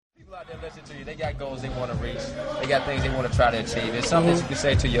People out there listening to you, they got goals they want to reach. They got things they want to try to achieve. It's something that you can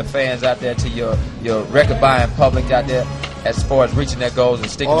say to your fans out there, to your record-buying public out there, as far as reaching their goals and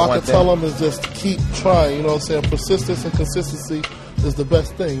sticking to one thing. All I can tell them is just keep trying, you know what I'm saying? Persistence and consistency is the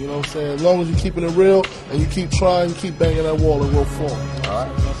best thing, you know what I'm saying? As long as you're keeping it real and you keep trying, you keep banging that wall, it will form. All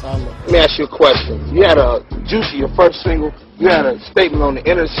right. That's how I look. Let me ask you a question. You had a Juicy, your first single, you had a statement on the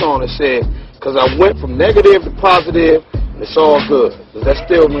end of the song that said, because I went from negative to positive, and it's all good. Does that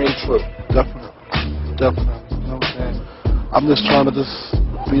still ring true? Definitely. You know what I'm saying? I'm just trying to just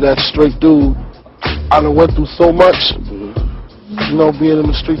be that straight dude. I done went through so much. You know, being in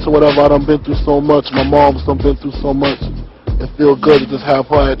the streets or whatever, I done been through so much. My mom's done been through so much. It feels good to just have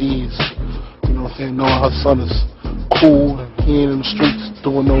her at ease. You know what I'm saying? Knowing her son is cool and he ain't in the streets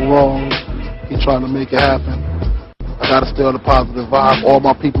doing no wrong. He trying to make it happen. I gotta stay on the positive vibe. All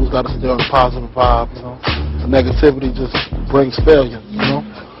my people's gotta stay on the positive vibe, you know. The negativity just brings failure, you know.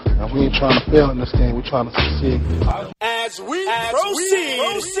 And we ain't trying to fail in this game, we trying to succeed. As we proceed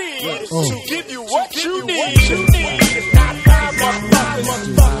to give you what you need.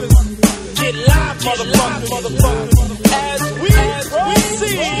 Get live, motherfuckers. As we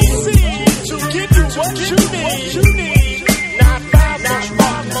proceed to give you what you need. Not five,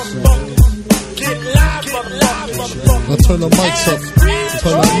 motherfuckers. Get live, motherfuckers. Now turn the mics up.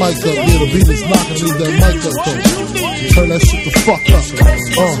 Turn that mic up. Yeah, the beat is knocking. Leave that mic up though. Turn that shit the fuck up.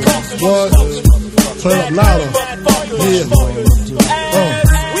 What? Turn it up louder. Yeah.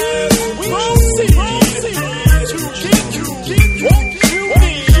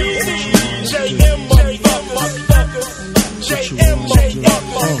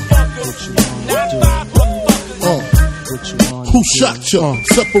 Who shot ya?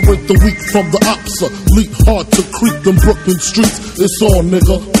 Separate the weak from the opsa. Leap hard to creep them Brooklyn streets. It's on,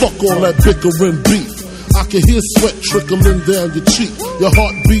 nigga. Fuck all that bickering beef. I can hear sweat trickling down your cheek. Your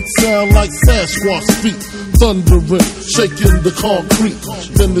heartbeat sound like Sasquatch feet. Thundering, shaking the concrete.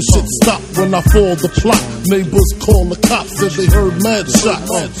 Then the shit stopped when I fall the plot. Neighbors call the cops, said they heard mad shots.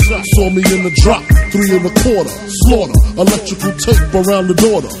 Saw me in the drop, 3 1/4. Slaughter, electrical tape around the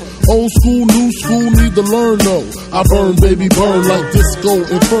daughter. Old school, new school, need to learn though. I burn, baby, burn like disco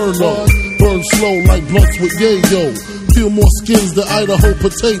inferno. Burn slow like blunts with yayo. Peel more skins than Idaho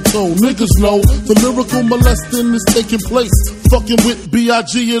potato. Niggas know the lyrical molesting is taking place. Fucking with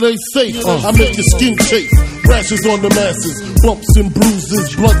B.I.G. it ain't safe. I make your skin chafe. Rashes on the masses, bumps and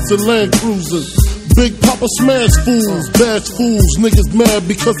bruises, blunts and Land Cruisers. Big Papa smash fools, bash fools. Niggas mad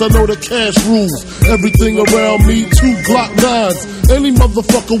because I know the cash rules. Everything around me, 2 Glock 9s. Any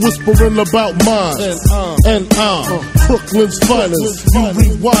motherfucker whispering about mine. And I'm Brooklyn's finest. You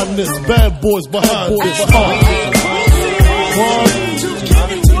rewind this, bad boys behind this.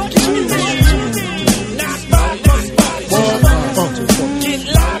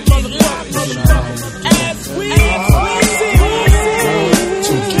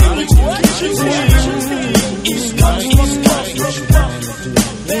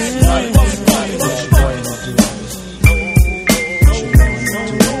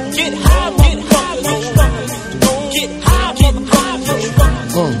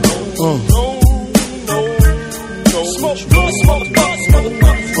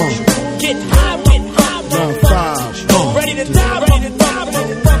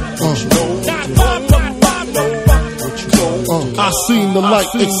 I seen the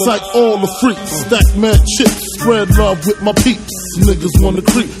light excite all the freaks. Stack mad chips, spread love with my peeps. Niggas wanna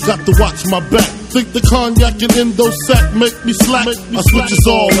creep, got to watch my back. Think the cognac and endo sack make me slack. I switches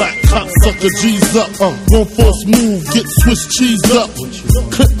all that, cocksucker G's up. One false move, get Swiss cheese up.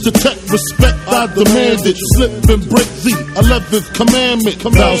 Clip the tech, respect I demand it. Slip and break the 11th commandment.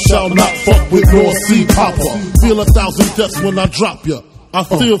 Thou shalt not fuck with North Sea Papa. Feel 1,000 deaths when I drop ya. I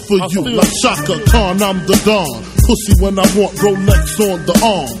feel for you like Shaka Khan, I'm the Don. Pussy when I want Rolex on the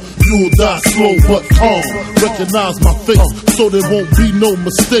arm. You'll die slow but calm. Recognize my face so there won't be no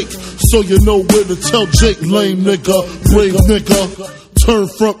mistake. So you know where to tell Jake, lame nigga, brave nigga. Turn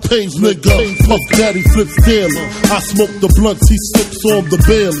front page nigga. Puff Daddy flips daily. I smoke the blunts, he sips on the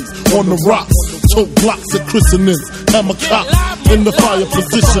Baileys. On the rocks, tote blocks at christenings. Hammer cops in the fire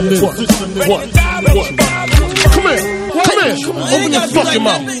positioning. What? Come here. Open your fucking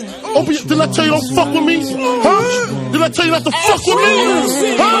mouth. Did I tell you don't fuck with me? Huh? Did I tell you not to fuck with me?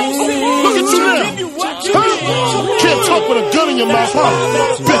 Huh? Look at you now. Huh? Can't talk with a gun in your mouth, huh?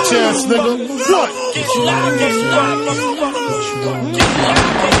 Bitch ass nigga. What?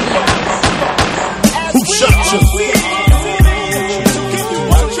 Who shot you?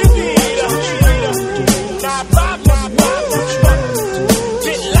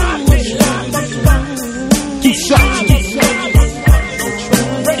 Who shot you?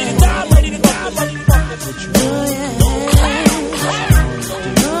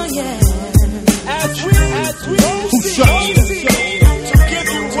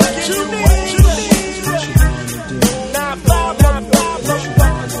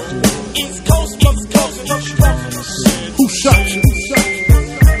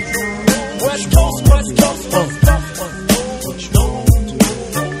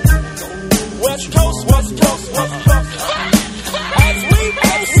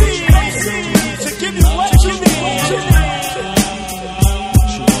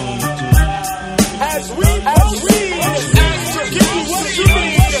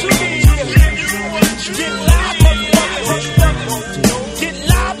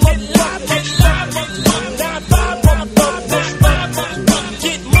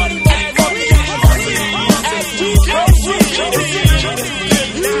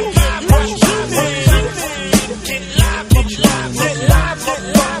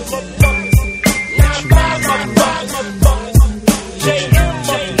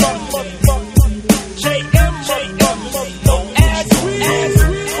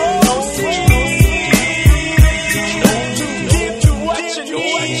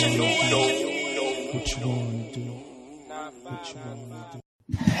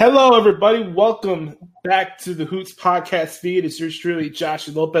 Hello, everybody. Welcome back to the Hoots Podcast feed. It's yours truly, Josh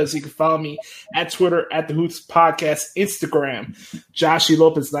Lopez. You can follow me at Twitter at the Hoots Podcast, Instagram, Joshy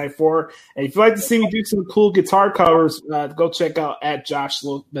Lopez 94. And if you'd like to see me do some cool guitar covers, go check out at Josh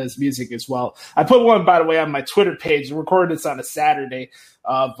Lopez Music as well. I put one, by the way, on my Twitter page. I recorded this on a Saturday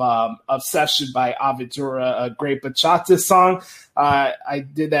of Obsession by Avedura, a great bachata song. I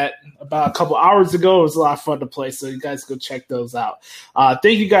did that about a couple hours ago. It was a lot of fun to play, so you guys go check those out.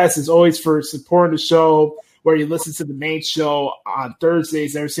 Thank you guys, as always, for supporting the show, where you listen to the main show on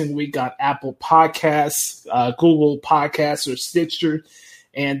Thursdays every single week on Apple Podcasts, Google Podcasts, or Stitcher.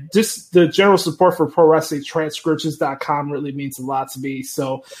 And just the general support for Pro Wrestling Transcriptions.com really means a lot to me.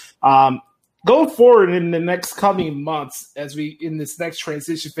 So, going forward in the next coming months, as we in this next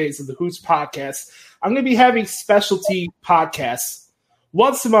transition phase of the Hoots Podcast, I'm going to be having specialty podcasts.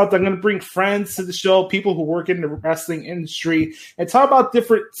 Once a month, I'm going to bring friends to the show, people who work in the wrestling industry, and talk about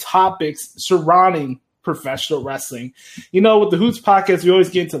different topics surrounding professional wrestling. You know, with the Hoots Podcast, we always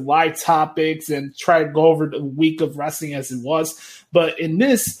get into live topics and try to go over the week of wrestling as it was. But in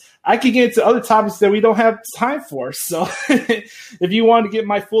this, I could get into other topics that we don't have time for. So if you want to get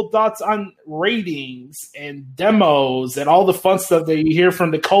my full thoughts on ratings and demos and all the fun stuff that you hear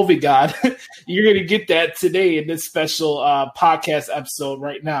from the COVID god, you're going to get that today in this special podcast episode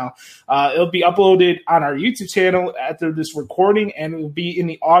right now. It'll be uploaded on our YouTube channel after this recording, and it will be in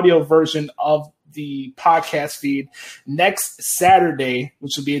the audio version of the podcast feed next Saturday,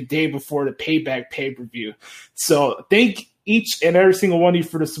 which will be a day before the Payback pay-per-view. So thank each and every single one of you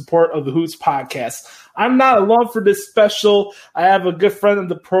for the support of the Hoots Podcast. I'm not alone for this special. I have a good friend of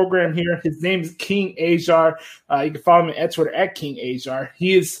the program here. His name is King Ajar. You can follow me at Twitter at King Ajar.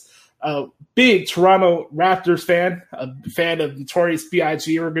 He is a big Toronto Raptors fan, a fan of Notorious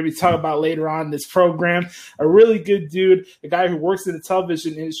B.I.G. We're going to be talking about later on in this program. A really good dude, a guy who works in the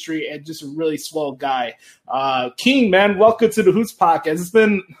television industry, and just a really swell guy. King, man, welcome to the Hoots Podcast. It's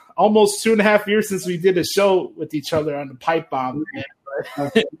been almost 2.5 years since we did a show with each other on the Pipe Bomb. Yeah,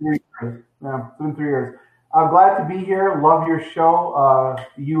 it's been 3 years. I'm glad to be here. Love your show.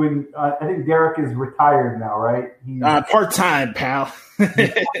 You and I think Derek is retired now, right? He's part-time, pal. You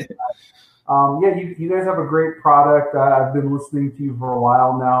guys have a great product. I've been listening to you for a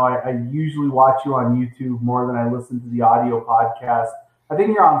while now. I usually watch you on YouTube more than I listen to the audio podcast. I think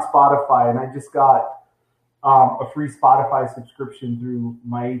you're on Spotify, and I just got a free Spotify subscription through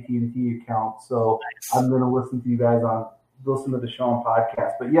my AT&T account. So nice. I'm going to listen to the show on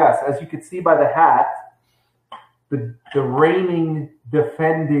podcast. But yes, as you can see by the hat, the reigning,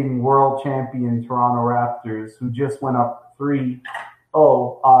 defending world champion Toronto Raptors, who just went up 3-0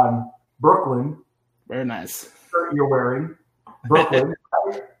 on Brooklyn. Very nice. Shirt you're wearing, Brooklyn,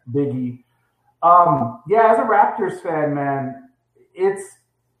 Biggie. As a Raptors fan, man, it's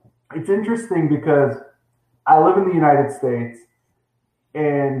interesting because I live in the United States,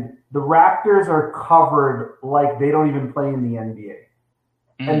 and the Raptors are covered like they don't even play in the NBA,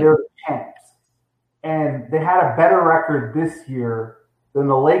 and they're the champs. And they had a better record this year than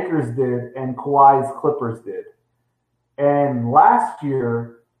the Lakers did and Kawhi's Clippers did. And last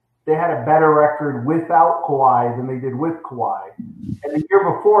year, they had a better record without Kawhi than they did with Kawhi. And the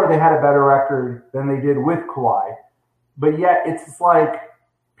year before, they had a better record than they did with Kawhi. But yet, it's like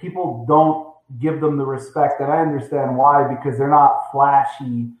people don't give them the respect, and I understand why, because they're not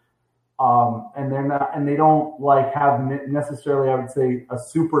flashy, and they don't like have necessarily, I would say, a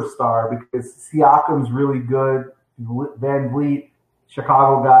superstar, because Siakam's really good. Van Vliet,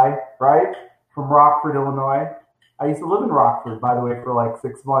 Chicago guy, right? From Rockford, Illinois. I used to live in Rockford, by the way, for like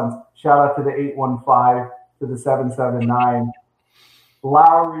 6 months. Shout out to the 815, to the 779.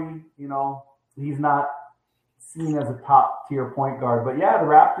 Lowry, he's not seen as a top-tier point guard. But, yeah, the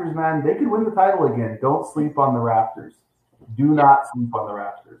Raptors, man, they could win the title again. Don't sleep on the Raptors. Do not sleep on the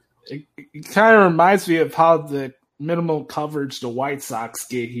Raptors. It kind of reminds me of how the minimal coverage the White Sox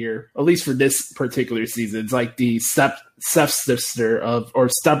get here, at least for this particular season. It's like the stepsister or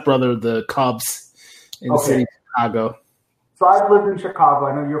stepbrother of the Cubs in the city of Chicago. So I've lived in Chicago.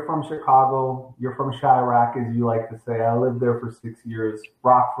 I know you're from Chicago. You're from Chirac, as you like to say. I lived there for 6 years.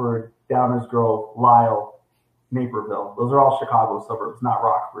 Rockford, Downers Grove, Lisle, Naperville. Those are all Chicago suburbs, not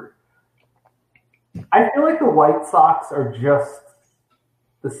Rockford. I feel like the White Sox are just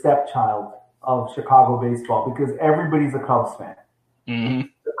the stepchild of Chicago baseball, because everybody's a Cubs fan. Mm-hmm.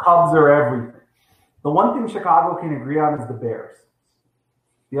 The Cubs are everything. The one thing Chicago can agree on is the Bears.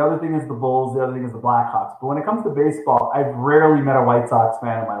 The other thing is the Bulls. The other thing is the Blackhawks. But when it comes to baseball, I've rarely met a White Sox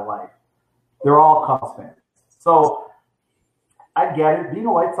fan in my life. They're all Cubs fans. So I get it. Being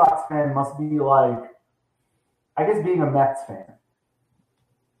a White Sox fan must be like, I guess, being a Mets fan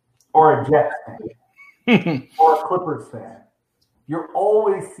or a Jets fan or a Clippers fan. You're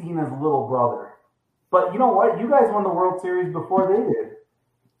always seen as little brother. But you know what? You guys won the World Series before they did.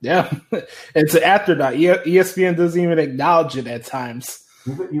 Yeah, it's an afterthought. ESPN doesn't even acknowledge it at times.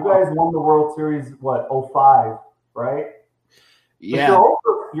 You guys won the World Series, what, 05, right? Yeah.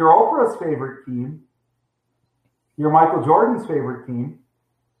 You're Oprah's favorite team. You're Michael Jordan's favorite team.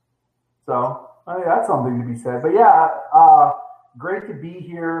 So, I mean, that's something to be said. But yeah, great to be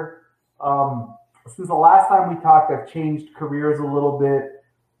here. Since the last time we talked, I've changed careers a little bit.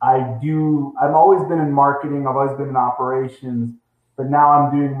 I've always been in marketing. I've always been in operations. But now I'm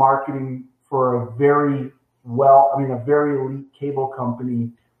doing marketing for a very elite cable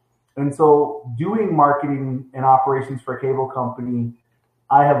company. And so doing marketing and operations for a cable company,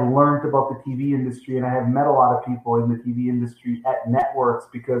 I have learned about the TV industry, and I have met a lot of people in the TV industry at networks,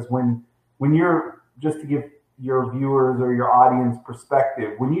 because when you're, just to give your viewers or your audience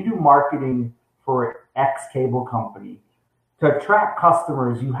perspective, when you do marketing for X cable company, to attract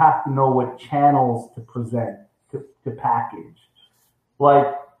customers, you have to know what channels to present, to package.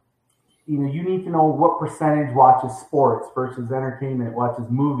 Like, you need to know what percentage watches sports versus entertainment, watches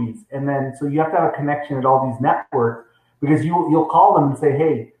movies. And then, so you have to have a connection at all these networks, because you'll call them and say,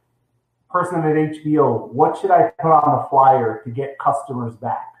 hey, person at HBO, what should I put on the flyer to get customers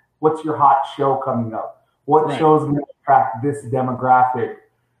back? What's your hot show coming up? What shows going to attract this demographic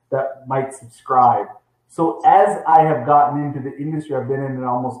that might subscribe? So as I have gotten into the industry, I've been in it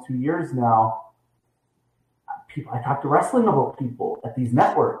almost 2 years now, I talk to wrestling about people at these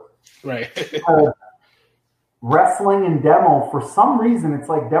networks. Right. Wrestling and demo, for some reason, it's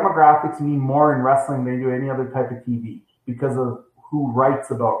like demographics mean more in wrestling than they do any other type of TV, because of who writes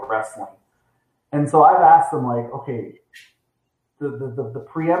about wrestling. And so I've asked them, like, okay, the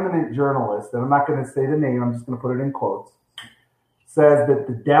preeminent journalist, and I'm not going to say the name, I'm just going to put it in quotes, says that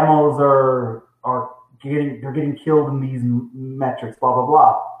the demos are getting killed in these metrics, blah, blah,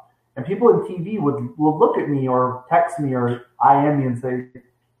 blah. And people in TV will look at me or text me or IM me and say,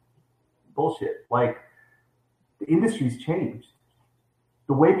 bullshit. Like, the industry's changed.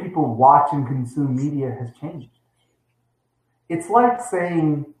 The way people watch and consume media has changed. It's like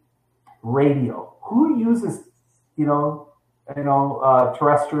saying radio. Who uses,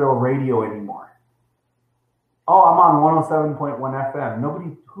 terrestrial radio anymore? Oh, I'm on 107.1 FM.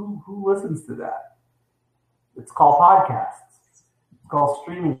 Nobody, who listens to that? It's called podcasts. Called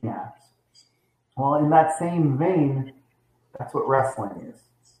streaming apps. Well, in that same vein, that's what wrestling is.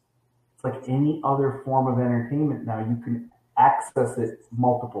 It's like any other form of entertainment now. You can access it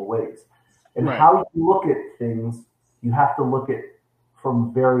multiple ways. And how you look at things, you have to look at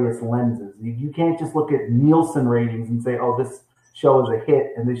from various lenses. You can't just look at Nielsen ratings and say, oh, this show is a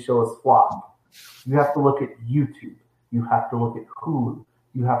hit and this show is flop. You have to look at YouTube. You have to look at Hulu.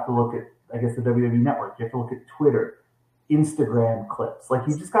 You have to look at, I guess, the WWE Network. You have to look at Twitter, Instagram clips. Like,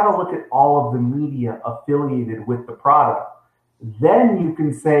 you just got to look at all of the media affiliated with the product. Then you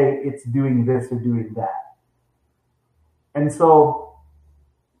can say it's doing this or doing that. And so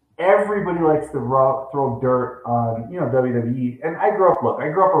everybody likes to throw dirt on, WWE. And I grew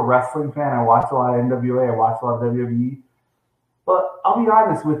up a wrestling fan. I watched a lot of NWA. I watched a lot of WWE. But I'll be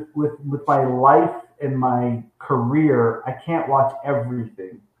honest, with my life and my career, I can't watch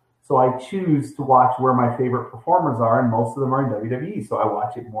everything. So I choose to watch where my favorite performers are, and most of them are in WWE. So I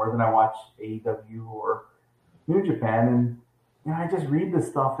watch it more than I watch AEW or New Japan. And I just read this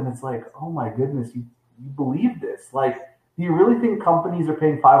stuff, and it's like, oh my goodness, you believe this? Like, do you really think companies are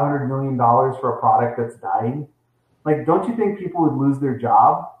paying $500 million for a product that's dying? Like, don't you think people would lose their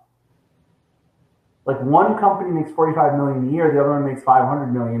job? Like, one company makes $45 million a year, the other one makes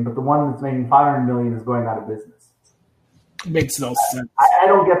 $500 million, but the one that's making $500 million is going out of business. It makes no sense. I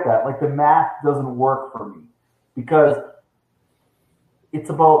don't get that. Like, the math doesn't work for me, because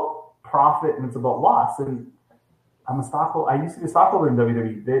it's about profit and it's about loss. And I'm a stockholder. I used to be a stockholder in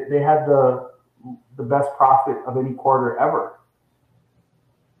WWE. They had the best profit of any quarter ever.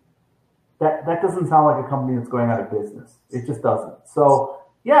 That doesn't sound like a company that's going out of business. It just doesn't. So,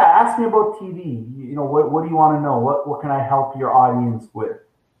 yeah, ask me about TV. What do you want to know? What can I help your audience with?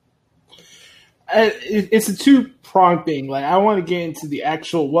 It's a two-pronged thing. Like, I want to get into the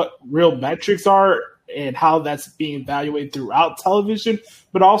actual what real metrics are and how that's being evaluated throughout television,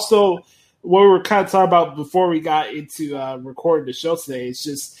 but also what we were kind of talking about before we got into recording the show today. It's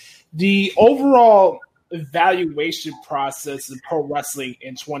just the overall evaluation process of pro wrestling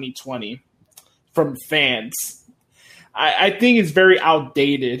in 2020 from fans. I think it's very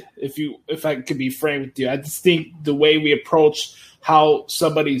outdated. If I could be frank with you, I just think the way we approach how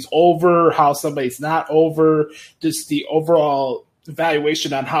somebody's over, how somebody's not over, just the overall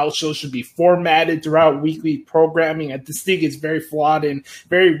evaluation on how shows should be formatted throughout weekly programming. And this thing is very flawed and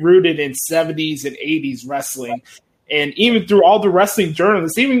very rooted in 70s and 80s wrestling. And even through all the wrestling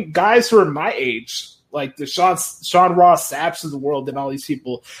journalists, even guys who are my age, like the Sean Ross Sapps of the world and all these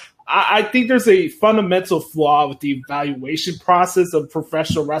people, I think there's a fundamental flaw with the evaluation process of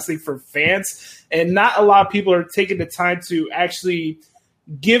professional wrestling for fans. And not a lot of people are taking the time to actually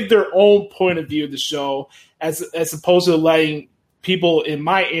give their own point of view of the show as opposed to letting people in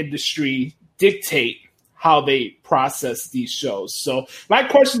my industry dictate how they process these shows. So my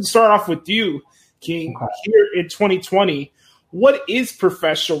question to start off with you, King, here in 2020, what is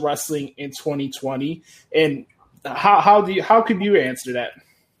professional wrestling in 2020, and how could you answer that?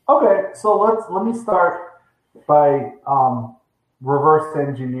 Okay, so let me start by reverse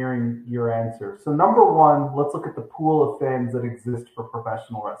engineering your answer. So number one, let's look at the pool of fans that exist for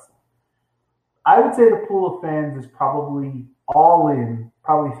professional wrestling. I would say the pool of fans is probably all in,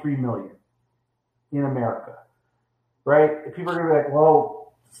 probably 3 million in America, right? If people are going to be like,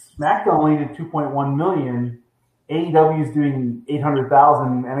 well, SmackDown only did 2.1 million, AEW is doing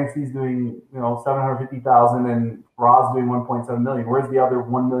 800,000, NXT is doing 750,000, and Raw is doing 1.7 million. Where's the other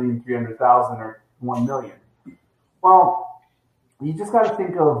 1,300,000 or 1 million? Well, you just got to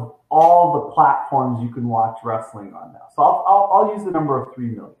think of all the platforms you can watch wrestling on now. So I'll use the number of 3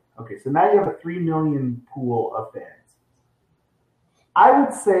 million. Okay, so now you have a 3 million pool of fans. I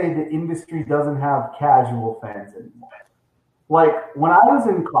would say the industry doesn't have casual fans anymore. Like when I was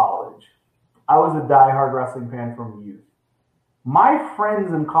in college, I was a diehard wrestling fan from youth. My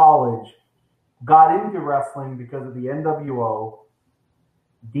friends in college got into wrestling because of the NWO,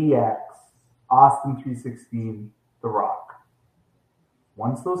 DX, Austin 316, The Rock.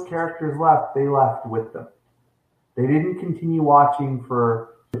 Once those characters left, they left with them. They didn't continue watching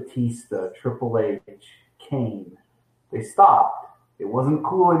for Batista, Triple H, Kane. They stopped. It wasn't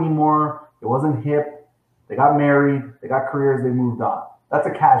cool anymore. It wasn't hip. They got married. They got careers. They moved on. That's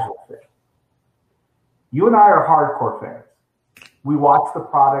a casual fan. You and I are hardcore fans. We watch the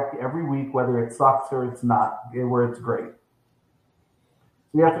product every week, whether it sucks or it's not, where it's great.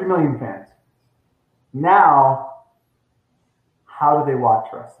 We have 3 million fans. Now, how do they watch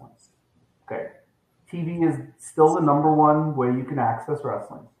wrestling? Okay. TV is still the number one way you can access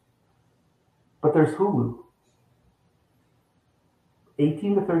wrestling. But there's Hulu.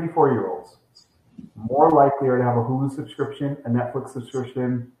 18 to 34-year-olds more likely are to have a Hulu subscription, a Netflix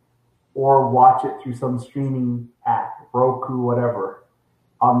subscription, or watch it through some streaming app, Roku, whatever,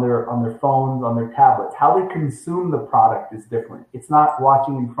 on their phones, on their tablets. How they consume the product is different. It's not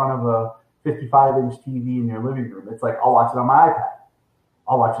watching in front of a 55-inch TV in your living room. It's like, I'll watch it on my iPad.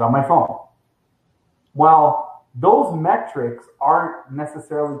 I'll watch it on my phone. Well, those metrics aren't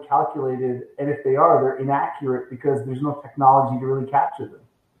necessarily calculated, and if they are, they're inaccurate because there's no technology to really capture them.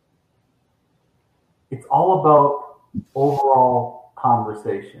 It's all about overall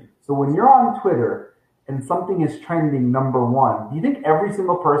conversation. So when you're on Twitter and something is trending number one, do you think every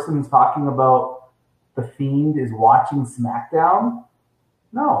single person who's talking about The Fiend is watching SmackDown?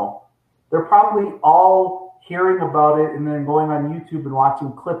 No. They're probably all hearing about it and then going on YouTube and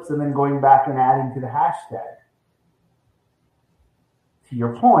watching clips and then going back and adding to the hashtag. To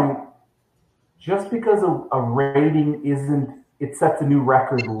your point, just because a rating it sets a new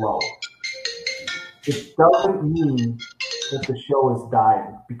record low, it doesn't mean that the show is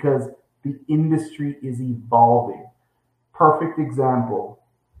dying because the industry is evolving. Perfect example.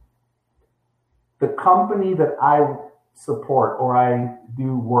 The company that I support or I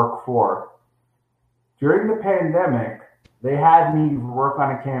do work for, during the pandemic, they had me work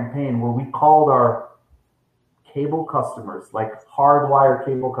on a campaign where we called our cable customers, like hardwire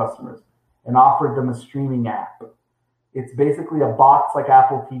cable customers, and offered them a streaming app. It's basically a box like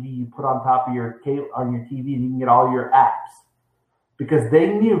Apple TV you put on top of your cable, on your TV, and you can get all your apps. Because they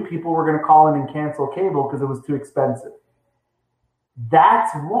knew people were going to call in and cancel cable because it was too expensive.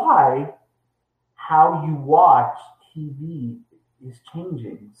 That's why how you watch TV is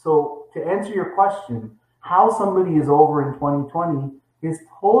changing. So to answer your question, how somebody is over in 2020 is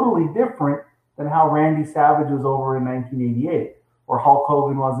totally different than how Randy Savage was over in 1988 or Hulk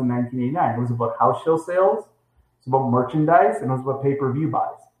Hogan was in 1989. It was about house show sales, it's about merchandise, and it was about pay-per-view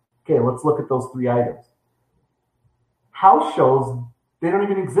buys. Okay, let's look at those three items. House shows, they don't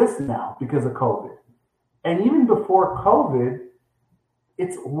even exist now because of COVID. And even before COVID,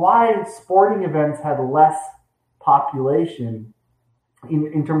 it's why sporting events had less population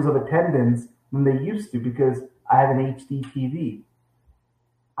in terms of attendance than they used to, because I have an HD TV.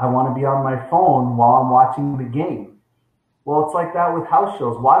 I want to be on my phone while I'm watching the game. Well, it's like that with house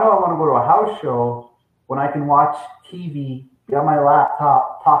shows. Why do I want to go to a house show when I can watch TV, be on my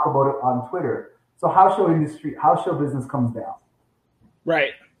laptop, talk about it on Twitter? So house show business comes down.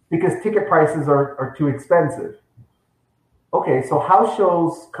 Right. Because ticket prices are too expensive. Okay, so house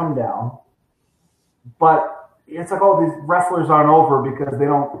shows come down, but it's like, oh, these wrestlers aren't over because they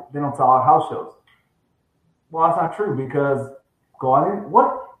don't sell out house shows. Well, that's not true, because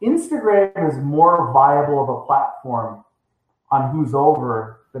Instagram is more viable of a platform on who's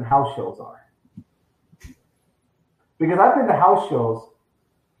over than house shows are. Because I've been to house shows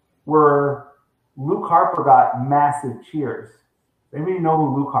where Luke Harper got massive cheers. Anybody know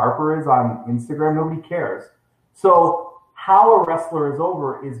who Luke Harper is on Instagram? Nobody cares. So how a wrestler is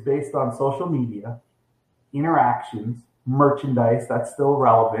over is based on social media, interactions, merchandise that's still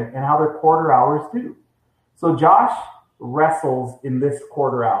relevant, and how their quarter hours do. So Josh wrestles in this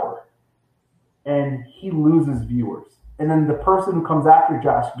quarter hour, and he loses viewers. And then the person who comes after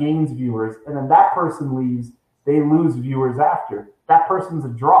Josh gains viewers, and then that person leaves, they lose viewers after. That person's a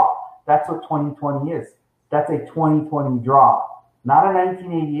draw. That's what 2020 is. That's a 2020 draw. Not a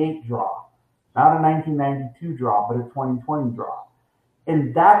 1988 draw, not a 1992 draw, but a 2020 draw.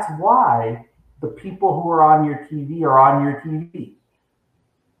 And that's why the people who are on your TV are on your TV,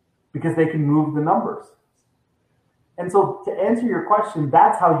 because they can move the numbers. And so to answer your question,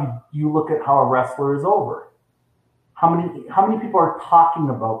 that's how you look at how a wrestler is over. How many people are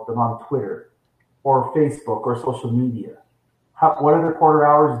talking about them on Twitter or Facebook or social media? What are their quarter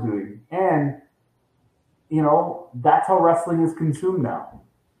hours doing? And that's how wrestling is consumed now.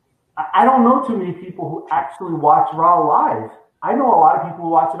 I don't know too many people who actually watch Raw live. I know a lot of people who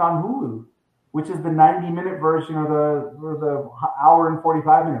watch it on Hulu, which is the 90-minute version or the hour and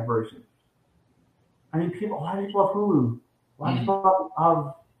 45-minute version. I mean, a lot of people have Hulu. A lot of people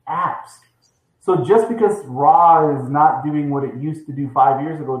have apps. So just because Raw is not doing what it used to do 5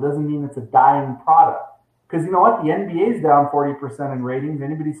 years ago doesn't mean it's a dying product. Because you know what? The NBA is down 40% in ratings.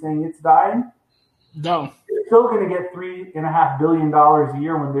 Anybody saying it's dying? No. They're still going to get $3.5 billion a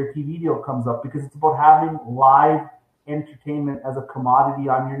year when their TV deal comes up, because it's about having live entertainment as a commodity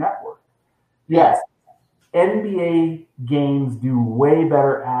on your network. Yes, NBA games do way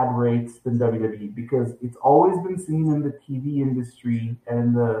better ad rates than WWE, because it's always been seen in the TV industry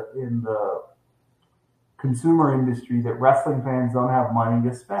and in the consumer industry that wrestling fans don't have money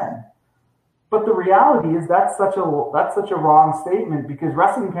to spend. But the reality is that's such a wrong statement, because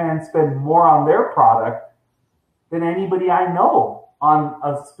wrestling fans spend more on their product than anybody I know on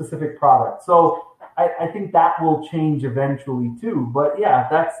a specific product. So I think that will change eventually too. But yeah,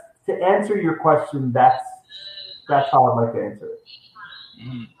 that's to answer your question. That's how I'd like to answer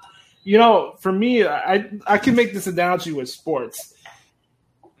it. For me, I can make this analogy with sports.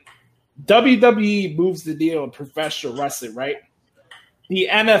 WWE moves the needle in professional wrestling, right? The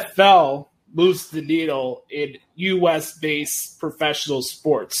NFL moves the needle in U.S.-based professional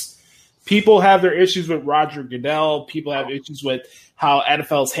sports. People have their issues with Roger Goodell. People have issues with how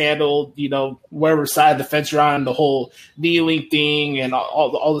NFL's handled, whatever side of the fence you're on, the whole kneeling thing and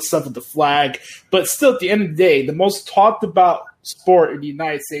all the stuff with the flag. But still, at the end of the day, the most talked about sport in the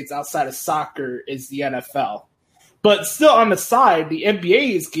United States outside of soccer is the NFL. But still, on the side, the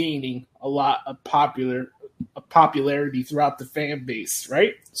NBA is gaining a lot of popularity throughout the fan base,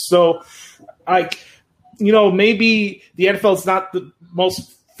 right? So, maybe the NFL is not the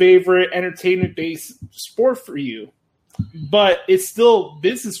most favorite entertainment-based sport for you, but it's still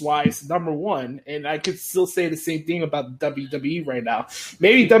business-wise number one. And I could still say the same thing about WWE right now.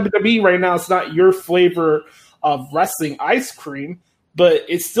 Maybe WWE right now is not your flavor of wrestling ice cream, but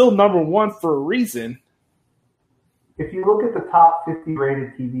it's still number one for a reason. If you look at the top 50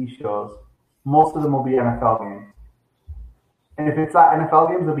 rated TV shows, most of them will be NFL games. And if it's not NFL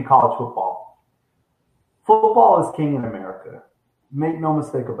games, it'll be college football. Football is king in America. Make no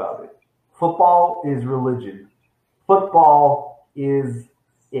mistake about it. Football is religion. Football is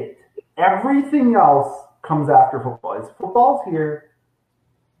it. Everything else comes after football. Football's here.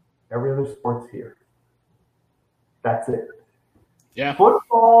 Every other sport's here. That's it. Yeah.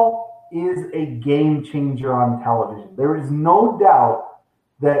 Football is a game changer on television. There is no doubt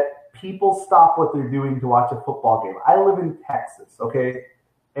that people stop what they're doing to watch a football game. I live in Texas, okay?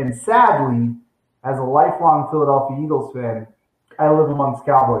 And sadly, as a lifelong Philadelphia Eagles fan, I live amongst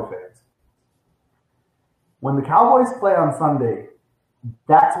Cowboy fans. When the Cowboys play on Sunday,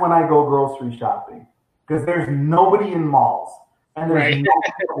 that's when I go grocery shopping, because there's nobody in malls, and there's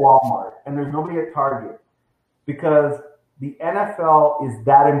nobody at Walmart, and there's nobody at Target, because the NFL is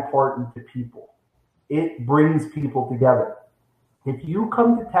that important to people. It brings people together. If you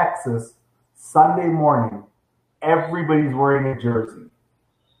come to Texas Sunday morning everybody's wearing a jersey.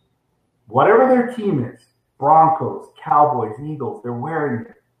 Whatever their team is, Broncos, Cowboys, Eagles, they're wearing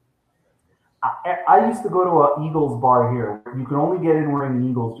it. I used to go to an Eagles bar here. You can only get in wearing an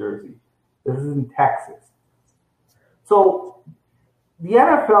Eagles jersey. This is in Texas. So the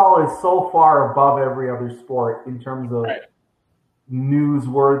NFL is so far above every other sport in terms of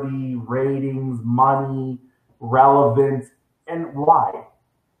newsworthy, ratings, money, relevance. And why?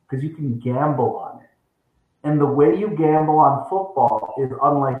 Because you can gamble on it. And the way you gamble on football is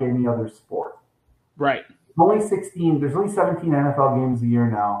unlike any other sport. Right. There's only 17 NFL games a year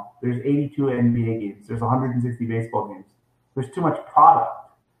now. There's 82 NBA games. There's 160 baseball games. There's too much product.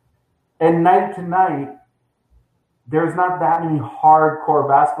 And night to night, there's not that many hardcore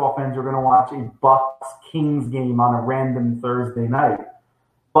basketball fans who are going to watch a Bucks-Kings game on a random Thursday night.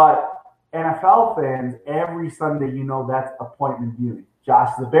 But NFL fans, every Sunday, that's appointment viewing.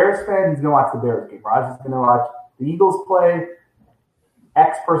 Josh is a Bears fan. He's going to watch the Bears game. Raj is going to watch the Eagles play.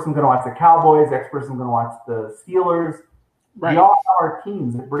 X person's going to watch the Cowboys. X person's going to watch the Steelers. Right. We all have our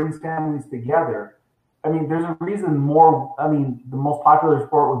teams. It brings families together. I mean, there's a reason the most popular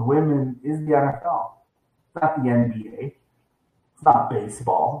sport with women is the NFL. It's not the NBA. It's not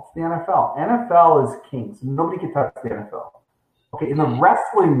baseball. It's the NFL. NFL is king, so nobody can touch the NFL. Okay, in the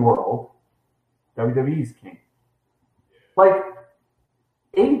wrestling world, WWE is king. Like,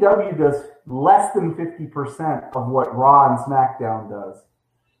 AEW does less than 50% of what Raw and SmackDown does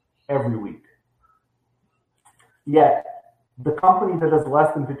every week. Yet, the company that does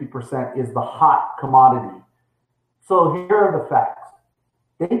less than 50% is the hot commodity. So here are the facts.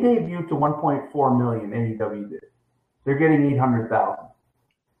 They debuted to 1.4 million, AEW did. They're getting 800,000.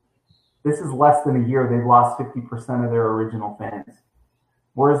 This is less than a year. They've lost 50% of their original fans.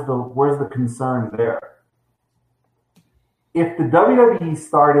 Where's the concern there? If the WWE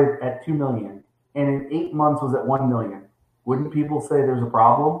started at 2 million and in 8 months was at 1 million, wouldn't people say there's a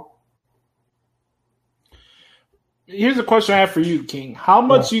problem? Here's a question I have for you, King. How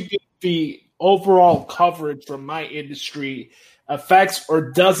much do you think the overall coverage from my industry affects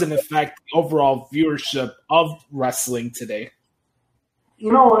or doesn't affect the overall viewership of wrestling today?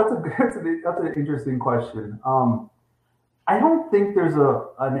 That's an interesting question. I don't think there's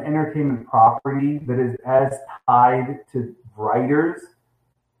an entertainment property that is as tied to writers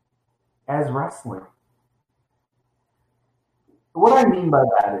as wrestling. What I mean by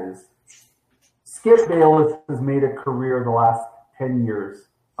that is Skip Bayless has made a career the last 10 years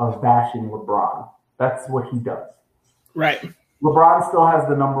of bashing LeBron. That's what he does. Right. LeBron still has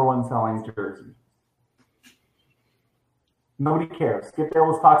the number one selling jersey. Nobody cares. Skip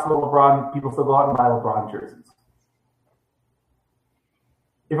Bayless talks about LeBron. People still go out and buy LeBron jerseys.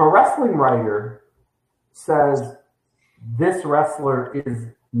 If a wrestling writer says this wrestler is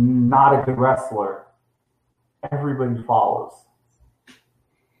not a good wrestler, everybody follows.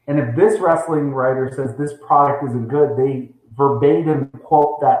 And if this wrestling writer says this product isn't good, they verbatim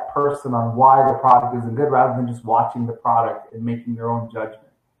quote that person on why the product isn't good rather than just watching the product and making their own judgment.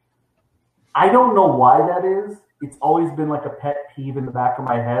 I don't know why that is. It's always been like a pet peeve in the back of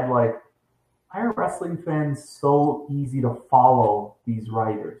my head. Like, why are wrestling fans so easy to follow these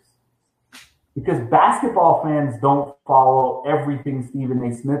writers? Because basketball fans don't follow everything Stephen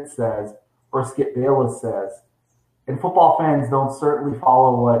A. Smith says or Skip Bayless says. And football fans don't certainly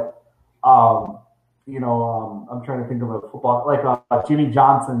follow what, I'm trying to think of a football, like Jimmy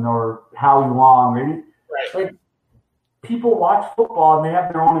Johnson or Howie Long. Or any, like, people watch football and they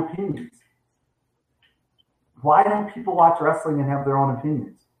have their own opinions. Why don't people watch wrestling and have their own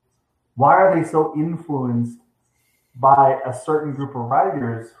opinions? Why are they so influenced by a certain group of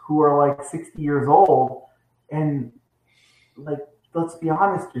writers who are like 60 years old? And like, let's be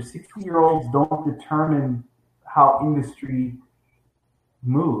honest, your 60-year-olds don't determine how industry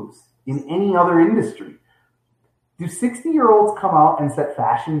moves in any other industry. Do 60-year-olds come out and set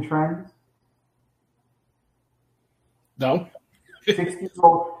fashion trends? No.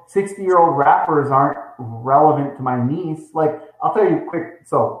 60-year-old rappers aren't relevant to my niece. Like, I'll tell you quick.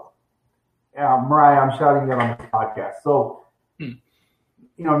 So, Mariah, I'm shouting you out on this podcast. So, Nas,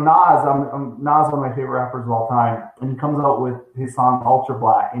 Nas, one of my favorite rappers of all time, and he comes out with his song Ultra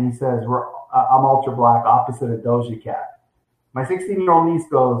Black, and he says, I'm Ultra Black, opposite of Doja Cat. My 16-year-old niece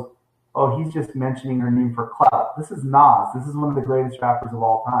goes, oh, he's just mentioning her name for clout. This is Nas. This is one of the greatest rappers of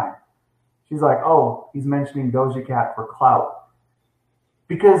all time. She's like, oh, he's mentioning Doja Cat for clout.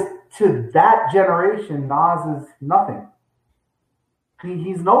 Because to that generation, Nas is nothing.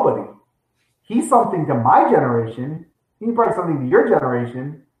 He's nobody. He's something to my generation. He's probably something to your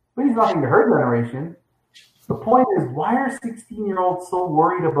generation, but he's nothing to her generation. The point is, why are 16-year-olds so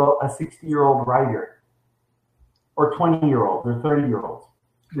worried about a 60-year-old writer? or 20-year-olds or 30-year-olds.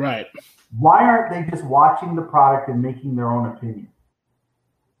 Right. Why aren't they just watching the product and making their own opinion?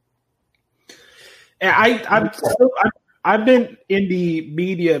 And I've been in the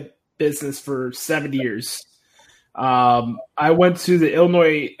media business for 7 years. I went to the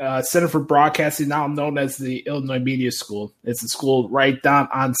Illinois Center for Broadcasting, now known as the Illinois Media School. It's a school right down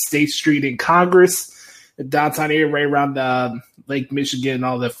on State Street in Congress, the downtown area, right around Lake Michigan and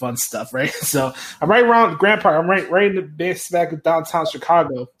all that fun stuff, right? So I'm right around Grand Park. I'm right in the base back of downtown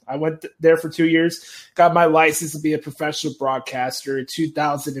Chicago. I went there for 2 years, got my license to be a professional broadcaster in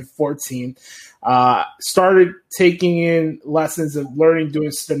 2014. Started taking in lessons of learning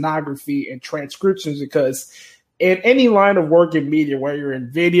doing stenography and transcriptions because in any line of work in media, whether you're in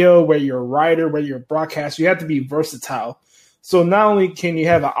video, whether you're a writer, whether you're a broadcaster, you have to be versatile. So not only can you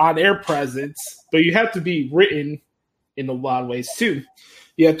have an on-air presence, but you have to be written in a lot of ways too.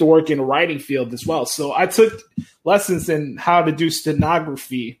 You have to work in a writing field as well. So I took lessons in how to do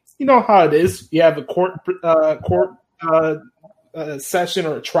stenography. You know how it is. You have a court session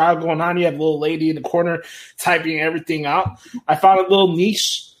or a trial going on. You have a little lady in the corner typing everything out. I found a little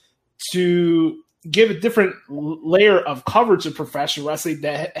niche to give a different layer of coverage of professional wrestling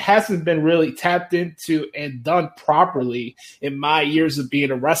that hasn't been really tapped into and done properly in my years of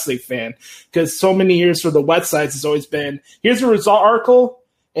being a wrestling fan. Because so many years for the websites has always been, here's a result article,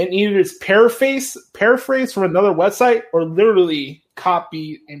 and either it's paraphrase from another website or literally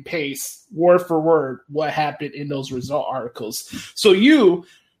copy and paste word for word what happened in those result articles. So you,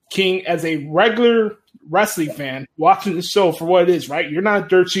 King, as a regular wrestling fan watching the show for what it is, right? You're not a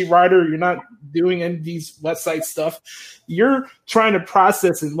dirt sheet writer. You're not doing any of these website stuff. You're trying to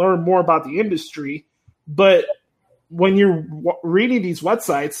process and learn more about the industry. But when you're reading these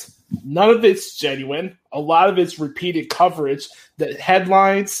websites, none of it's genuine. A lot of it's repeated coverage. The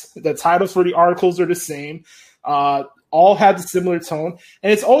headlines, the titles for the articles are the same. All have a similar tone.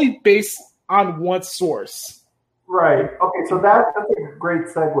 And it's always based on one source. Right. Okay, so that's a great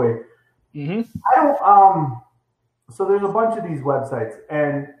segue. Mm-hmm. So there's a bunch of these websites,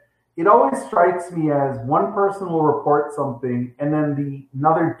 and it always strikes me as one person will report something, and then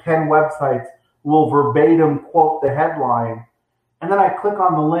another 10 websites will verbatim quote the headline, and then I click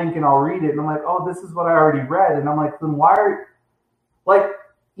on the link and I'll read it, and I'm like, oh, this is what I already read, and I'm like, then why are, like,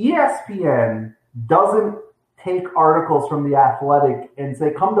 ESPN doesn't take articles from The Athletic and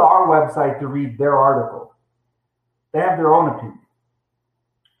say, come to our website to read their article. They have their own opinion.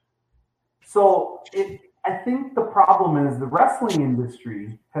 So I think the problem is the wrestling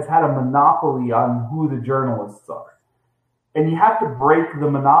industry has had a monopoly on who the journalists are. And you have to break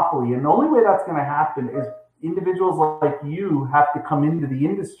the monopoly. And the only way that's going to happen is individuals like you have to come into the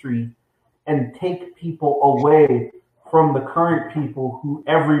industry and take people away from the current people who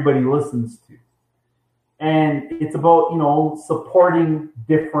everybody listens to. And it's about, supporting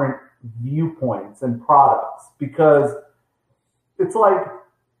different viewpoints and products, because it's like,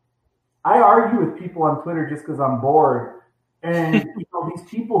 I argue with people on Twitter just because I'm bored. And these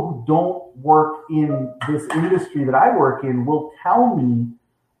people who don't work in this industry that I work in will tell me,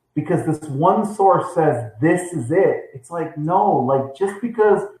 because this one source says this is it. It's like, no, like, just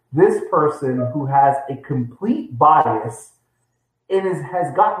because this person who has a complete bias and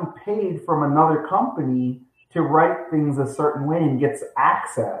has gotten paid from another company to write things a certain way and gets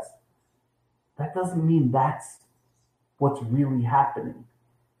access, that doesn't mean that's what's really happening.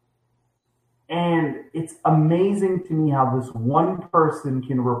 And it's amazing to me how this one person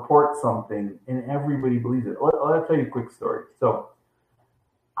can report something and everybody believes it. I'll tell you a quick story. So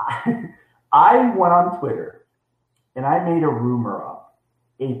I went on Twitter and I made a rumor up.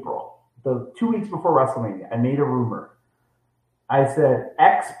 April, the 2 weeks before WrestleMania, I made a rumor. I said,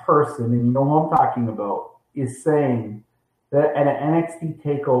 X person, and you know who I'm talking about, is saying that at an NXT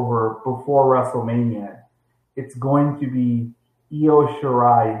takeover before WrestleMania, it's going to be Io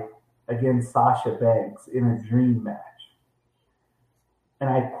Shirai against Sasha Banks in a dream match. And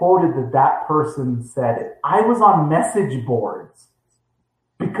I quoted that person said it. I was on message boards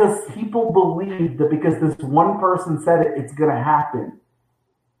because people believed that because this one person said it, it's going to happen.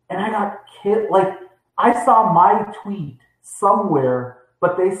 And I got killed. Like, I saw my tweet somewhere,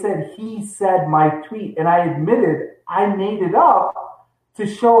 but they said he said my tweet. And I admitted I made it up to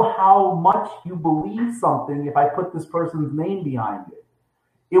show how much you believe something if I put this person's name behind it.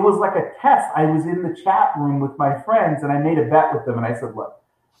 It was like a test. I was in the chat room with my friends, and I made a bet with them. And I said, look,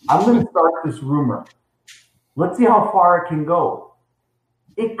 I'm going to start this rumor. Let's see how far it can go.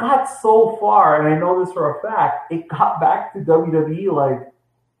 It got so far, and I know this for a fact, it got back to WWE like,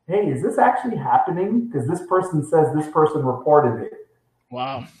 hey, is this actually happening? Because this person says this person reported it.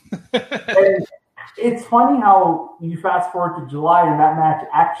 Wow. And it's funny how you fast forward to July and that match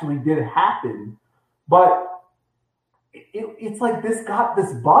actually did happen, but it's like this got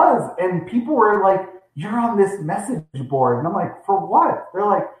this buzz and people were like, you're on this message board. And I'm like, for what? They're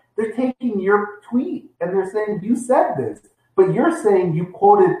like, they're taking your tweet and they're saying you said this, but you're saying you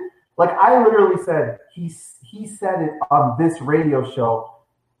quoted, like I literally said, he said it on this radio show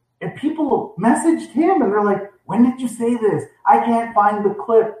and people messaged him and they're like, when did you say this? I can't find the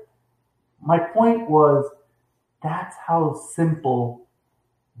clip. My point was, that's how simple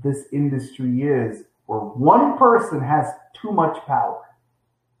this industry is, where one person has too much power.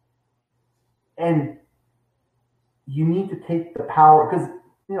 And you need to take the power, because,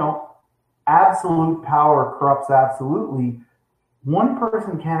 absolute power corrupts absolutely. One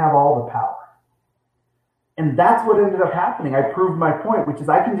person can't have all the power. And that's what ended up happening. I proved my point, which is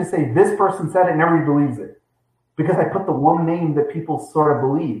I can just say this person said it and everybody believes it, because I put the one name that people sort of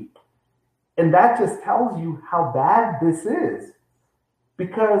believe. And that just tells you how bad this is.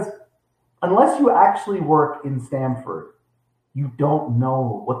 Because unless you actually work in Stanford, you don't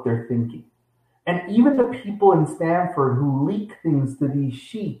know what they're thinking. And even the people in Stanford who leak things to these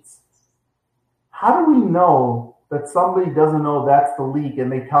sheets, how do we know that somebody doesn't know that's the leak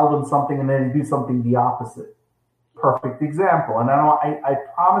and they tell them something and then they do something the opposite? Perfect example. And I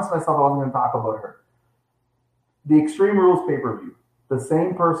promised myself I wasn't going to talk about her. The Extreme Rules pay-per-view. The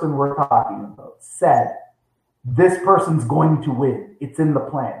same person we're talking about said, this person's going to win. It's in the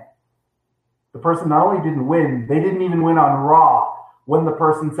plan. The person not only didn't win, they didn't even win on Raw when the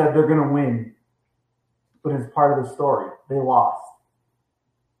person said they're going to win. But as part of the story, they lost.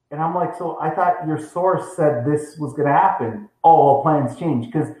 And I'm like, so I thought your source said this was going to happen. Oh, well, plans change.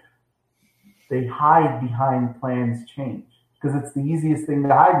 Because they hide behind plans change. Because it's the easiest thing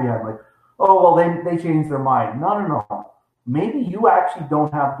to hide behind. Like, oh, well, they changed their mind. No. Maybe you actually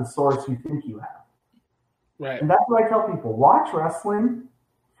don't have the source you think you have. Right. And that's what I tell people. Watch wrestling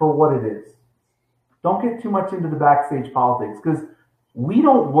for what it is. Don't get too much into the backstage politics, because we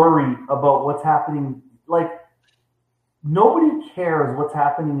don't worry about what's happening. Like, nobody cares what's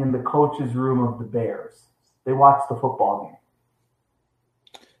happening in the coach's room of the Bears. They watch the football game.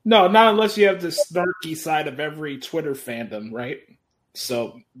 No, not unless you have the snarky side of every Twitter fandom, right?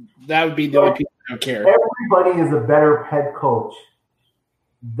 So that would be the only people who don't care. Everybody is a better head coach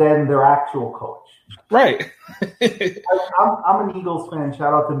than their actual coach. Right. I'm an Eagles fan.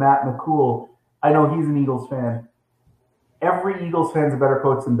 Shout out to Matt McCool. I know he's an Eagles fan. Every Eagles fan's a better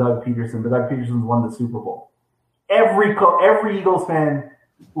coach than Doug Peterson, but Doug Peterson's won the Super Bowl. Every Eagles fan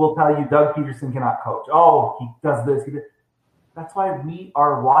will tell you Doug Peterson cannot coach. Oh, he does this. That's why we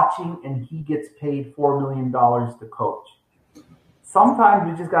are watching, and he gets paid $4 million to coach. Sometimes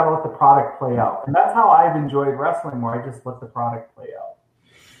you just got to let the product play out. And that's how I've enjoyed wrestling, where I just let the product play out.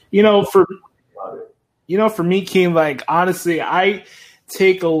 For me, King, like, honestly, I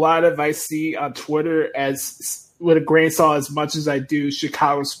take a lot of I see on Twitter as with a grain of salt as much as I do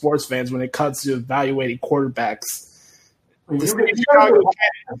Chicago sports fans when it comes to evaluating quarterbacks. We haven't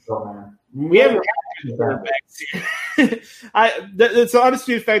had good quarterbacks here. It's an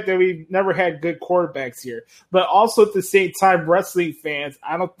undisputed fact that we've never had good quarterbacks here. But also at the same time, wrestling fans,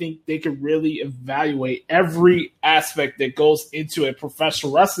 I don't think they can really evaluate every aspect that goes into a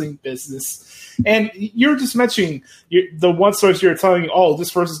professional wrestling business. And you're just mentioning the one source you're telling, oh,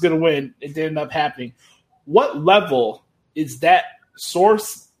 this person's going to win. It didn't end up happening. What level is that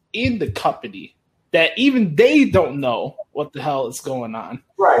source in the company that even they don't know what the hell is going on?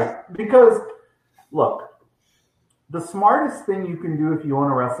 Right. Because, look, the smartest thing you can do if you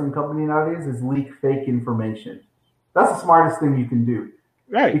own a wrestling company nowadays is leak fake information. That's the smartest thing you can do.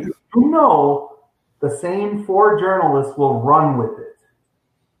 Right. Because you know the same 4 journalists will run with it.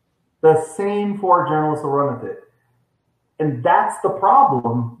 The same 4 journalists will run with it. And that's the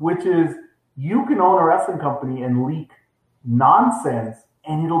problem, which is you can own a wrestling company and leak nonsense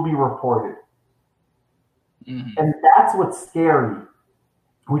and it'll be reported. Mm-hmm. And that's what's scary,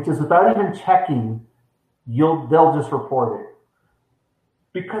 which is without even checking, they'll just report it.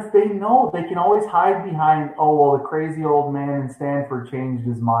 Because they know they can always hide behind, oh, well, the crazy old man in Stanford changed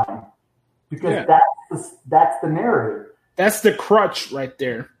his mind. Because that's the narrative. That's the crutch right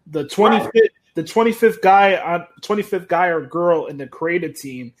there. The 25th guy or girl in the creative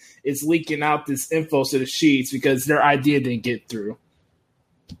team is leaking out this info to the sheets because their idea didn't get through.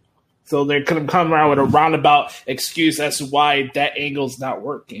 So they're going to come around with a roundabout excuse as to why that angle's not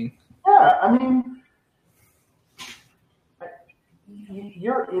working. Yeah, I mean,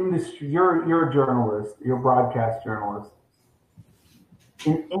 your industry, you're a journalist, you're a broadcast journalist.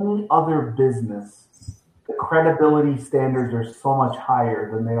 In any other business, the credibility standards are so much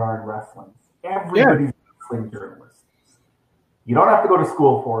higher than they are in wrestling. Everybody's a wrestling journalist. You don't have to go to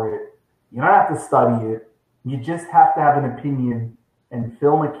school for it. You don't have to study it. You just have to have an opinion and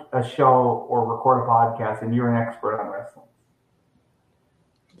film a show or record a podcast, and you're an expert on wrestling.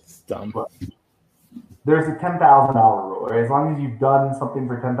 It's dumb. But there's a 10,000-hour rule. Right? As long as you've done something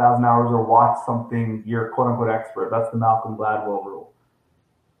for 10,000 hours or watched something, you're a quote-unquote expert. That's the Malcolm Gladwell rule.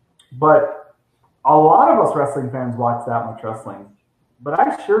 But a lot of us wrestling fans watch that much wrestling. But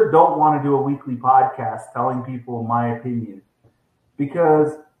I sure don't want to do a weekly podcast telling people my opinion,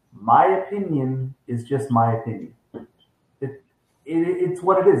 because my opinion is just my opinion. It's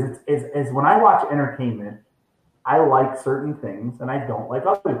what it is. It's when I watch entertainment, I like certain things and I don't like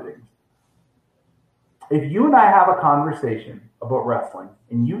other things. If you and I have a conversation about wrestling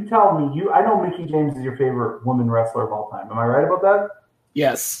and you tell me I know Mickie James is your favorite woman wrestler of all time. Am I right about that?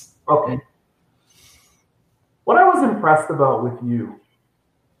 Yes. Okay. What I was impressed about with you,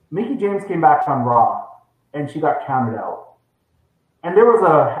 Mickie James came back on Raw and she got counted out. And there was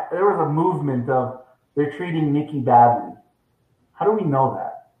a movement of they're treating Nikki badly. How do we know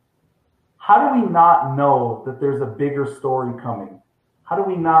that? How do we not know that there's a bigger story coming? How do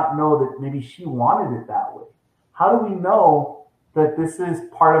we not know that maybe she wanted it that way? How do we know that this is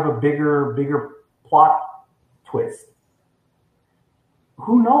part of a bigger plot twist?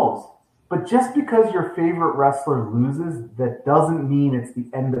 Who knows? But just because your favorite wrestler loses, that doesn't mean it's the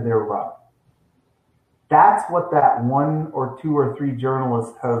end of their run. That's what that 1 or 2 or 3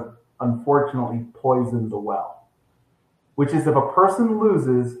 journalists have unfortunately poisoned the well. Which is if a person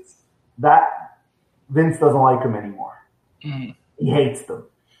loses, that Vince doesn't like him anymore. Mm-hmm. He hates them.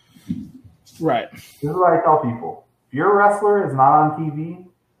 Right. This is what I tell people. If your wrestler is not on TV,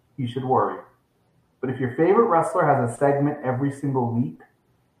 you should worry. But if your favorite wrestler has a segment every single week,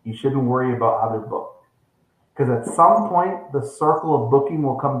 you shouldn't worry about how they're booked. Because at some point, the circle of booking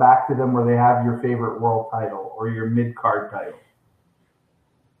will come back to them where they have your favorite world title or your mid-card title.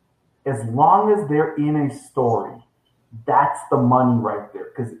 As long as they're in a story, that's the money right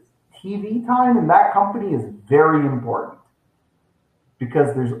there. Because TV time in that company is very important.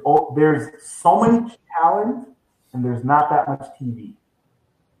 Because there's so many talent and there's not that much TV.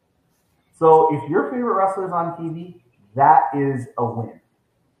 So if your favorite wrestler is on TV, that is a win.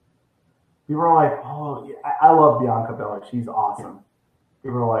 People are like, oh, I love Bianca Belair. She's awesome.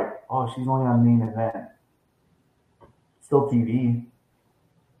 People are like, oh, she's only on main event. Still TV.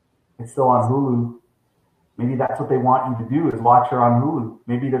 It's still on Hulu. Maybe that's what they want you to do is watch her on Hulu.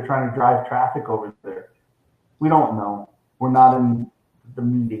 Maybe they're trying to drive traffic over there. We don't know. We're not in the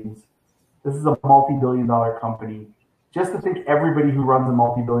meetings. This is a multi-billion-dollar company. Just to think everybody who runs a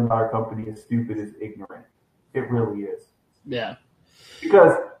multi-billion-dollar company is stupid is ignorant. It really is. Yeah.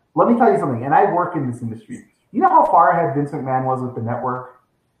 Because let me tell you something, and I work in this industry. You know how far ahead Vince McMahon was with the network?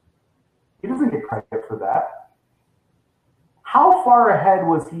 He doesn't get credit for that. How far ahead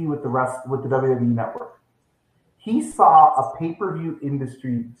was he with the WWE network? He saw a pay-per-view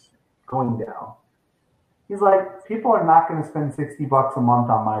industry going down. He's like, people are not going to spend $60 a month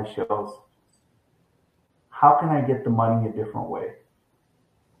on my shows. How can I get the money a different way?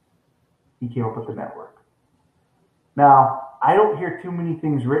 He came up with the network. Now, I don't hear too many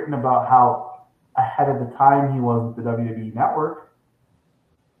things written about how ahead of the time he was with the WWE network.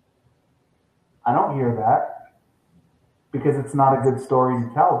 I don't hear that because it's not a good story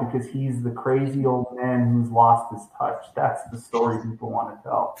to tell because he's the crazy old man who's lost his touch. That's the story people want to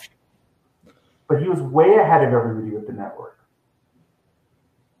tell. But he was way ahead of everybody with the network.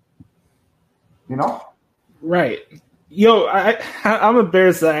 You know? Right. Yo, I'm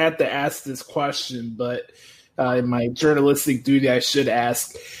embarrassed that I have to ask this question, but in my journalistic duty, I should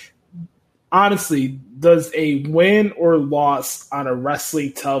ask. Honestly, does a win or loss on a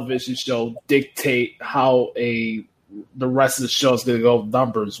wrestling television show dictate how the rest of the show is going to go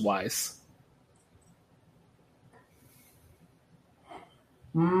numbers-wise?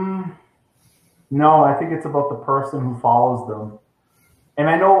 No, I think it's about the person who follows them. And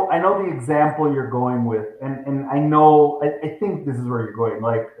I know the example you're going with, and I think this is where you're going.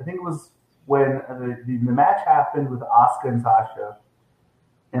 Like, I think it was when the match happened with Asuka and Sasha,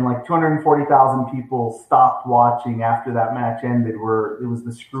 and like 240,000 people stopped watching after that match ended, where it was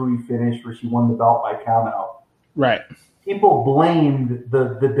the screwy finish where she won the belt by countout. Right. People blamed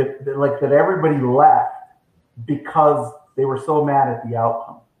the like that everybody left because they were so mad at the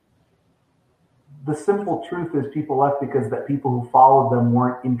outcome. The simple truth is people left because that people who followed them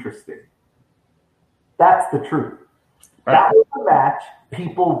weren't interested. That's the truth. Right. That was the match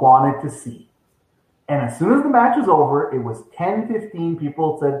people wanted to see. And as soon as the match was over, it was 10-15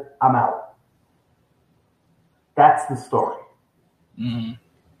 people said, I'm out. That's the story. Mm-hmm.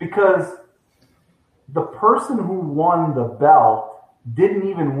 Because the person who won the belt didn't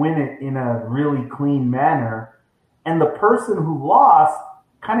even win it in a really clean manner. And the person who lost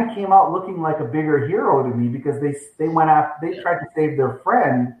kind of came out looking like a bigger hero to me because they went after, they tried to save their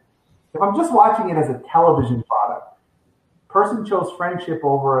friend. If I'm just watching it as a television product, person chose friendship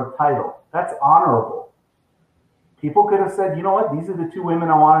over a title. That's honorable. People could have said, you know what, these are the two women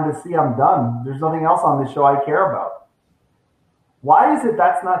I wanted to see. I'm done. There's nothing else on this show I care about. Why is it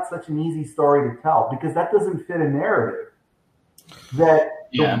that's not such an easy story to tell? Because that doesn't fit a narrative. That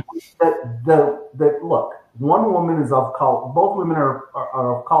look, one woman is of color, both women are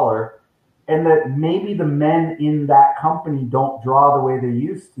of color, and that maybe the men in that company don't draw the way they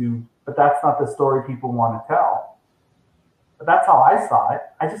used to, but that's not the story people want to tell. But that's how I saw it.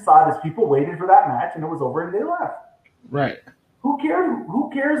 I just saw it as people waited for that match and it was over and they left. Right. Who cares? Who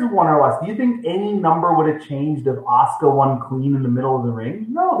cares who won or lost? Do you think any number would have changed if Asuka won clean in the middle of the ring?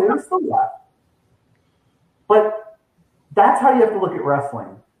 No, they would have still left. But that's how you have to look at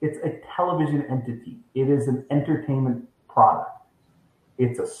wrestling. It's a television entity. It is an entertainment product.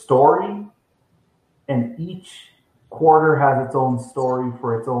 It's a story, and each quarter has its own story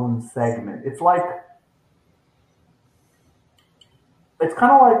for its own segment. It's like, it's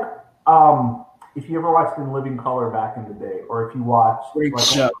kind of like if you ever watched In Living Color back in the day, or if you watched Great like,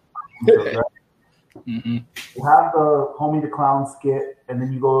 show. Right? Mm-hmm. You have the Homie the Clown skit, and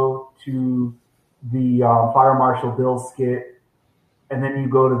then you go to the Fire Marshal Bill skit, and then you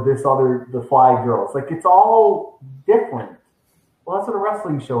go to the Fly Girls. Like, it's all different. Well, that's what a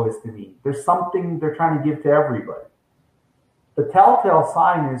wrestling show is to me. There's something they're trying to give to everybody. The telltale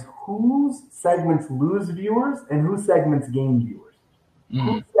sign is whose segments lose viewers and whose segments gain viewers.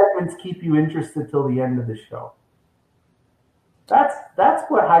 Whose segments keep you interested till the end of the show. That's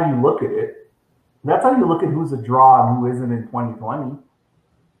how you look at it. That's how you look at who's a draw and who isn't in 2020.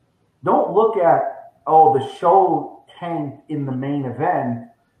 Don't look at, the show tanked in the main event,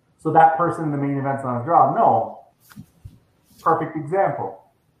 so that person in the main event's not a draw. No. Perfect example.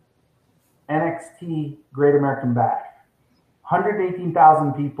 NXT Great American Bash.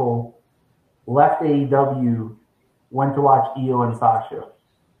 118,000 people left AEW, went to watch Io and Sasha.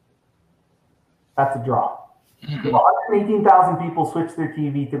 That's a draw. 118,000 people switch their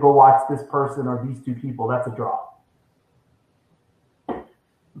TV to go watch this person or these two people. That's a draw.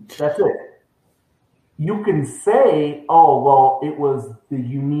 That's it. You can say, it was the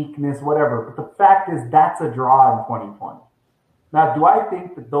uniqueness, whatever. But the fact is, that's a draw in 2020. Now, do I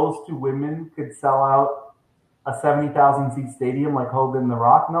think that those two women could sell out a 70,000 seat stadium like Hogan and The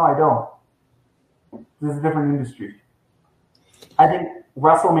Rock? No, I don't. This is a different industry. I think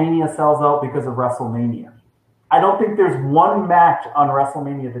WrestleMania sells out because of WrestleMania. I don't think there's one match on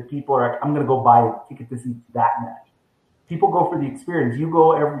WrestleMania that people are like, I'm going to go buy a ticket to see that match. People go for the experience. You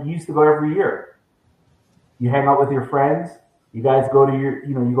used to go every year. You hang out with your friends. You guys go to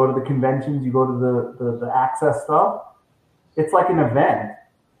you go to the conventions. You go to the access stuff. It's like an event.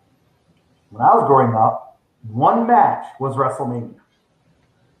 When I was growing up, one match was WrestleMania.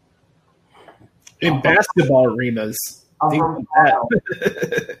 In basketball arenas. I'm from Toronto.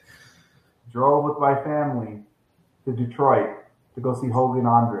 Drove with my family to Detroit to go see Hogan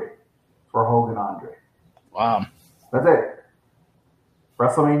Andre for Hogan Andre. Wow. That's it.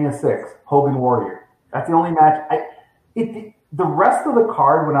 WrestleMania 6, Hogan Warrior. That's the only match. The rest of the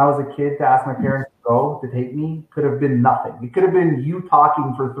card when I was a kid to ask my parents to go to take me could have been nothing. It could have been you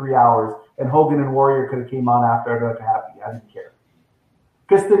talking for 3 hours and Hogan and Warrior could have came on after. I'd been happy. I didn't care.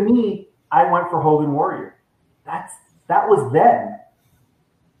 Because to me, I went for Hogan Warrior. That was then.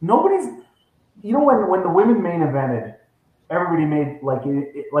 Nobody's, when the women main evented, everybody made like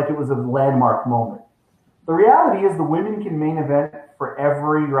it was a landmark moment. The reality is the women can main event for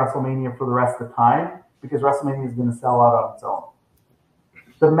every WrestleMania for the rest of the time because WrestleMania is going to sell out on its own.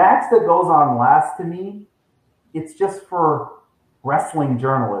 The match that goes on last to me, it's just for wrestling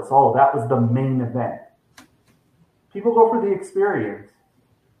journalists. Oh, that was the main event. People go for the experience.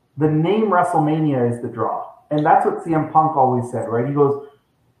 The name WrestleMania is the draw. And that's what CM Punk always said, right? He goes,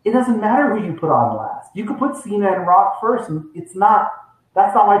 it doesn't matter who you put on last. You could put Cena and Rock first, and that's not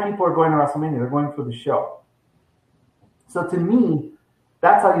why people are going to WrestleMania. They're going for the show. So to me,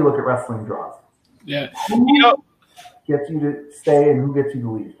 that's how you look at wrestling draws. Yeah. Who gets you to stay and who gets you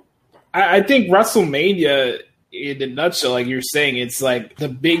to leave? I think WrestleMania, in a nutshell, like you're saying, it's like the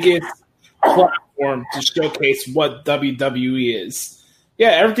biggest platform to showcase what WWE is. Yeah,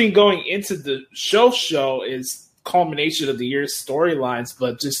 everything going into the show is culmination of the year's storylines,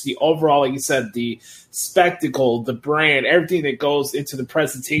 but just the overall, like you said, the spectacle, the brand, everything that goes into the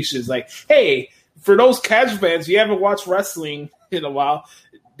presentation is like, hey, for those casual fans, you haven't watched wrestling in a while,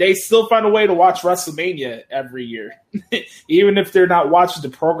 they still find a way to watch WrestleMania every year, even if they're not watching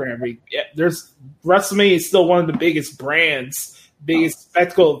the program. There's WrestleMania is still one of the biggest brands, biggest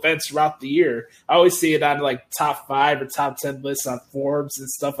spectacle events throughout the year. I always see it on like top 5 or top 10 lists on Forbes and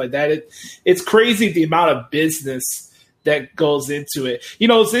stuff like that. It's crazy the amount of business that goes into it. You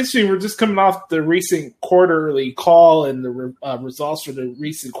know, it's interesting. We're just coming off the recent quarterly call and the results for the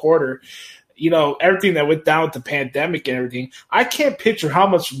recent quarter. You know, everything that went down with the pandemic and everything. I can't picture how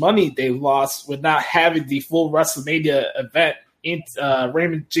much money they lost with not having the full WrestleMania event in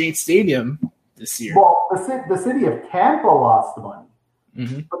Raymond James Stadium this year. Well, the city of Tampa lost the money,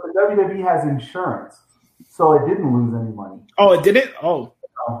 but the WWE has insurance, so it didn't lose any money. Oh, it didn't? Oh.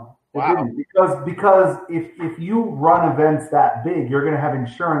 No. Wow. Because if you run events that big, you're going to have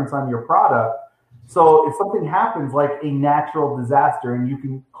insurance on your product. So if something happens like a natural disaster, and you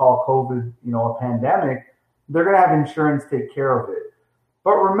can call COVID, you know, a pandemic, they're going to have insurance take care of it.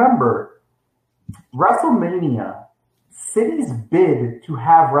 But remember, WrestleMania, cities bid to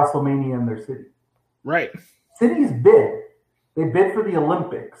have WrestleMania in their city. Right. Cities bid. They bid for the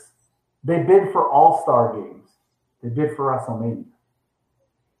Olympics. They bid for All-Star games. They bid for WrestleMania.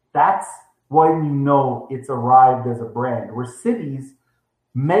 That's when you know it's arrived as a brand, where cities,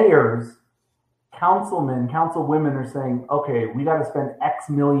 mayors, councilmen, councilwomen are saying, okay, we got to spend X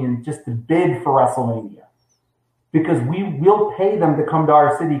million just to bid for WrestleMania because we will pay them to come to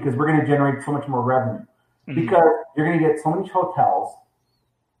our city because we're going to generate so much more revenue. Because you're going to get so many hotels,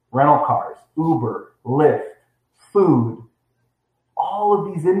 rental cars, Uber, Lyft, food. All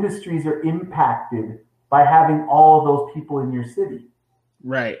of these industries are impacted by having all of those people in your city.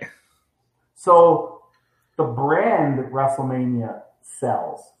 Right. So the brand WrestleMania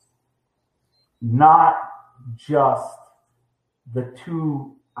sells, not just the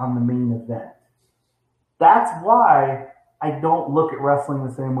two on the main event. That's why I don't look at wrestling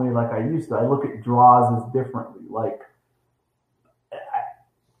the same way like I used to. I look at draws as differently. Like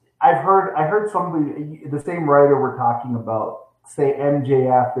I heard somebody, the same writer we're talking about, say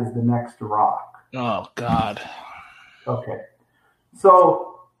MJF is the next Rock. Oh God. Okay.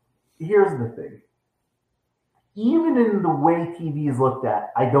 So here's the thing. Even in the way TV is looked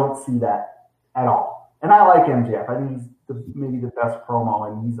at, I don't see that at all. And I like MJF. I think he's maybe the best promo,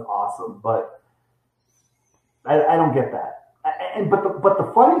 and he's awesome. But I don't get that. But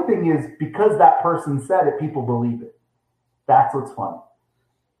the funny thing is, because that person said it, people believe it. That's what's funny.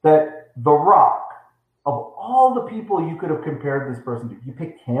 That The Rock, of all the people you could have compared this person to, you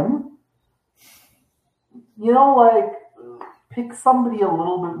picked him? You know, like, pick somebody a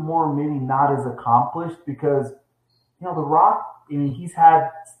little bit more maybe not as accomplished, because, you know, The Rock, I mean, he's had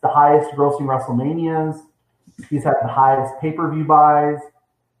the highest grossing WrestleManias. He's had the highest pay-per-view buys.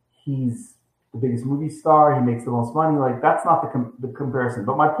 He's the biggest movie star. He makes the most money. Like, that's not the comparison.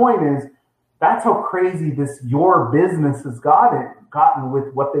 But my point is, that's how crazy your business has gotten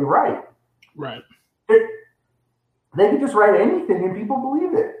with what they write. Right. They can just write anything and people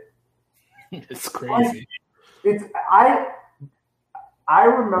believe it. It's crazy. I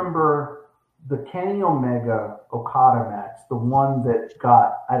remember the Kenny Omega Okada match, the one that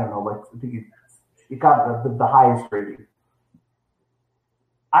got, I don't know, like, I think it got the highest rating.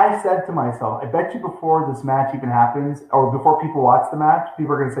 I said to myself, I bet you before this match even happens, or before people watch the match,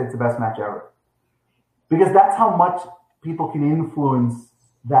 people are going to say it's the best match ever. Because that's how much people can influence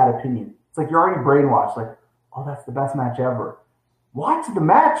that opinion. It's like you're already brainwashed, like, oh, that's the best match ever. Watch the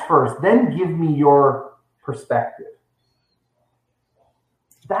match first, then give me your perspective.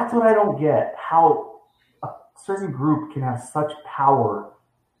 That's what I don't get, how a certain group can have such power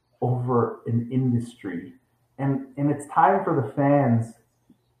over an industry. And it's time for the fans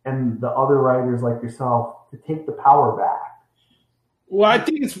and the other writers like yourself to take the power back. Well, I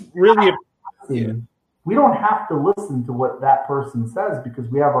think it's really we don't have to listen to what that person says because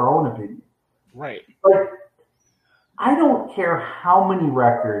we have our own opinion. Right. Like, I don't care how many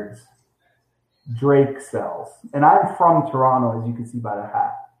records Drake sells. And I'm from Toronto, as you can see by the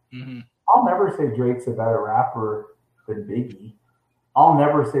hat. Mm-hmm. I'll never say Drake's a better rapper than Biggie. I'll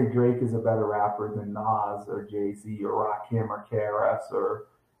never say Drake is a better rapper than Nas or Jay-Z or Rakim or KRS or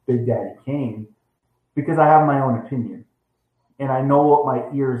Big Daddy Kane, because I have my own opinion. And I know what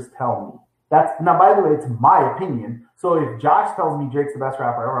my ears tell me. Now, by the way, it's my opinion. So if Josh tells me Drake's the best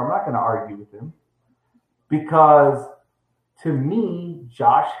rapper ever, I'm not going to argue with him. Because to me,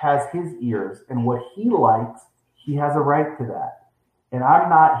 Josh has his ears, and what he likes, he has a right to that. And I'm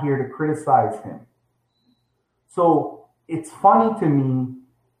not here to criticize him. So it's funny to me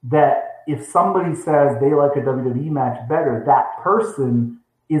that if somebody says they like a WWE match better, that person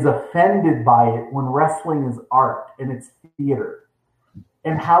is offended by it when wrestling is art and it's theater.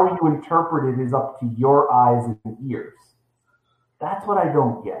 And how you interpret it is up to your eyes and ears. That's what I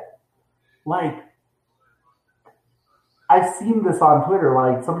don't get. Like, I've seen this on Twitter.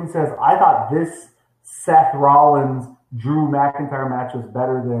 Like, somebody says, I thought this Seth Rollins Drew McIntyre match was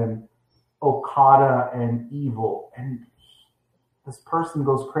better than Okada and Evil. And this person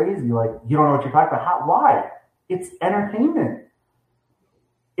goes crazy. Like, you don't know what you're talking about. How? Why? It's entertainment.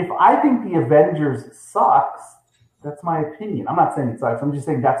 If I think the Avengers sucks, that's my opinion. I'm not saying it sucks. I'm just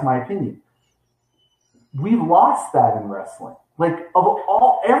saying that's my opinion. We've lost that in wrestling. Like, of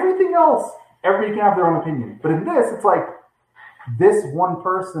all everything else, everybody can have their own opinion. But in this, it's like this one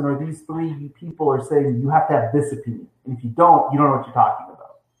person or these three people are saying you have to have this opinion. And if you don't know what you're talking about.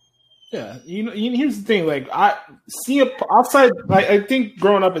 Yeah, here's the thing. Like, I think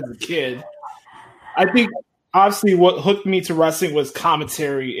growing up as a kid, I think obviously what hooked me to wrestling was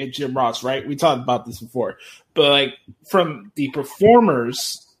commentary and Jim Ross, right? We talked about this before. But, like, from the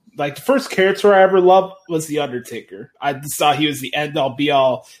performers, like, the first character I ever loved was The Undertaker. I just thought he was the end-all,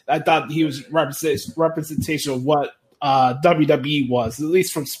 be-all. I thought he was representation of what WWE was, at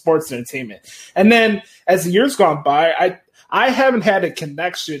least from sports entertainment. And then, as the years gone by, I haven't had a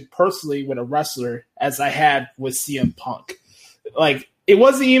connection personally with a wrestler as I had with CM Punk. Like, it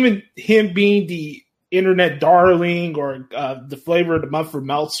wasn't even him being the internet darling or the flavor of the month for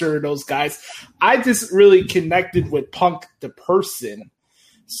Meltzer, those guys. I just really connected with Punk the person.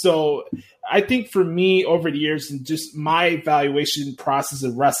 So I think for me over the years and just my evaluation process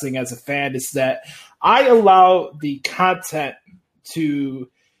of wrestling as a fan is that I allow the content to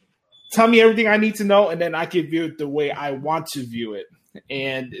tell me everything I need to know, and then I can view it the way I want to view it.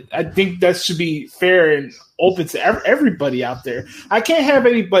 And I think that should be fair and open to everybody out there. I can't have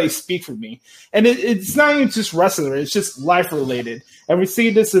anybody speak for me. And it's not even just wrestling, it's just life related. And we see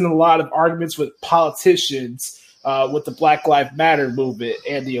this in a lot of arguments with politicians, with the Black Lives Matter movement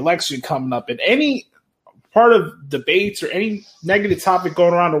and the election coming up. And any part of debates or any negative topic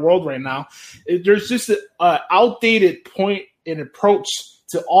going around the world right now, there's just an outdated point and approach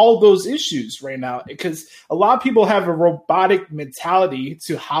to all those issues right now, because a lot of people have a robotic mentality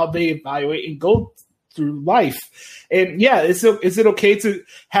to how they evaluate and go through life. And yeah, is it okay to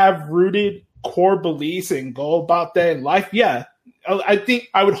have rooted core beliefs and go about that in life? Yeah,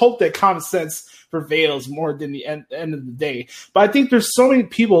 I would hope that common sense prevails more than the end of the day. But I think there's so many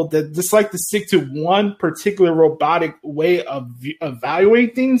people that just like to stick to one particular robotic way of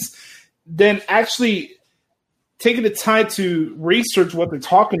evaluating things than actually taking the time to research what they're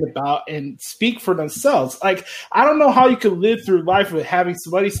talking about and speak for themselves. Like, I don't know how you could live through life with having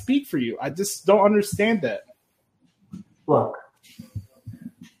somebody speak for you. I just don't understand that. Look,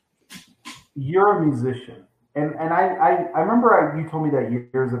 you're a musician. And I remember you told me that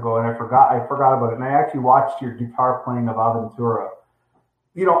years ago, and I forgot about it. And I actually watched your guitar playing of Aventura.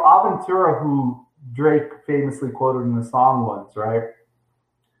 You know, Aventura, who Drake famously quoted in the song once, right?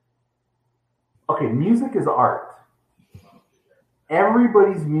 Okay, music is art.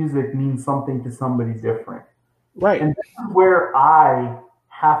 Everybody's music means something to somebody different. Right. And this is where I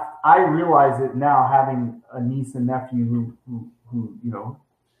realize it now, having a niece and nephew who you know,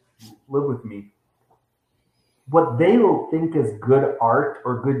 live with me. What they will think is good art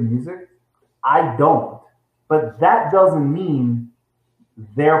or good music, I don't. But that doesn't mean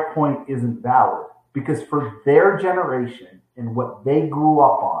their point isn't valid. Because for their generation and what they grew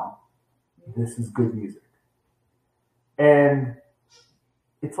up on, this is good music. And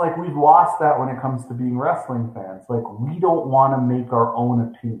it's like we've lost that when it comes to being wrestling fans. Like, we don't want to make our own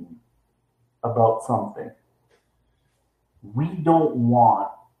opinion about something. We don't want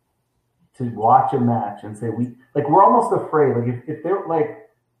to watch a match and say we're almost afraid. Like, if they're like,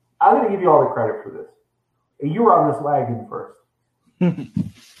 I'm going to give you all the credit for this. You were on this wagon first. And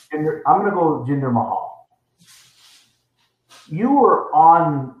I'm going to go Jinder Mahal. You were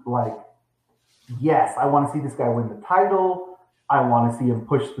on, like, yes, I want to see this guy win the title. I want to see him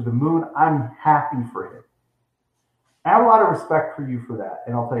push to the moon. I'm happy for him. I have a lot of respect for you for that,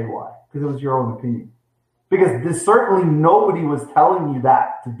 and I'll tell you why. Because it was your own opinion. Because certainly nobody was telling you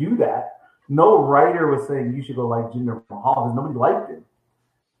that to do that. No writer was saying you should go like Jinder Mahal, because nobody liked him.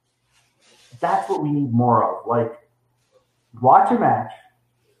 That's what we need more of. Like, watch a match.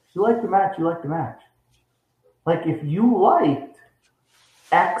 If you like the match, you like the match. Like, if you liked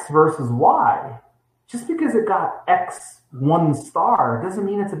X versus Y, just because it got X 1 star doesn't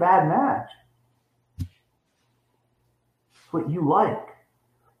mean it's a bad match. It's what you like.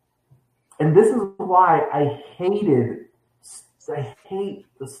 And this is why I hate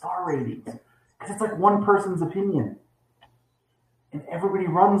the star ratings. Because it's like one person's opinion. And everybody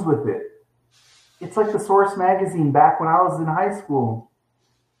runs with it. It's like the Source magazine back when I was in high school.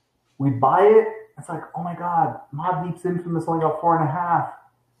 We buy it. It's like, oh my God, Mobb Deep's Infamous only got 4.5.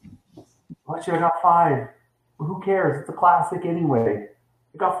 Well, it should have got 5. Well, who cares? It's a classic anyway.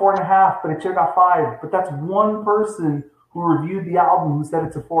 It got 4.5, but it should have got 5. But that's one person who reviewed the album who said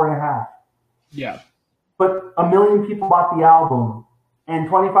it's a 4.5. Yeah. But 1 million people bought the album, and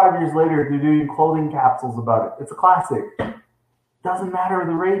 25 years later, they're doing clothing capsules about it. It's a classic. Doesn't matter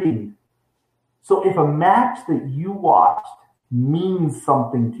the rating. So if a match that you watched means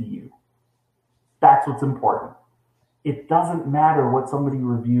something to you, that's what's important. It doesn't matter what somebody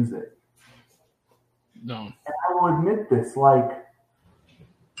reviews it. No. And I will admit this, like,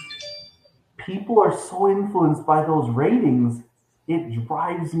 people are so influenced by those ratings, it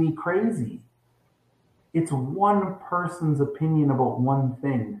drives me crazy. It's one person's opinion about one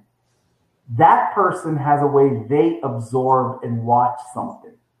thing. That person has a way they absorb and watch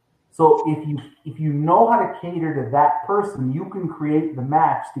something. So if you know how to cater to that person, you can create the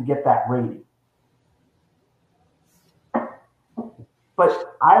match to get that rating.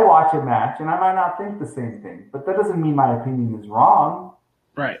 But I watch a match and I might not think the same thing, but that doesn't mean my opinion is wrong.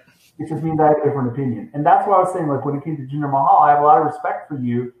 Right. It just means I have a different opinion. And that's why I was saying, like, when it came to Jinder Mahal, I have a lot of respect for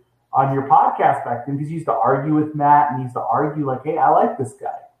you on your podcast back then, because you used to argue with Matt and you used to argue like, hey, I like this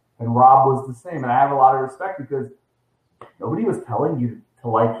guy. And Rob was the same. And I have a lot of respect because nobody was telling you to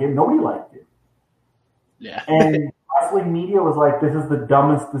like him. Nobody liked him. Yeah. And wrestling media was like, this is the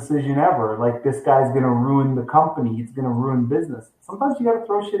dumbest decision ever. Like, this guy's going to ruin the company. It's going to ruin business. Sometimes you got to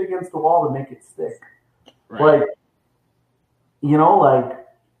throw shit against the wall to make it stick. Right. Like, you know, like,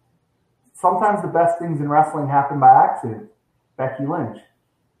 sometimes the best things in wrestling happen by accident. Becky Lynch.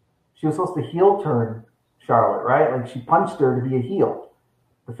 She was supposed to heel turn Charlotte, right? Like, she punched her to be a heel.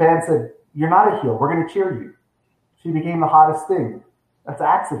 The fan said, you're not a heel. We're going to cheer you. She became the hottest thing. That's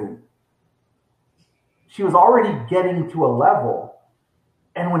accident. She was already getting to a level.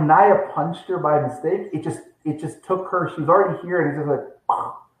 And when Nia punched her by mistake, it just took her. She was already here, and it's just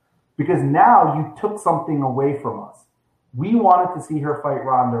like, because now you took something away from us. We wanted to see her fight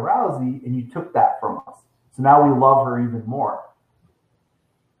Ronda Rousey, and you took that from us. So now we love her even more.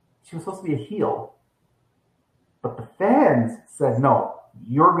 She was supposed to be a heel. But the fans said, no,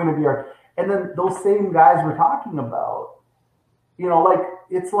 you're going to be our... And then those same guys we're talking about, you know, like,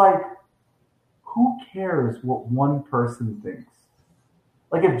 it's like, who cares what one person thinks?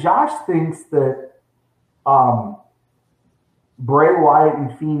 Like, if Josh thinks that Bray Wyatt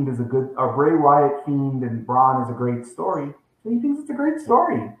and Fiend is a good, or Bray Wyatt, Fiend, and Braun is a great story, then he thinks it's a great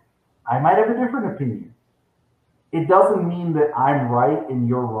story. I might have a different opinion. It doesn't mean that I'm right and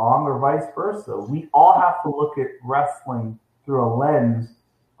you're wrong, or vice versa. We all have to look at wrestling through a lens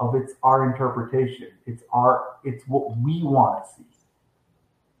of it's our interpretation. It's what we want to see.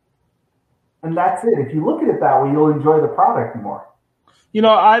 And that's it. If you look at it that way, you'll enjoy the product more. You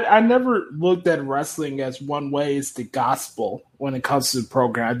know, I never looked at wrestling as one way is the gospel when it comes to the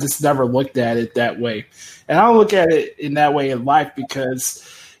program. I just never looked at it that way. And I don't look at it in that way in life because,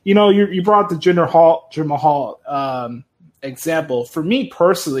 you know, you brought the Jinder Mahal example. For me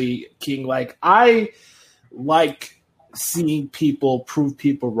personally, King, like, I like seeing people prove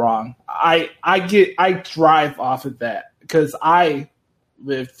people wrong. I thrive off of that because I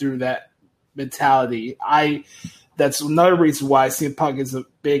lived through that mentality. That's another reason why CM Punk is a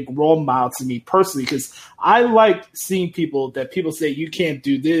big role model to me personally, because I like seeing people say you can't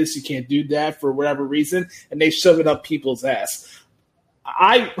do this, you can't do that for whatever reason, and they shove it up people's ass.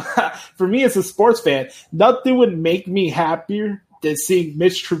 For me as a sports fan, nothing would make me happier than seeing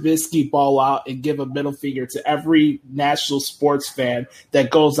Mitch Trubisky ball out and give a middle finger to every national sports fan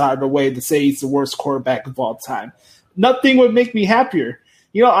that goes out of the way to say he's the worst quarterback of all time. Nothing would make me happier.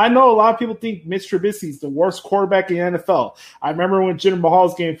 You know, I know a lot of people think Mitch Trubisky is the worst quarterback in the NFL. I remember when Jinder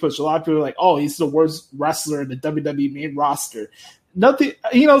Mahal's getting pushed, a lot of people were like, oh, he's the worst wrestler in the WWE main roster. Nothing,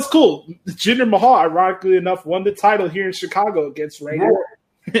 you know, it's cool. Jinder Mahal, ironically enough, won the title here in Chicago against Randy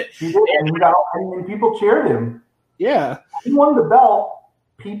Orton. He did, and people cheered him. Yeah. He won the belt.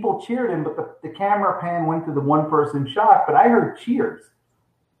 People cheered him, but the camera pan went to the one-person shot, but I heard cheers.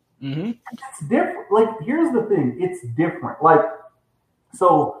 Mm-hmm. It's different. Like, here's the thing. It's different. Like,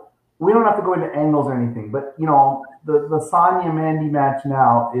 so we don't have to go into angles or anything, but, you know, the Sonya-Mandy match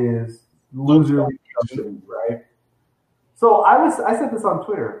now is loser, right? So I said this on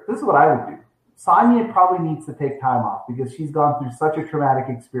Twitter. This is what I would do. Sonya probably needs to take time off because she's gone through such a traumatic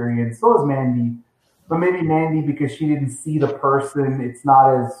experience. So has Mandy. But maybe Mandy, because she didn't see the person, it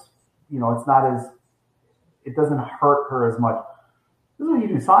doesn't hurt her as much. This is what you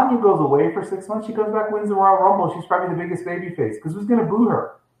do. Sonya goes away for 6 months. She comes back, wins the Royal Rumble. She's probably the biggest baby face because who's going to boo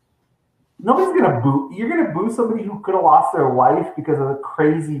her? Nobody's going to boo. You're going to boo somebody who could have lost their life because a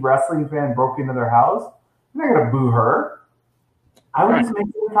crazy wrestling fan broke into their house. You're not going to boo her. I would just make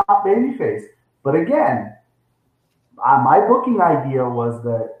her the top babyface. But again, my booking idea was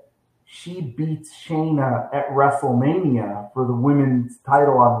that she beats Shayna at WrestleMania for the women's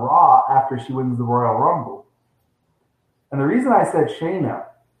title on Raw after she wins the Royal Rumble. And the reason I said Shayna,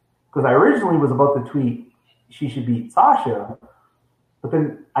 because I originally was about to tweet she should beat Sasha, but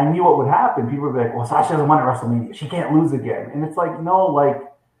then I knew what would happen. People would be like, well, Sasha doesn't win at WrestleMania. She can't lose again. And it's like, no, like,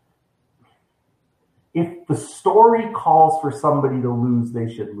 if the story calls for somebody to lose,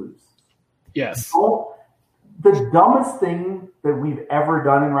 they should lose. Yes. So, the dumbest thing that we've ever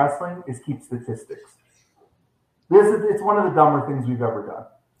done in wrestling is keep statistics. It's one of the dumber things we've ever done.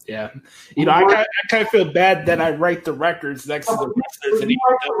 Yeah. You know, I kind of feel bad that I write the records next to the wrestlers. You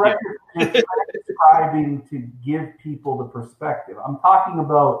write the records describing to give people the perspective. I'm talking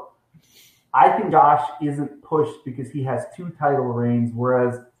about, I think Josh isn't pushed because he has 2 title reigns,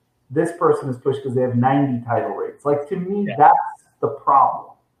 whereas this person is pushed because they have 90 title reigns. Like, to me, that's the problem.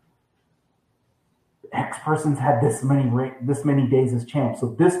 X person's had this many days as champ,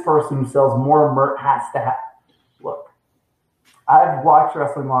 so this person who sells more merch has to have. Look, I've watched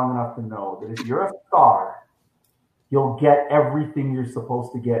wrestling long enough to know that if you're a star, you'll get everything you're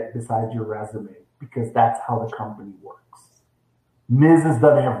supposed to get besides your resume, because that's how the company works. Miz has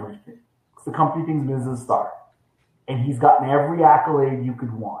done everything. The company thinks Miz is a star, and he's gotten every accolade you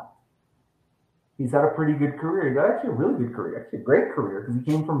could want. He's had a pretty good career. He's had actually a really good career, actually a great career, because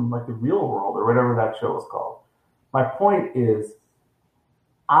he came from like the Real World or whatever that show is called. My point is,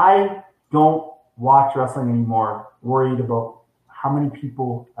 I don't watch wrestling anymore worried about how many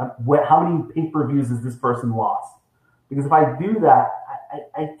people, how many pay-per-views has this person lost. Because if I do that,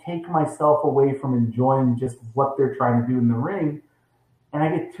 I take myself away from enjoying just what they're trying to do in the ring, and I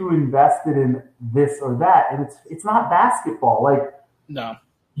get too invested in this or that. And it's not basketball. Like, no.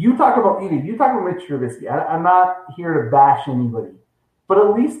 You talk about Mitch Trubisky. I'm not here to bash anybody, but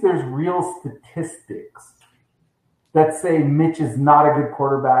at least there's real statistics that say Mitch is not a good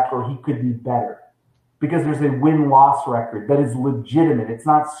quarterback or he could be better, because there's a win-loss record that is legitimate. It's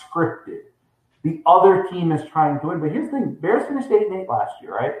not scripted. The other team is trying to win. But here's the thing. Bears finished 8-8 last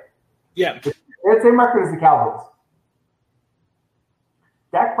year, right? Yeah. They had the same record as the Cowboys.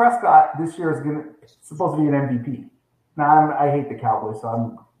 Dak Prescott this year is supposed to be an MVP. Now, I hate the Cowboys, so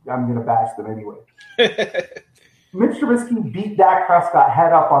I'm going to bash them anyway. Mitch Trubisky beat Dak Prescott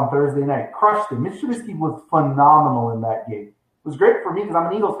head up on Thursday night. Crushed him. Mitch Trubisky was phenomenal in that game. It was great for me because I'm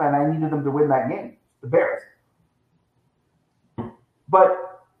an Eagles fan. I needed them to win that game, the Bears.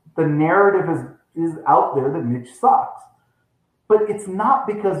 But the narrative is out there that Mitch sucks. But it's not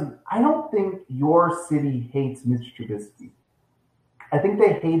because I don't think your city hates Mitch Trubisky. I think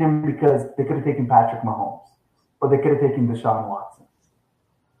they hate him because they could have taken Patrick Mahomes, or they could have taken Deshaun Watson.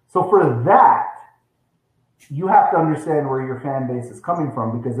 So for that, you have to understand where your fan base is coming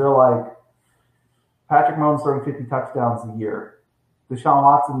from, because they're like, Patrick Mahomes throwing 50 touchdowns a year. Deshaun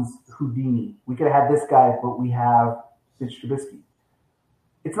Watson's Houdini. We could have had this guy, but we have Mitch Trubisky.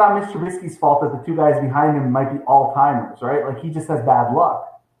 It's not Mitch Trubisky's fault that the 2 guys behind him might be all-timers, right? Like, he just has bad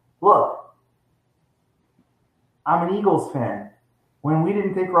luck. Look, I'm an Eagles fan. When we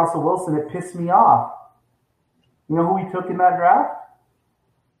didn't take Russell Wilson, it pissed me off. You know who we took in that draft?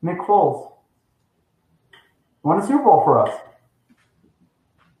 Nick Foles. Won a Super Bowl for us.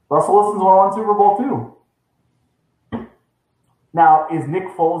 Russell Wilson's won 1 Super Bowl too. Now, is Nick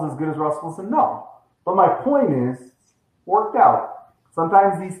Foles as good as Russell Wilson? No. But my point is, worked out.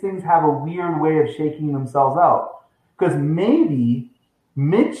 Sometimes these things have a weird way of shaking themselves out. Because maybe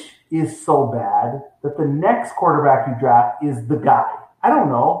Mitch is so bad that the next quarterback you draft is the guy. I don't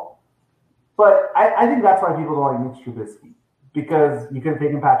know. But I think that's why people don't like Mitch Trubisky, because you could have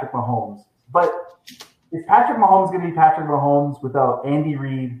taken Patrick Mahomes. But is Patrick Mahomes going to be Patrick Mahomes without Andy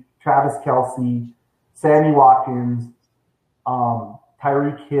Reid, Travis Kelce, Sammy Watkins,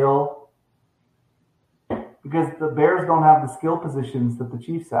 Tyreek Hill? Because the Bears don't have the skill positions that the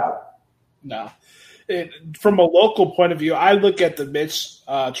Chiefs have. No. From a local point of view, I look at the Mitch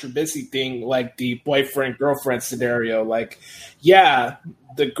Trubisky thing like the boyfriend-girlfriend scenario. Like, yeah,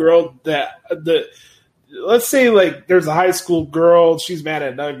 the girl let's say like there's a high school girl, she's mad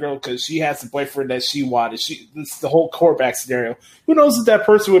at another girl because she has the boyfriend that she wanted. It's the whole quarterback scenario. Who knows if that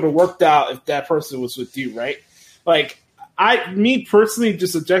person would have worked out if that person was with you, right? Like, me personally,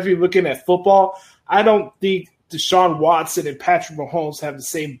 just objectively looking at football, I don't think Deshaun Watson and Patrick Mahomes have the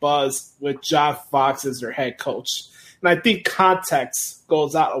same buzz with John Fox as their head coach. And I think context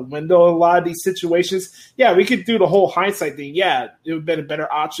goes out a window in a lot of these situations. Yeah, we could do the whole hindsight thing. Yeah, it would have been a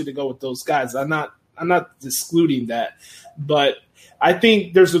better option to go with those guys. I'm not excluding that. But I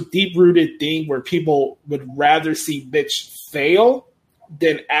think there's a deep-rooted thing where people would rather see Mitch fail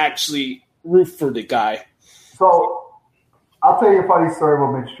than actually root for the guy. So I'll tell you a funny story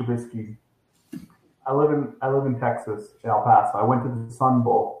about Mitch Trubisky. I live in Texas, El Paso. I went to the Sun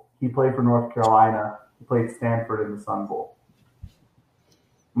Bowl. He played for North Carolina. He played Stanford in the Sun Bowl.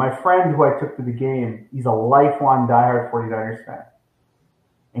 My friend who I took to the game, he's a lifelong diehard 49ers fan.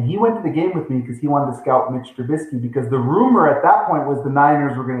 And he went to the game with me because he wanted to scout Mitch Trubisky because the rumor at that point was the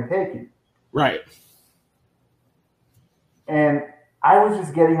Niners were going to take him. Right. And I was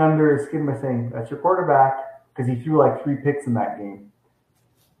just getting under his skin by saying, that's your quarterback, because he threw like 3 picks in that game.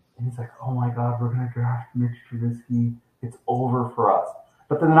 And he's like, oh my God, we're going to draft Mitch Trubisky. It's over for us.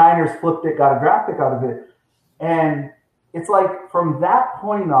 But the Niners flipped it, got a draft pick out of it. And it's like from that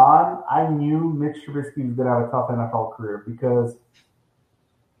point on, I knew Mitch Trubisky was going to have a tough NFL career because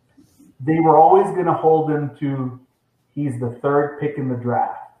they were always going to hold him to he's the 3rd pick in the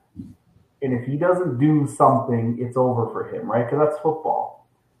draft. And if he doesn't do something, it's over for him, right? Because that's football.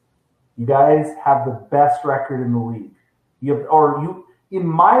 You guys have the best record in the league. In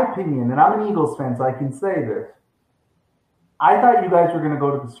my opinion, and I'm an Eagles fan, so I can say this, I thought you guys were going to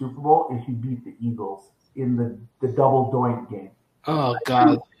go to the Super Bowl if you beat the Eagles in the double doink game. Oh,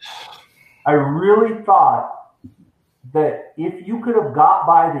 God. I really thought that if you could have got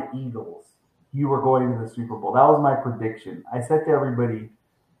by the Eagles, you were going to the Super Bowl. That was my prediction. I said to everybody,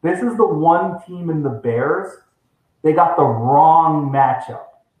 this is the one team in the Bears, they got the wrong matchup.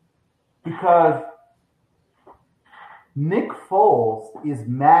 Because Nick Foles is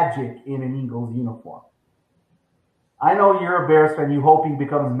magic in an Eagles uniform. I know you're a Bears fan, you hope he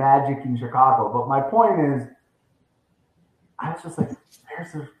becomes magic in Chicago, but my point is, I was just like,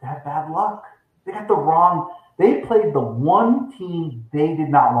 Bears have bad luck. They got the wrong. They played the one team they did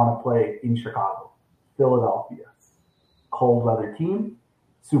not want to play in Chicago, Philadelphia. Cold weather team,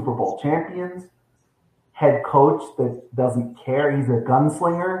 Super Bowl champions, head coach that doesn't care. He's a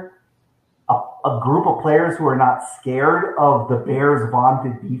gunslinger. A group of players who are not scared of the Bears'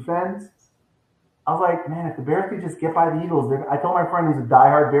 vaunted defense. I was like, man, if the Bears could just get by the Eagles. I told my friend who's a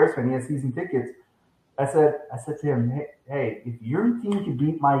diehard Bears fan, he has season tickets. I said to him, hey, if your team can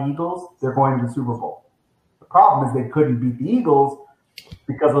beat my Eagles, they're going to the Super Bowl. The problem is they couldn't beat the Eagles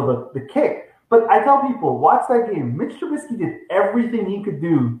because of the kick. But I tell people, watch that game. Mitch Trubisky did everything he could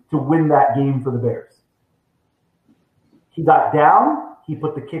do to win that game for the Bears. He got down. He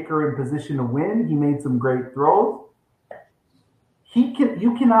put the kicker in position to win. He made some great throws.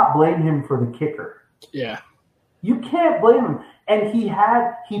 You cannot blame him for the kicker. Yeah. You can't blame him. And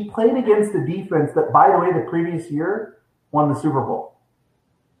he played against the defense that, by the way, the previous year won the Super Bowl.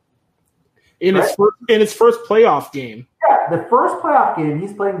 In his first playoff game. Yeah, the first playoff game,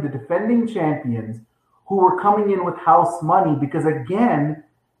 he's playing the defending champions who were coming in with house money because, again,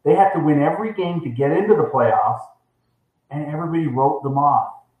 they had to win every game to get into the playoffs, and everybody wrote them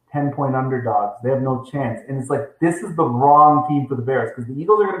off. 10-point underdogs. They have no chance. And it's like, this is the wrong team for the Bears because the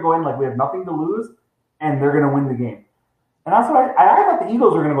Eagles are going to go in like we have nothing to lose, and they're going to win the game. And that's what I thought the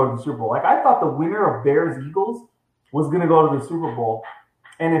Eagles were going to go to the Super Bowl. Like, I thought the winner of Bears-Eagles was going to go to the Super Bowl.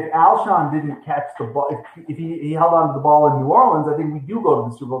 And if Alshon didn't catch the ball, if he held on to the ball in New Orleans, I think we do go to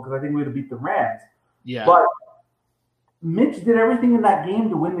the Super Bowl because I think we would have beat the Rams. Yeah. But Mitch did everything in that game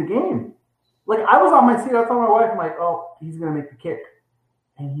to win the game. Like, I was on my seat. I told my wife, I'm like, oh, he's going to make the kick.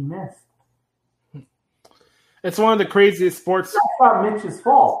 And he missed. It's one of the craziest sports. That's not Mitch's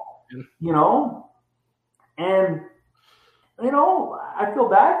fault, you know? And, you know, I feel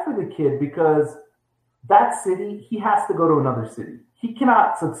bad for the kid because that city, he has to go to another city. He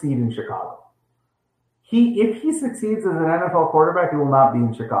cannot succeed in Chicago. If he succeeds as an NFL quarterback, it will not be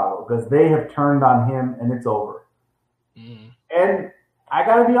in Chicago because they have turned on him and it's over. And I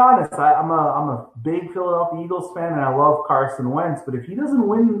got to be honest, I'm a big Philadelphia Eagles fan and I love Carson Wentz, but if he doesn't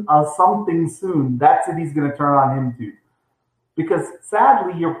win something soon, that's what he's going to turn on him too. Because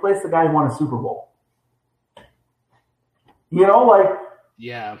sadly, you replace the guy who won a Super Bowl. You know, like,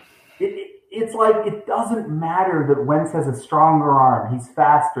 yeah, it's like it doesn't matter that Wentz has a stronger arm. He's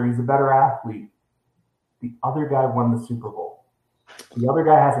faster. He's a better athlete. The other guy won the Super Bowl. The other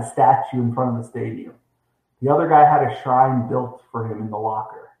guy has a statue in front of the stadium. The other guy had a shrine built for him in the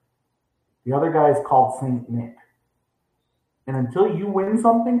locker. The other guy is called Saint Nick. And until you win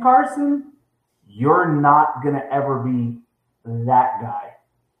something, Carson, you're not going to ever be that guy.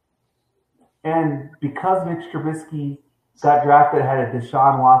 And because Mitch Trubisky got drafted ahead of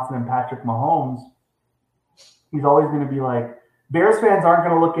Deshaun Watson and Patrick Mahomes, He's always going to be like, Bears fans aren't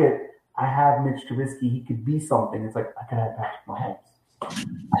going to look at, I have Mitch Trubisky, he could be something. It's like, I could have Patrick Mahomes.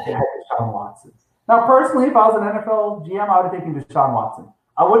 I could have Deshaun Watson. Now, personally, if I was an NFL GM, I would have taken Deshaun Watson.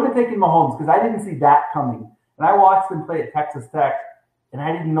 I wouldn't have taken Mahomes because I didn't see that coming. And I watched him play at Texas Tech, and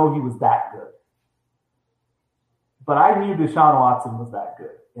I didn't know he was that good. But I knew Deshaun Watson was that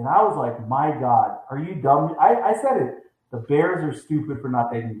good. And I was like, my God, are you dumb? I said it. The Bears are stupid for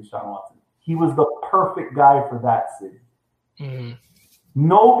not taking Deshaun Watson. He was the perfect guy for that city. Mm-hmm.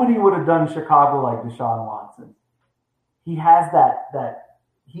 Nobody would have done Chicago like Deshaun Watson. He has that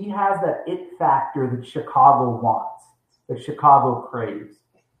it factor that Chicago wants, that Chicago craves.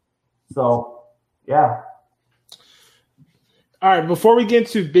 So, yeah. All right, before we get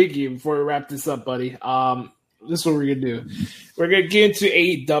into Biggie, before we wrap this up, buddy, this is what we're going to do. We're going to get into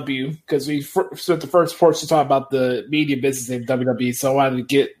AEW because we spent the first portion to talk about the media business in WWE. So I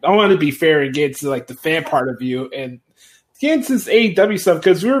wanted to be fair and get into like the fan part of you and get into this AEW stuff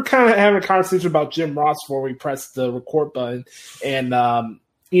because we were kind of having a conversation about Jim Ross before we pressed the record button. And,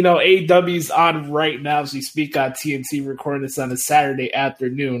 AEW's on right now as we speak on TNT, recording this on a Saturday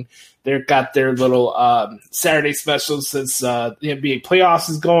afternoon. They've got their little Saturday specials since the NBA playoffs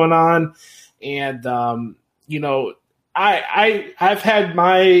is going on. And, I've had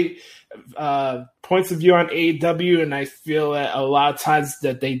my points of view on AEW, and I feel that a lot of times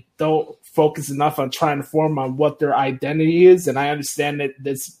that they don't focus enough on trying to form on what their identity is. And I understand that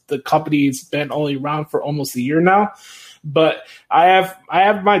the company's been only around for almost a year now. But I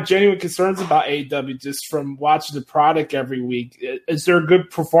have my genuine concerns about AEW just from watching the product every week. Is there a good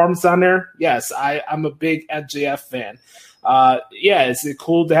performance on there? Yes, I'm a big MJF fan. Is it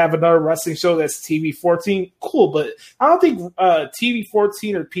cool to have another wrestling show that's TV 14? Cool, but I don't think TV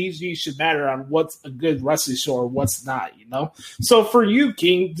 14 or PG should matter on what's a good wrestling show or what's not, So for you,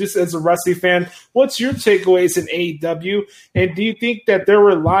 King, just as a wrestling fan, what's your takeaways in AEW? And do you think that their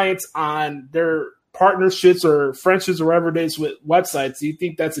reliance on their partnerships or friendships or whatever it is with websites, do you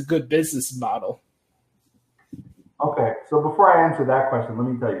think that's a good business model? Okay, so before I answer that question, let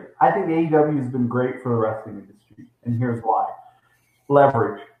me tell you, I think AEW has been great for the wrestling industry, and here's why.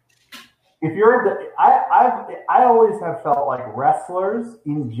 Leverage. If you're I always have felt like wrestlers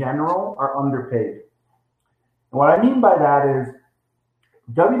in general are underpaid. And what I mean by that is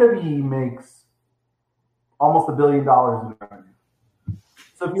WWE makes almost $1 billion in revenue.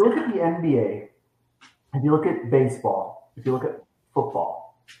 So if you look at the NBA, if you look at baseball, if you look at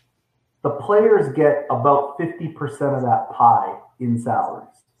football, the players get about 50% of that pie in salaries.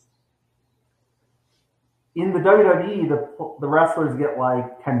 In the WWE, the wrestlers get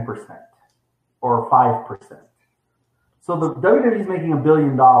like 10% or 5%. So the WWE is making $1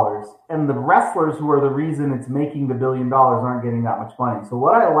 billion, and the wrestlers who are the reason it's making the $1 billion aren't getting that much money. So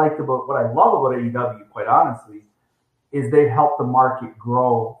what I love about AEW, quite honestly, is they've helped the market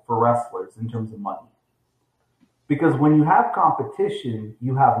grow for wrestlers in terms of money. Because when you have competition,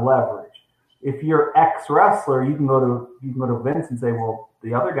 you have leverage. If you're X wrestler, you can go to Vince and say, well,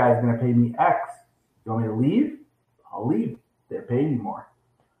 the other guy's going to pay me X. You want me to leave? I'll leave. They're paying me more.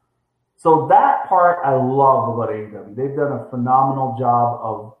 So that part I love about AEW. They've done a phenomenal job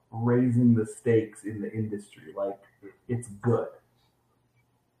of raising the stakes in the industry. Like, it's good.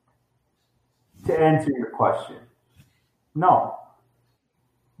 To answer your question, no.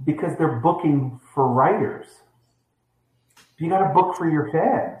 Because they're booking for writers. You got to book for your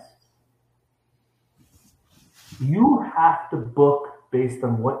fans. You have to book based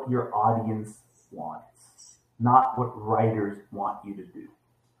on what your audience wants, not what writers want you to do.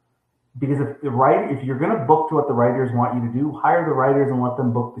 Because if you're going to book to what the writers want you to do, hire the writers and let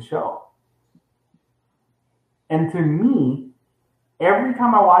them book the show. And to me, every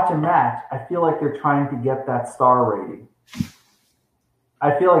time I watch a match, I feel like they're trying to get that star rating.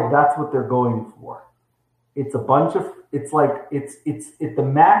 I feel like that's what they're going for. It's a bunch of, the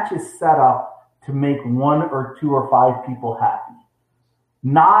match is set up to make 1 or 2 or 5 people happy.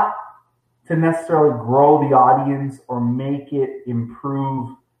 Not to necessarily grow the audience or make it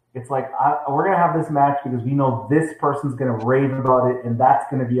improve. It's like, we're going to have this match because we know this person's going to rave about it, and that's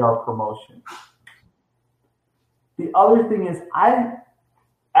going to be our promotion. The other thing is,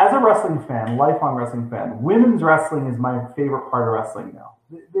 as a wrestling fan, lifelong wrestling fan, women's wrestling is my favorite part of wrestling now.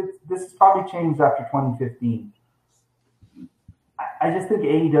 This has probably changed after 2015. I just think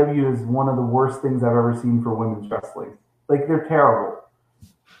AEW is one of the worst things I've ever seen for women's wrestling. Like, they're terrible.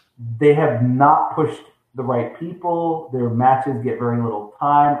 They have not pushed the right people. Their matches get very little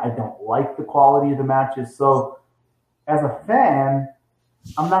time. I don't like the quality of the matches. So as a fan,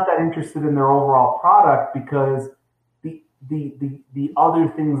 I'm not that interested in their overall product because the other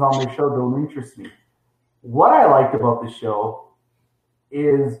things on their show don't interest me. what I liked about the show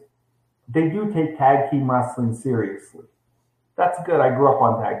is they do take tag team wrestling seriously. That's good. I grew up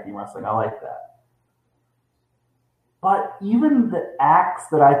on tag team wrestling. I like that. But even the acts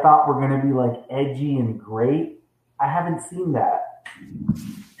that I thought were going to be like edgy and great, I haven't seen that.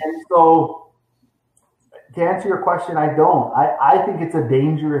 And so to answer your question, I don't. I think it's a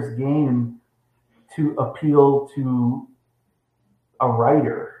dangerous game to appeal to a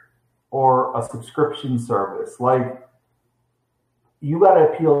writer or a subscription service. Like, you got to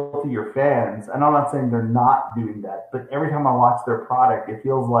appeal to your fans. And I'm not saying they're not doing that, but every time I watch their product, it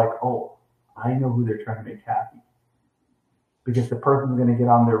feels like, oh, I know who they're trying to make happy. Because the person's going to get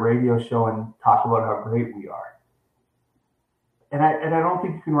on their radio show and talk about how great we are. And I don't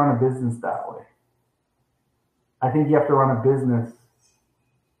think you can run a business that way. I think you have to run a business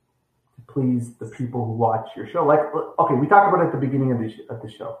to please the people who watch your show. Like, okay, we talked about it at the beginning of the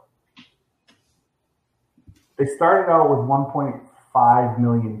show. They started out with 1.5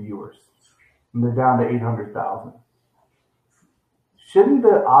 million viewers, and they're down to 800,000. Shouldn't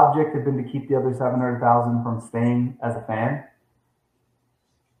the object have been to keep the other 700,000 from staying as a fan?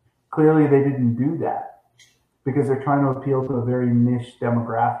 Clearly, they didn't do that because they're trying to appeal to a very niche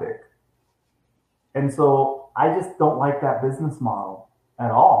demographic. And so I just don't like that business model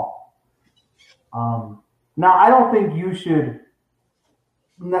at all. Now, I don't think you should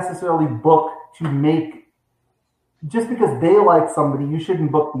necessarily book to make, just because they like somebody, you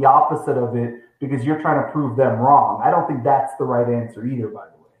shouldn't book the opposite of it because you're trying to prove them wrong. I don't think that's the right answer either, by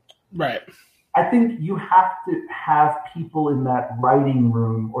the way. Right. I think you have to have people in that writing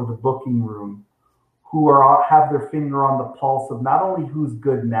room or the booking room who have their finger on the pulse of not only who's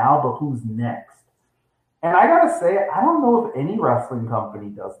good now, but who's next. And I got to say, I don't know if any wrestling company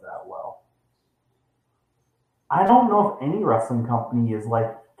does that well. I don't know if any wrestling company is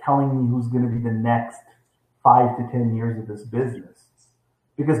like telling me who's going to be the next 5 to 10 years of this business.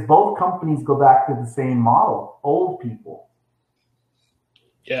 Because both companies go back to the same model, old people.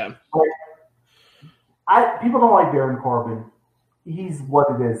 Yeah. People don't like Baron Corbin. He's what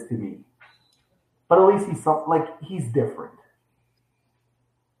it is to me. But at least he's different.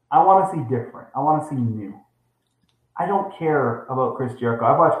 I want to see different. I want to see new. I don't care about Chris Jericho.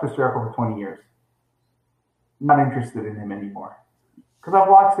 I've watched Chris Jericho for 20 years. I'm not interested in him anymore. Because I've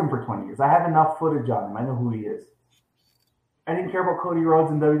watched him for 20 years. I have enough footage on him. I know who he is. I didn't care about Cody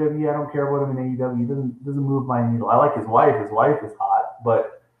Rhodes in WWE. I don't care about him in AEW. He doesn't move my needle. I like his wife. His wife is hot.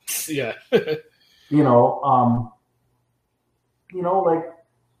 But, yeah.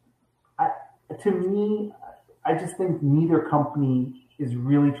 To me, I just think neither company is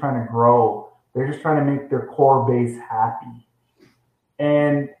really trying to grow. They're just trying to make their core base happy.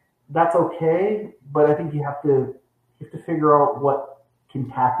 And that's okay, but I think you have to figure out what can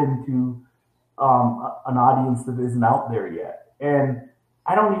tap into an audience that isn't out there yet. And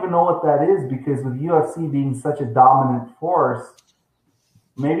I don't even know what that is, because with UFC being such a dominant force,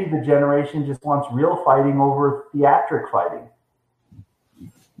 maybe the generation just wants real fighting over theatric fighting.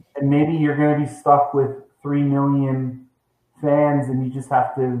 And maybe you're going to be stuck with 3 million fans and you just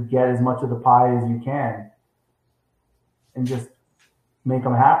have to get as much of the pie as you can and just make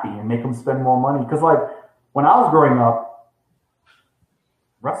them happy and make them spend more money. Because, like, when I was growing up,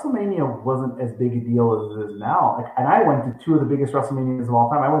 WrestleMania wasn't as big a deal as it is now. And I went to 2 of the biggest WrestleManias of all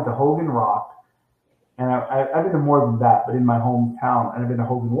time. I went to Hogan Rock, and I've been to more than that, but in my hometown, and I've been to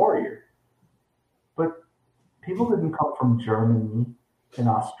Hogan Warrior. But people didn't come from Germany and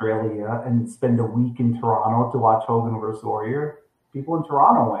Australia and spend a week in Toronto to watch Hogan versus Warrior. People in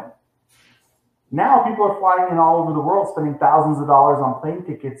Toronto went. Now people are flying in all over the world, spending thousands of dollars on plane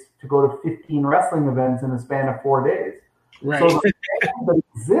tickets to go to 15 wrestling events in a span of 4 days. Right. So the fans that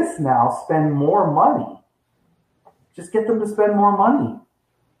exist now spend more money. Just get them to spend more money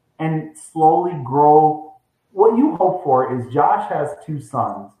and slowly grow. What you hope for is Josh has 2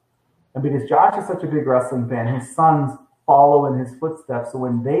 sons. And because Josh is such a big wrestling fan, his sons follow in his footsteps. So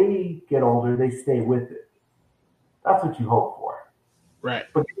when they get older, they stay with it. That's what you hope for. Right.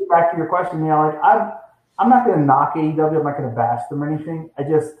 But to get back to your question, I'm not going to knock AEW. I'm not going to bash them or anything.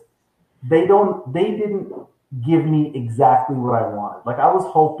 They didn't give me exactly what I wanted. Like, I was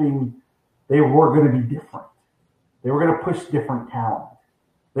hoping they were going to be different. They were going to push different talent.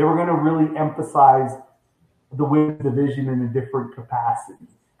 They were going to really emphasize the women's division in a different capacity.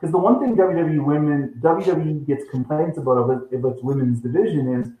 Because the one thing WWE gets complaints about of its women's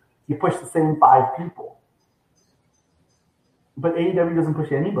division is you push the same 5 people. But AEW doesn't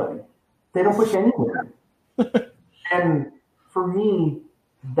push anybody. They don't push anyone. And for me,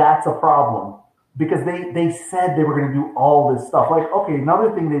 that's a problem. Because they said they were going to do all this stuff. Like, okay,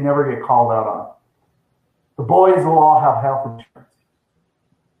 another thing they never get called out on. The boys will all have health insurance.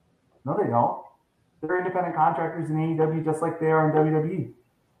 No, they don't. They're independent contractors in AEW just like they are in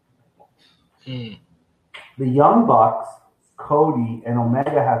WWE. The Young Bucks, Cody, and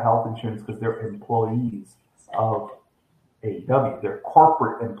Omega have health insurance because they're employees of AEW. They're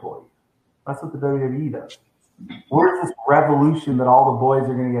corporate employees. That's what the WWE does. Where's this revolution that all the boys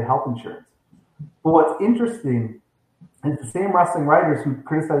are going to get health insurance? But what's interesting is the same wrestling writers who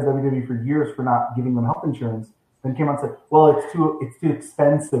criticized WWE for years for not giving them health insurance then came out and said, well, it's too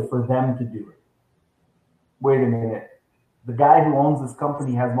expensive for them to do it. Wait a minute. The guy who owns this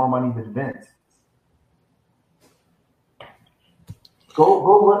company has more money than Vince.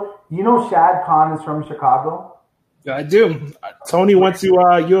 Go look. You know Shad Khan is from Chicago? Yeah, I do. Tony went to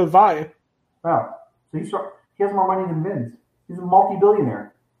U of I. Oh, so he has more money than Vince. He's a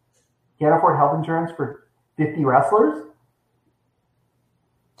multi-billionaire. Can't afford health insurance for 50 wrestlers?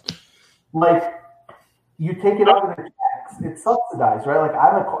 Like, you take it out of the tax. It's subsidized, right? Like,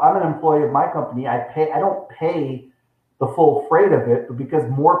 I'm an employee of my company. I don't pay the full freight of it, but because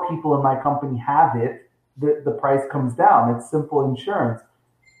more people in my company have it, the price comes down. It's simple insurance.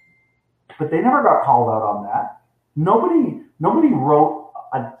 But they never got called out on that. Nobody wrote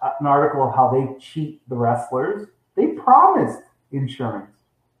an article of how they cheat the wrestlers. They promised insurance.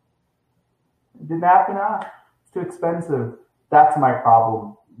 It didn't happen. It's too expensive. That's my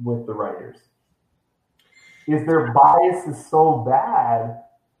problem with the writers. Is their bias is so bad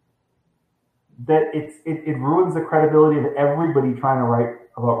that it ruins the credibility of everybody trying to write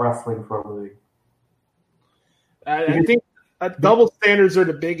about wrestling for a living. I think double standards are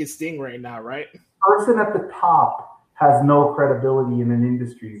the biggest thing right now, right? Person at the top has no credibility in an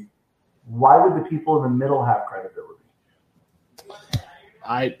industry. Why would the people in the middle have credibility?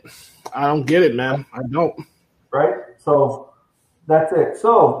 I don't get it, man. I don't. Right? So that's it.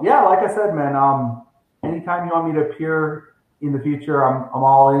 So yeah, like I said, man, anytime you want me to appear in the future, I'm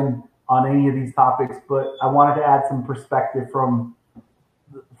all in on any of these topics, but I wanted to add some perspective from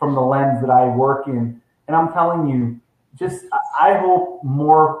the lens that I work in. And I'm telling you, I hope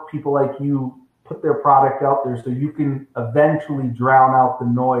more people like you put their product out there so you can eventually drown out the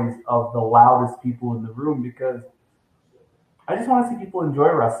noise of the loudest people in the room, because I just want to see people enjoy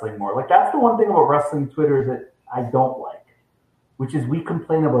wrestling more. Like, that's the one thing about wrestling Twitter that I don't like, which is we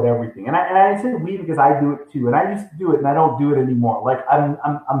complain about everything. And I say we because I do it too. And I used to do it and I don't do it anymore. Like,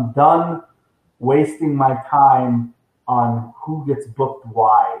 I'm done wasting my time on who gets booked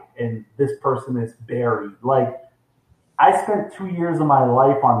why and this person is buried. Like, I spent 2 years of my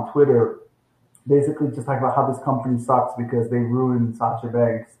life on Twitter basically just talking about how this company sucks because they ruined Sasha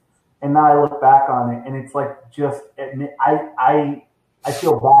Banks. And now I look back on it and it's like, just admit, I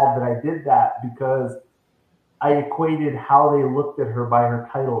feel bad that I did that because I equated how they looked at her by her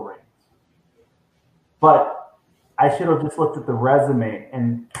title reigns. But I should have just looked at the resume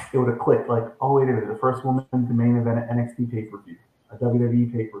and it would have clicked like, oh, wait a minute, the first woman to main event an NXT pay-per-view, a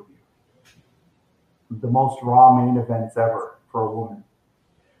WWE pay-per-view. The most Raw main events ever for a woman.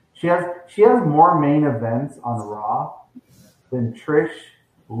 She has more main events on Raw than Trish,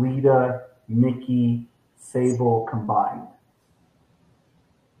 Lita, Nikki, Sable combined.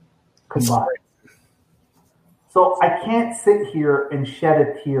 So I can't sit here and shed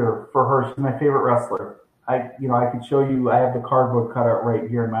a tear for her. She's my favorite wrestler. I could show you. I have the cardboard cutout right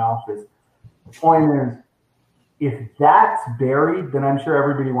here in my office. The point is, if that's buried, then I'm sure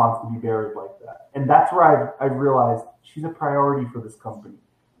everybody wants to be buried like that. And that's where I've realized she's a priority for this company.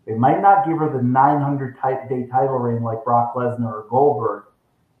 They might not give her the 900-day title reign like Brock Lesnar or Goldberg,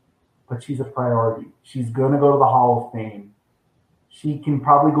 but she's a priority. She's going to go to the Hall of Fame. She can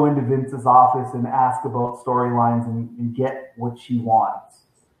probably go into Vince's office and ask about storylines and get what she wants.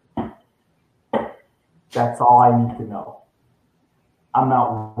 That's all I need to know. I'm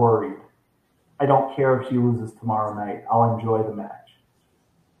not worried. I don't care if she loses tomorrow night. I'll enjoy the match.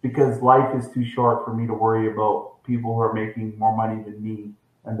 Because life is too short for me to worry about people who are making more money than me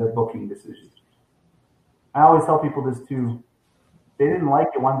and their booking decisions. I always tell people this too. They didn't like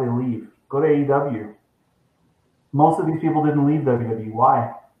it when they leave. Go to AEW. Most of these people didn't leave WWE.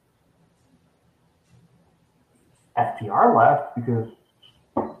 Why? FTR left because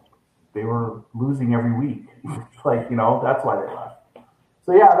they were losing every week. Like, that's why they left.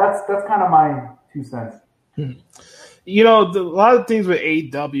 So yeah, that's kind of my 2 cents. A lot of things with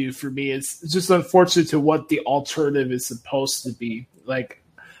AEW for me is just unfortunate to what the alternative is supposed to be. Like,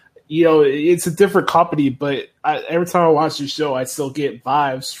 it's a different company, but every time I watch the show, I still get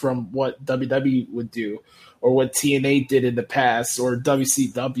vibes from what WWE would do or what TNA did in the past or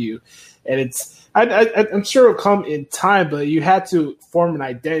WCW. And I'm sure it'll come in time, but you had to form an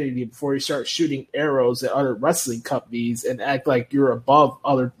identity before you start shooting arrows at other wrestling companies and act like you're above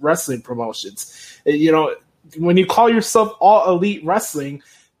other wrestling promotions. When you call yourself All Elite Wrestling,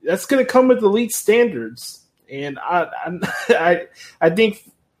 that's going to come with elite standards. And I think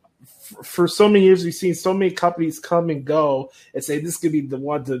for so many years, we've seen so many companies come and go and say this could be the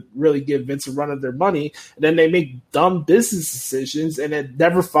one to really give Vince a run of their money. And then they make dumb business decisions and it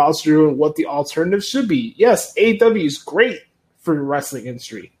never follows through on what the alternative should be. Yes, AEW is great for the wrestling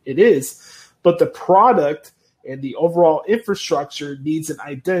industry. It is. But the product and the overall infrastructure needs an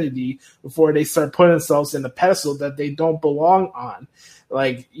identity before they start putting themselves in a pedestal that they don't belong on.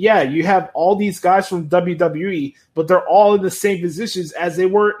 You have all these guys from WWE, but they're all in the same positions as they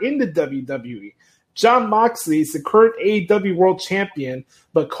were in the WWE. Jon Moxley is the current AEW World Champion,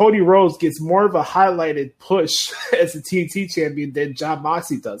 but Cody Rhodes gets more of a highlighted push as the TNT Champion than Jon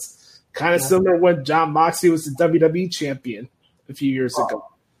Moxley does. Kind of similar when Jon Moxley was the WWE Champion a few years ago.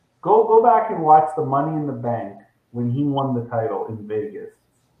 Go back and watch the Money in the Bank when he won the title in Vegas,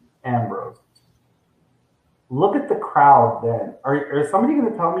 Ambrose. Look at the crowd then. Are somebody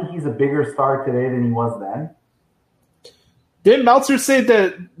going to tell me he's a bigger star today than he was then? Didn't Meltzer say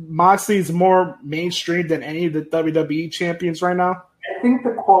that Moxley is more mainstream than any of the WWE champions right now? I think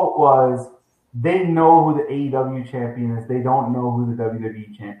the quote was, they know who the AEW champion is. They don't know who the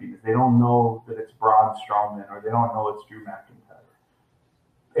WWE champion is. They don't know that it's Braun Strowman or they don't know it's Drew McIntyre.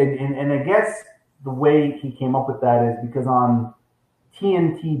 And I guess the way he came up with that is because on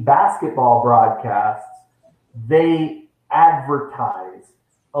TNT basketball broadcasts, they advertise,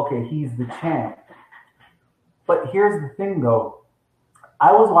 okay, he's the champ. But here's the thing, though.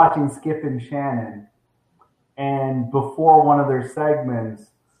 I was watching Skip and Shannon, and before one of their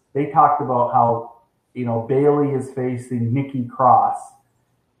segments, they talked about how, Bayley is facing Nikki Cross,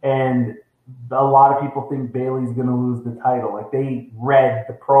 and a lot of people think Bayley's going to lose the title. Like, they read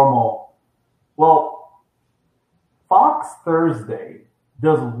the promo. Well, Fox Thursday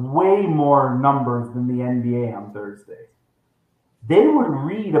does way more numbers than the NBA on Thursday. They would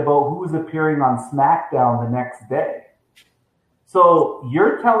read about who's appearing on SmackDown the next day. So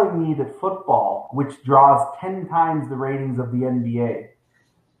you're telling me that football, which draws 10 times the ratings of the NBA,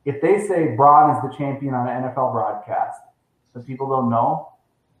 if they say Braun is the champion on an NFL broadcast, the people don't know?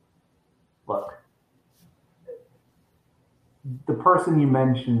 Look, the person you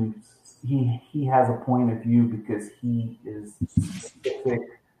mentioned, he has a point of view because he is specific.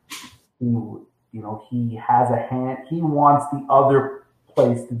 He has a hand. He wants the other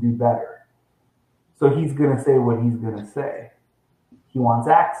place to do better. So he's going to say what he's going to say. He wants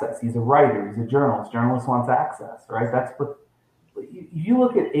access. He's a writer. He's a journalist. Journalist wants access, right? That's what. If you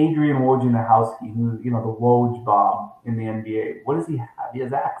look at Adrian Wojnarowski, who the Woj bomb in the NBA, what does he have? He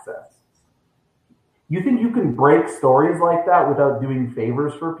has access. You think you can break stories like that without doing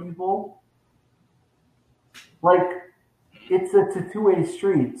favors for people? Like, it's a two-way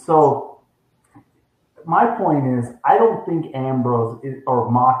street. So my point is, I don't think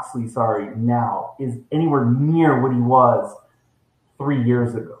Moxley, now is anywhere near what he was 3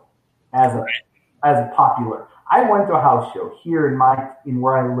 years ago as a popular. I went to a house show here in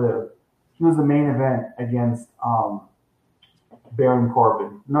where I live. He was the main event against Baron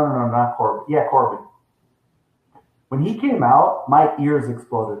Corbin. No, not Corbin. Yeah, Corbin. When he came out, my ears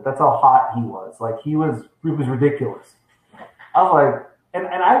exploded. That's how hot he was. Like, he was ridiculous. I was like, and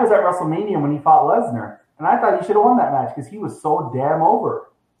I was at WrestleMania when he fought Lesnar, and I thought he should have won that match because he was so damn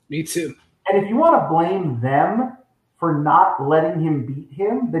over. Me too. And if you want to blame them for not letting him beat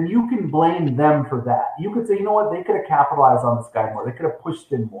him, then you can blame them for that. You could say, you know what, they could have capitalized on this guy more. They could have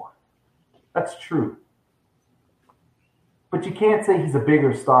pushed him more. That's true. But you can't say he's a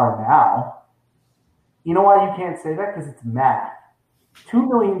bigger star now. You know why you can't say that? Because it's math. 2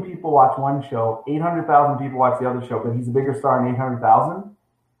 million people watch one show, 800,000 people watch the other show, but he's a bigger star than 800,000?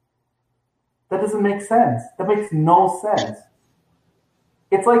 That doesn't make sense. That makes no sense.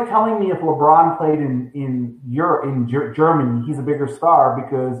 It's like telling me if LeBron played in Germany, he's a bigger star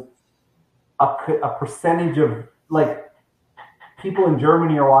because a percentage of people in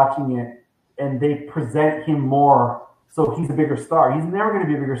Germany are watching it and they present him more, so he's a bigger star. He's never going to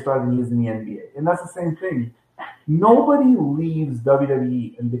be a bigger star than he is in the NBA, and that's the same thing. Nobody leaves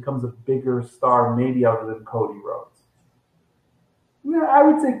WWE and becomes a bigger star, maybe other than Cody Rhodes. Yeah, I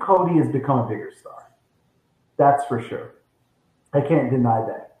would say Cody has become a bigger star. That's for sure. I can't deny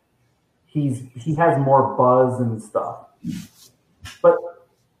that. He has more buzz and stuff. But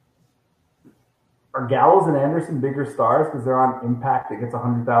are Gallows and Anderson bigger stars because they're on Impact that gets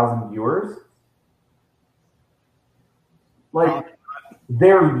 100,000 viewers? Like,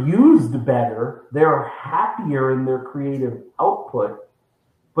 they're used better. They're happier in their creative output.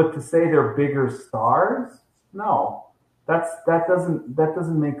 But to say they're bigger stars, no, that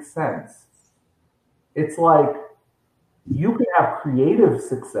doesn't make sense. It's like you can have creative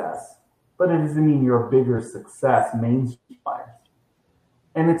success, but it doesn't mean you're a bigger success mainstream-wise.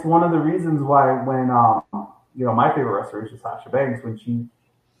 And it's one of the reasons why when my favorite wrestler is Sasha Banks, when she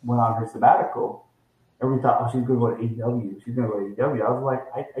went on her sabbatical, everybody thought, oh, she's going to go to AEW. She's going to go to AEW. I was like,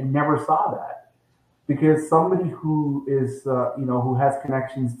 I never saw that, because somebody who is who has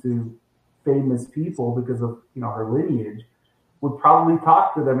connections to famous people because of her lineage would probably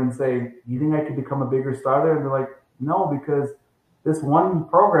talk to them and say, you think I could become a bigger star there? And they're like, no, because this one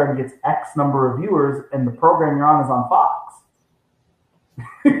program gets X number of viewers and the program you're on is on Fox.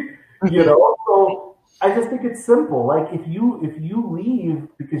 So I just think it's simple. Like if you leave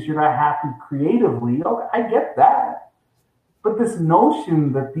because you're not happy creatively, okay, I get that. But this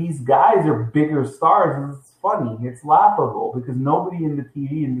notion that these guys are bigger stars is funny. It's laughable because nobody in the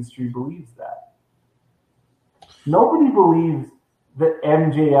TV industry believes that. Nobody believes that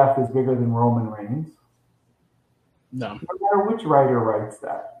MJF is bigger than Roman Reigns. No. No matter which writer writes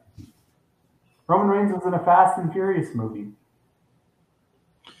that. Roman Reigns was in a Fast and Furious movie.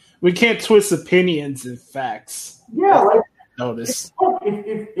 We can't twist opinions and facts. Yeah, like notice.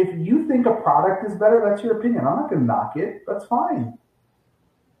 If you think a product is better, that's your opinion. I'm not going to knock it. That's fine.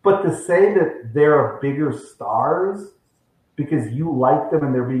 But to say that they're bigger stars because you like them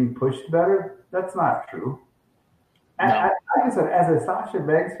and they're being pushed better, that's not true. No. Like I said, as a Sasha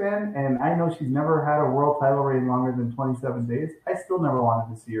Banks fan, and I know she's never had a world title reign longer than 27 days, I still never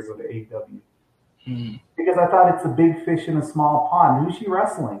wanted to see her go to AEW. Because I thought it's a big fish in a small pond. Who's she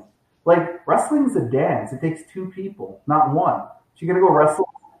wrestling? Like, wrestling is a dance. It takes two people, not one. She gonna go wrestle?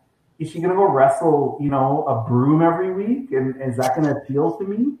 Is she gonna go wrestle, a broom every week? And is that gonna appeal to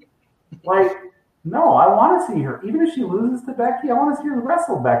me? Like, no, I want to see her. Even if she loses to Becky, I want to see her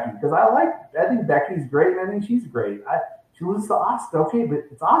wrestle Becky because I think Becky's great and I think she's great. She loses to Asuka, okay, but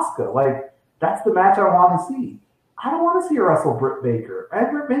it's Asuka. Like, that's the match I want to see. I don't want to see her wrestle Britt Baker.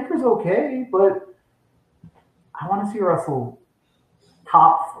 Britt Baker's okay, but I want to see her wrestle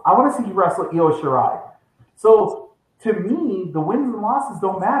I want to see her wrestle Io Shirai. So, to me, the wins and losses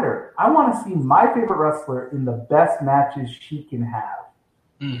don't matter. I want to see my favorite wrestler in the best matches she can have.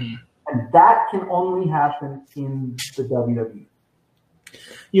 Mm-hmm. And that can only happen in the WWE.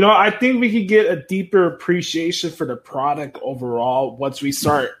 I think we could get a deeper appreciation for the product overall once we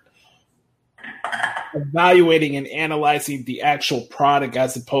start evaluating and analyzing the actual product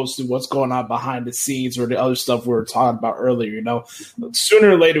as opposed to what's going on behind the scenes or the other stuff we were talking about earlier. Sooner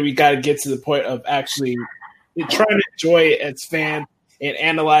or later, we got to get to the point of actually trying to enjoy it as fans and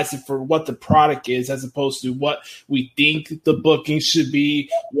analyze it for what the product is as opposed to what we think the booking should be,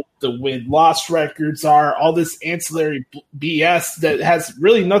 what the win-loss records are, all this ancillary BS that has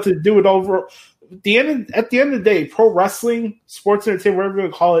really nothing to do with overall. At the end of the day, pro wrestling, sports entertainment, whatever you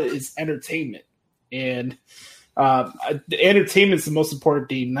want to call it, is entertainment. And the entertainment is the most important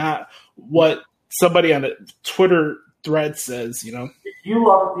thing, not what somebody on a Twitter thread says, You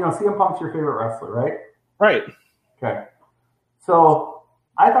love, CM Punk's your favorite wrestler, right? Right. Okay. So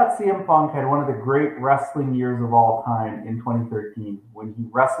I thought CM Punk had one of the great wrestling years of all time in 2013 when he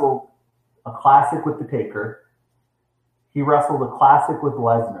wrestled a classic with The Taker. He wrestled a classic with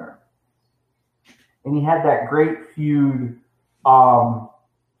Lesnar. And he had that great feud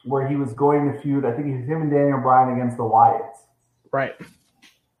where he was going to feud, I think it was him and Daniel Bryan against the Wyatts. Right.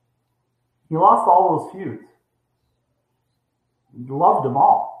 He lost all those feuds. He loved them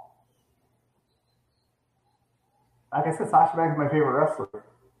all. Like I said, Sasha Banks is my favorite wrestler.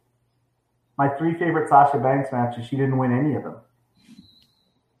 My 3 favorite Sasha Banks matches, she didn't win any of them.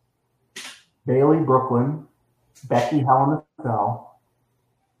 Bayley, Brooklyn, Becky, Hell in a Cell,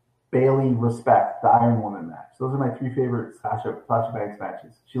 Bayley, Respect, the Iron Woman match. Those are my 3 favorite Sasha Banks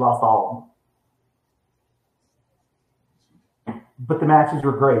matches. She lost all of them. But the matches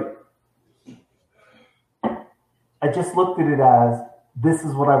were great. I just looked at it as, this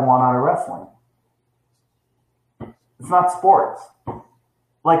is what I want out of wrestling. It's not sports.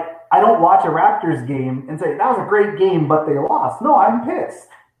 Like, I don't watch a Raptors game and say, that was a great game, but they lost. No, I'm pissed.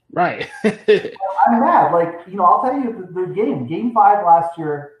 Right. I'm mad. Like, I'll tell you the game 5 last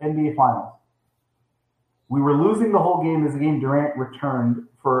year, NBA Finals. We were losing the whole game as the game Durant returned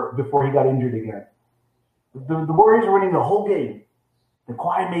before he got injured again. The Warriors were winning the whole game. The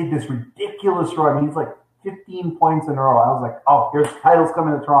Kawhi made this ridiculous run. He's like 15 points in a row. I was like, oh, here's titles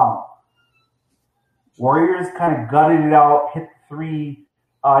coming to Toronto. Warriors kind of gutted it out, hit the three.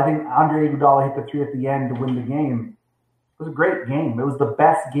 I think Andre Iguodala hit the three at the end to win the game. It was a great game. It was the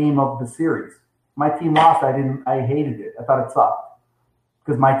best game of the series. My team lost. I hated it. I thought it sucked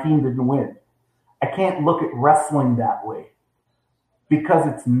because my team didn't win. I can't look at wrestling that way because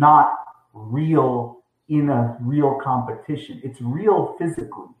it's not real in a real competition. It's real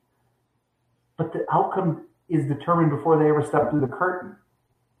physically. But the outcome is determined before they ever step through the curtain.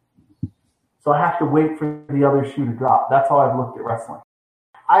 So I have to wait for the other shoe to drop. That's how I've looked at wrestling.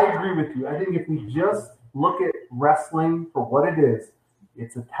 I agree with you. I think if we just look at wrestling for what it is,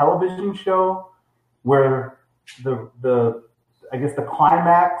 it's a television show where the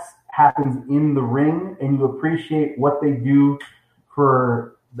climax happens in the ring and you appreciate what they do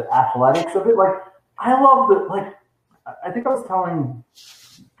for the athletics of it. Like, I love I think I was telling,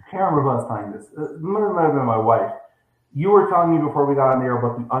 I can't remember if I was telling this. It might have been my wife. You were telling me before we got on the air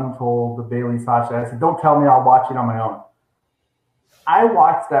about the Untold, the Bailey Sasha. I said, don't tell me, I'll watch it on my own. I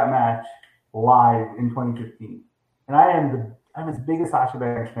watched that match live in 2015. And I'm as big a Sasha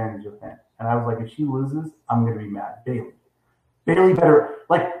Banks fan as you're a fan. And I was like, if she loses, I'm going to be mad. Bailey better.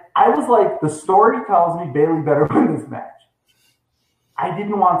 I was like, the story tells me Bailey better win this match. I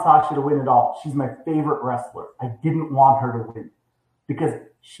didn't want Sasha to win at all. She's my favorite wrestler. I didn't want her to win because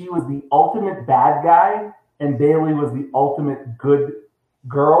she was the ultimate bad guy and Bailey was the ultimate good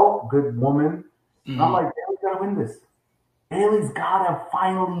girl, good woman. Mm-hmm. And I'm like, Bailey's got to win this. Bailey's got to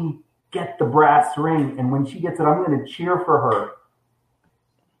finally get the brass ring. And when she gets it, I'm going to cheer for her.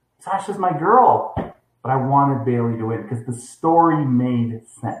 Sasha's my girl. But I wanted Bailey to win because the story made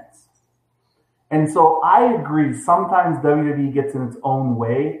sense. And so I agree. Sometimes WWE gets in its own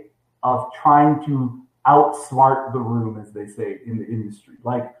way of trying to outsmart the room, as they say in the industry.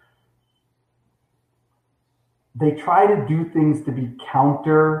 They try to do things to be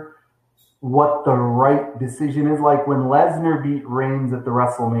counter what the right decision is. Like when Lesnar beat Reigns at the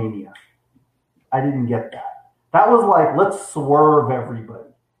WrestleMania. I didn't get that. That was like, let's swerve everybody.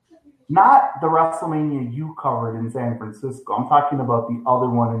 Not the WrestleMania you covered in San Francisco. I'm talking about the other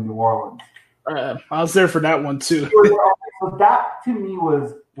one in New Orleans. I was there for that one too. So that to me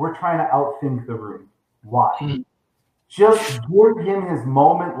was, we're trying to outthink the room. Why? Mm-hmm. Just give him his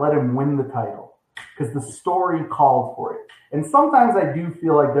moment, let him win the title. Because the story called for it. And sometimes I do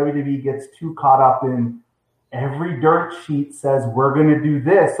feel like WWE gets too caught up in every dirt sheet says we're going to do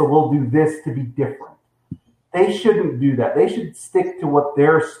this, so we'll do this to be different. They shouldn't do that. They should stick to what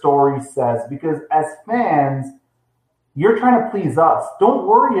their story says because as fans, you're trying to please us. Don't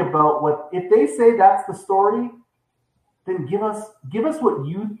worry about if they say that's the story, then give us what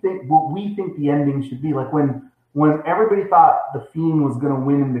you think, what we think the ending should be. Like when everybody thought the Fiend was going to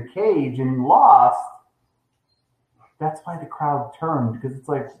win in the cage and he lost, that's why the crowd turned because it's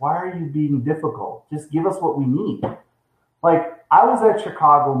like, why are you being difficult? Just give us what we need. Like I was at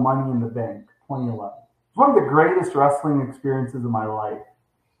Chicago Money in the Bank 2011. It's one of the greatest wrestling experiences of my life.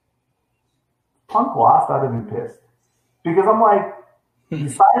 Punk lost, I'd have been pissed. Because I'm like, you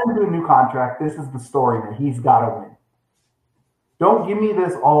signed him to a new contract. This is the story now. He's got to win. Don't give me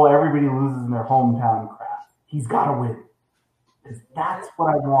this, everybody loses in their hometown crap. He's got to win. Because that's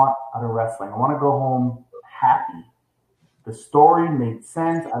what I want out of wrestling. I want to go home happy. The story made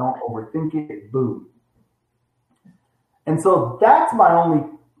sense. I don't overthink it. Boom. And so that's my only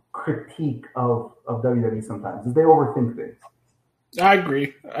critique of WWE sometimes, is they overthink things. I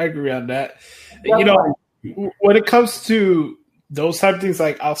agree on that. When it comes to those type of things,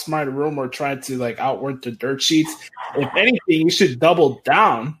 like outsmart a room or trying to outwork the dirt sheets, if anything, you should double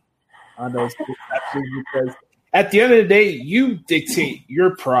down on those things because at the end of the day, you dictate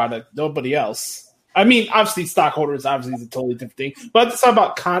your product, nobody else. I mean, obviously, stockholders obviously is a totally different thing, but let's talk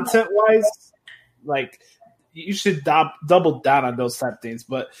about content-wise, you should double down on those type of things.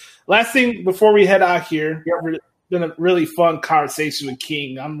 But last thing before we head out here, it's been a really fun conversation with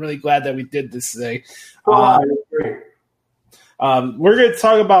King. I'm really glad that we did this today. We're going to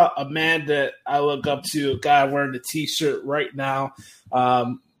talk about a man that I look up to, a guy wearing the T-shirt right now.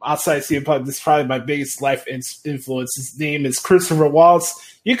 Outside CM Punk, this is probably my biggest life influence. His name is Christopher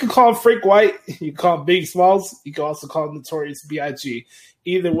Wallace. You can call him Frank White. You can call him Biggie Smalls. You can also call him Notorious B.I.G.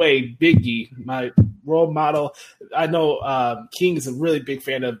 Either way, Biggie, my role model. I know King is a really big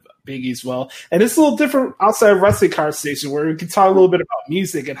fan of Biggie as well. And it's a little different outside of wrestling conversation where we can talk a little bit about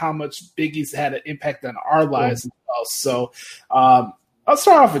music and how much Biggie's had an impact on our lives as well. So I'll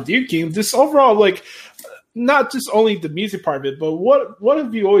start off with you, King. Just overall, not just only the music part of it, but what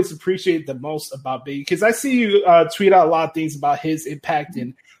have you always appreciated the most about Biggie? Because I see you tweet out a lot of things about his impact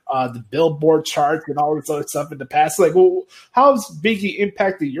in the Billboard charts and all this other stuff in the past. How's Biggie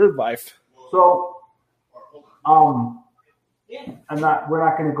impacted your life? So We're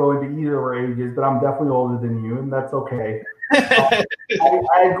not going to go into either of our ages, but I'm definitely older than you, and that's okay.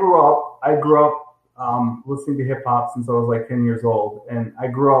 I grew up listening to hip hop since I was like 10 years old, and I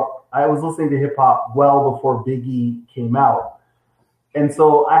was listening to hip hop well before Biggie came out, and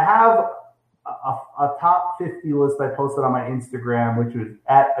so I have a top 50 list I posted on my Instagram, which was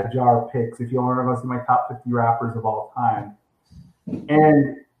at Ajar Picks. If you want to go see my top 50 rappers of all time,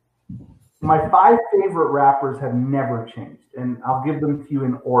 and my 5 favorite rappers have never changed, and I'll give them to you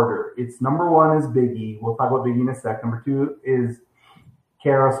in order. It's number 1 is Biggie. We'll talk about Biggie in a sec. Number 2 is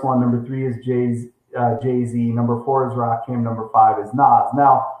KRS-One. Number 3 is Jay-Z. Number 4 is Rakim. Number 5 is Nas.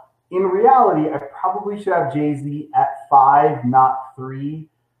 Now, in reality, I probably should have Jay-Z at 5, not 3.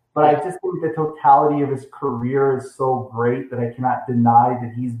 But I just think the totality of his career is so great that I cannot deny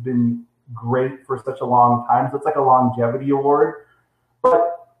that he's been great for such a long time. So it's like a longevity award.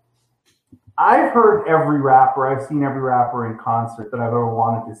 But I've heard every rapper. I've seen every rapper in concert that I've ever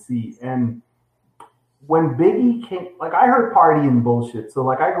wanted to see. And when Biggie came, like I heard Party and Bullshit. So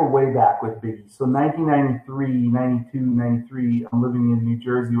like I go way back with Biggie. So 1993, 92, 93, I'm living in New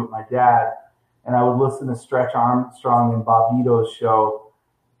Jersey with my dad. And I would listen to Stretch Armstrong and Bobbito's show.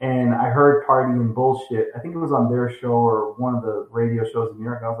 And I heard Party and Bullshit. I think it was on their show or one of the radio shows in New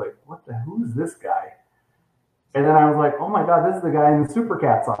York. And I was like, who is this guy? And then I was like, oh my God, this is the guy in the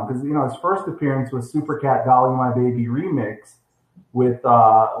Supercat song. Because, his first appearance was Supercat Dolly My Baby remix with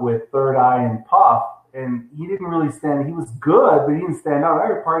Third Eye and Puff. And he didn't really stand, he was good, but he didn't stand out. I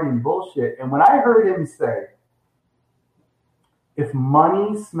heard Party and Bullshit. And when I heard him say, if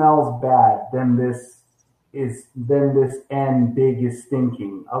money smells bad, then this end big is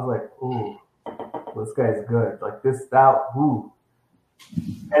stinking. I was like, ooh, this guy's good. Like ooh.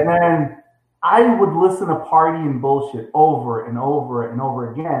 And then I would listen to Party and Bullshit over and over and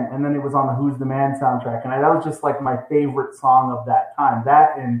over again. And then it was on the Who's the Man soundtrack. And that was just like my favorite song of that time.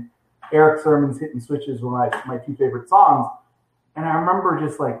 That and Eric Sermon's Hitting Switches were my 2 favorite songs. And I remember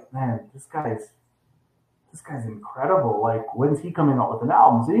just like, man, this guy's incredible. Like, when's he coming out with an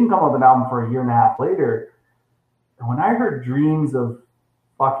album? So he didn't come out with an album for a year and a half later. And when I heard Dreams of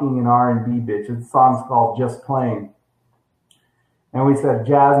Fucking an R&B Bitch, the song's called Just Plain. And we said,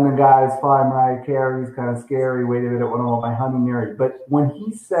 Jasmine guys, fly Mariah Carey's kind of scary. Wait a minute, what about my honey Mary? But when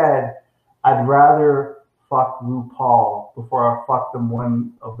he said, I'd rather fuck RuPaul before I fuck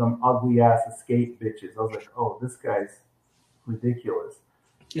one of them ugly ass escape bitches, I was like, oh, this guy's ridiculous.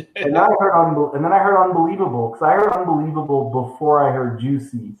 And then I heard Unbelievable, because I heard Unbelievable before I heard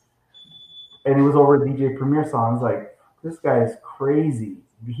Juicy. And it was over a DJ Premier song. I was like, this guy is crazy.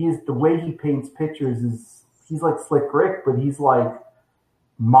 The way he paints pictures he's like Slick Rick, but he's like a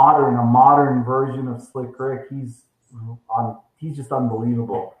modern version of Slick Rick. He's just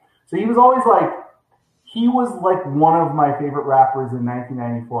unbelievable. So he was like one of my favorite rappers in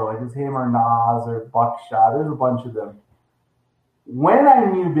 1994. Like it was him or Nas or Buckshot. There's a bunch of them. When I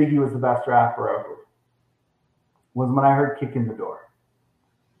knew Biggie was the best rapper ever was when I heard Kick in the Door.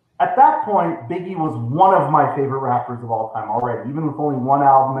 At that point, Biggie was one of my favorite rappers of all time already. Even with only one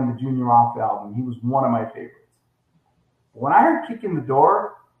album and the Junior Off album, he was one of my favorites. When I heard Kick in the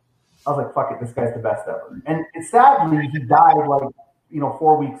Door, I was like, fuck it, this guy's the best ever. And sadly, he died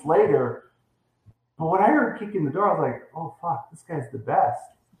 4 weeks later. But when I heard Kick in the Door, I was like, oh, fuck, this guy's the best.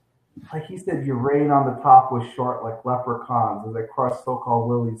 Like he said, your rain on the top was short like leprechauns as I crushed so-called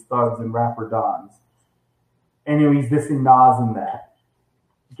Willie's thugs and rapper dons. And he's dissing Nas in that.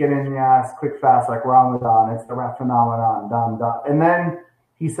 Get in the ass, quick, fast, like Ramadan. It's the rap phenomenon, dun, dun. And then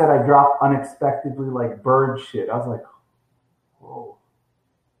he said, I dropped unexpectedly like bird shit. I was like, whoa,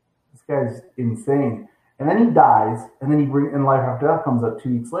 this guy's insane. And then he dies, and then and Life After Death comes out 2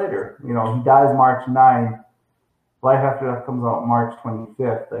 weeks later. He dies March 9. Life After Death comes out March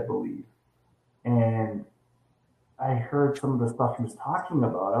 25th, I believe. And I heard some of the stuff he was talking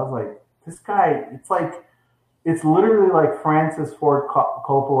about. I was like, this guy, it's literally like Francis Ford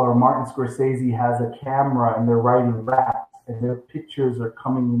Coppola or Martin Scorsese has a camera and they're writing raps and their pictures are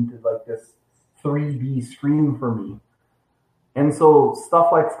coming into like this 3D screen for me. And so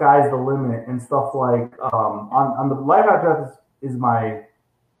stuff like Sky's the Limit and stuff like on the Life After Death is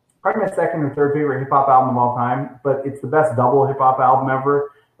probably my second or third favorite hip hop album of all time, but it's the best double hip hop album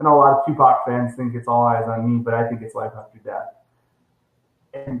ever. I know a lot of Tupac fans think it's All Eyes on Me, but I think it's Life After Death.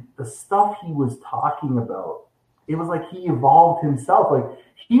 And the stuff he was talking about, it was like he evolved himself. Like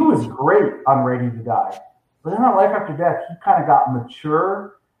he was great on Ready to Die, but then on Life After Death, he kind of got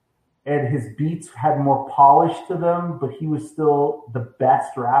mature and his beats had more polish to them, but he was still the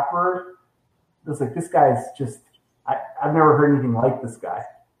best rapper. It was like, this guy's just, I've never heard anything like this guy.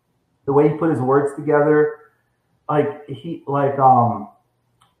 The way he put his words together, like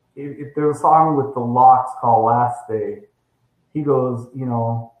if there's a song with the Locks called Last Day, he goes,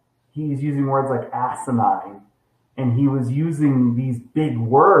 he's using words like asinine, and he was using these big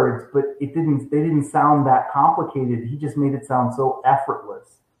words, but they didn't sound that complicated. He just made it sound so effortless.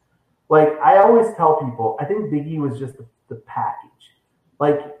 Like, I always tell people, I think Biggie was just the package.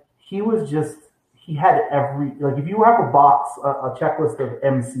 Like, he had like, if you have a box, a checklist of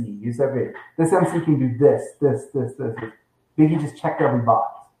MC, you say, okay, this MC can do this. Biggie just checked every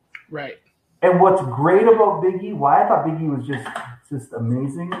box. Right. And what's great about Biggie, why I thought Biggie was just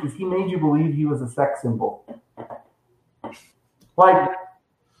amazing, is he made you believe he was a sex symbol. Like,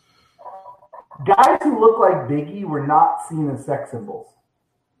 guys who look like Biggie were not seen as sex symbols.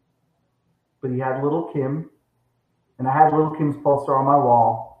 But he had Little Kim, and I had Little Kim's poster on my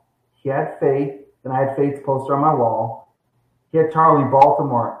wall. He had Faith, and I had Faith's poster on my wall. He had Charlie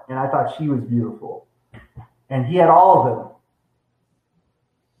Baltimore, and I thought she was beautiful. And he had all of them.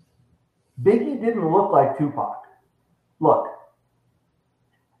 Biggie didn't look like Tupac. Look,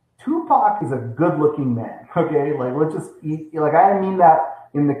 Tupac is a good-looking man, okay? Like, I mean that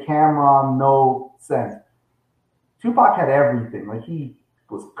in the camera, no sense. Tupac had everything. Like, he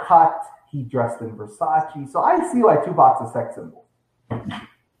was cut. He dressed in Versace. So I see why Tupac's a sex symbol.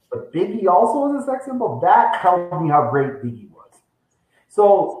 But Biggie also is a sex symbol. That tells me how great Biggie was.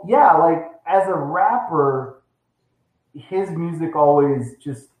 So, yeah, like, as a rapper, his music always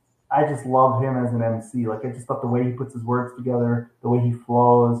I just love him as an MC. Like, I just thought the way he puts his words together, the way he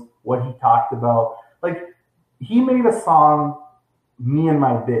flows, what he talked about. Like, he made a song, Me and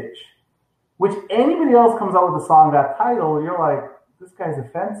My Bitch, which anybody else comes out with a song that title, you're like, this guy's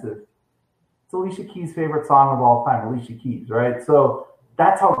offensive. It's Alicia Keys' favorite song of all time, Alicia Keys, right? So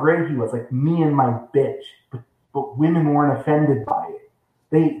that's how great he was, like, Me and My Bitch. But women weren't offended by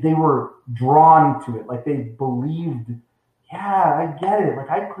it. They were drawn to it. Like, they believed, yeah, I get it. Like,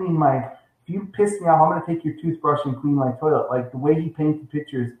 if you piss me off, I'm going to take your toothbrush and clean my toilet. Like, the way he painted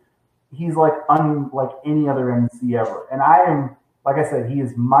pictures, he's like unlike any other MC ever. And I am, like I said, he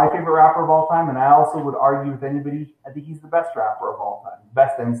is my favorite rapper of all time. And I also would argue with anybody, I think he's the best rapper of all time,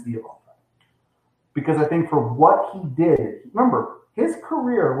 best MC of all time. Because I think for what he did, remember, his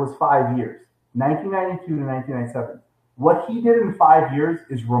career was 5 years, 1992 to 1997. What he did in 5 years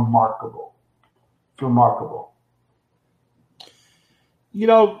is remarkable. It's remarkable.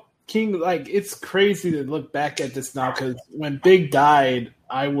 King, like, it's crazy to look back at this now, because when Big died,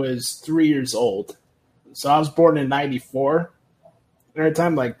 I was 3 years old. So I was born in 94. Every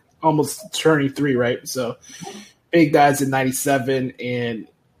time, like, almost turning 3, right? So Big dies in 97, and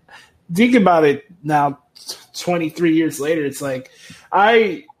think about it now, 23 years later, it's like,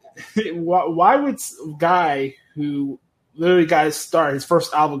 why would a guy who literally got his start, his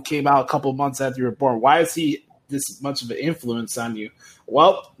first album came out a couple months after you were born, why is he this much of an influence on you?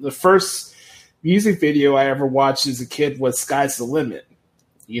 Well, the first music video I ever watched as a kid was Sky's the Limit.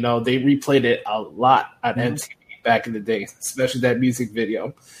 They replayed it a lot on MTV back in the day, especially that music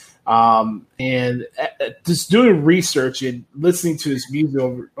video. And just doing research and listening to his music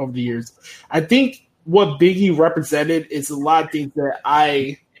over the years, I think what Biggie represented is a lot of things that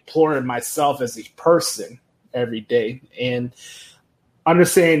I implore in myself as a person every day, and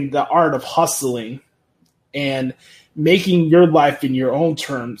understanding the art of hustling and making your life in your own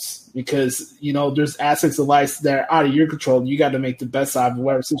terms, because there's aspects of life that are out of your control. You got to make the best out of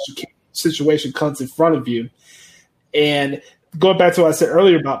whatever situation comes in front of you. And going back to what I said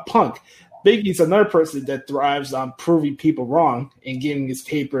earlier about Punk, Biggie's another person that thrives on proving people wrong and getting his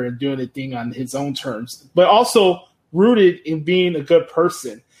paper and doing the thing on his own terms, but also rooted in being a good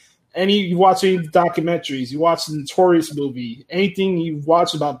person. You watch any documentaries, you watch the Notorious movie, anything you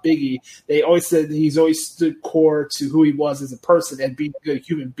watch about Biggie, they always said that he's always stood core to who he was as a person and being a good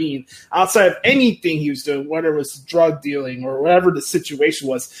human being. Outside of anything he was doing, whether it was drug dealing or whatever the situation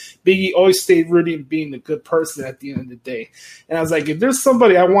was, Biggie always stayed rooted in being a good person at the end of the day. And I was like, if there's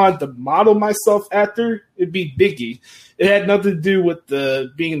somebody I wanted to model myself after, it'd be Biggie. It had nothing to do with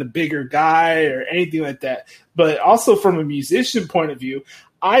being the bigger guy or anything like that. But also from a musician point of view,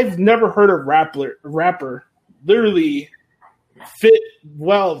 I've never heard a rapper literally fit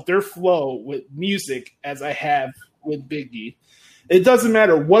well their flow with music as I have with Biggie. It doesn't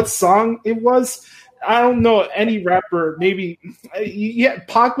matter what song it was. I don't know any rapper. Maybe, yeah,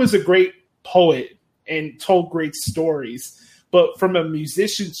 Pac was a great poet and told great stories. But from a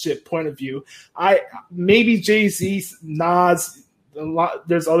musicianship point of view, maybe Jay-Z, Nas,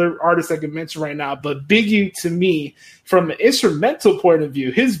 there's other artists I can mention right now, but Biggie, to me, from an instrumental point of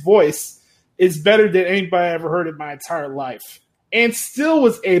view, his voice is better than anybody I ever heard in my entire life. and still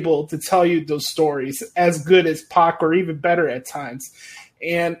was able to tell you those stories as good as Pac or even better at times.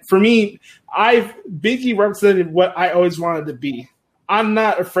 And for me, Biggie represented what I always wanted to be. I'm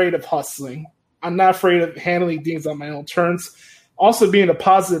not afraid of hustling. I'm not afraid of handling things on my own terms. Also being a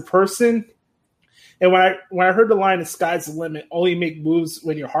positive person. And when I heard the line, "The sky's the limit, only make moves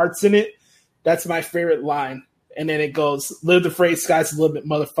when your heart's in it," that's my favorite line. And then it goes, "Live the phrase, sky's the limit,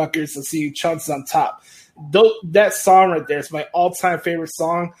 motherfuckers. I'll see you chunks on top." That song right there is my all-time favorite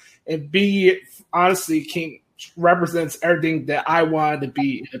song. And Biggie, honestly, represents everything that I wanted to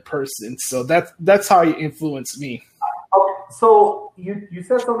be in a person. So that's how he influenced me. Okay, so you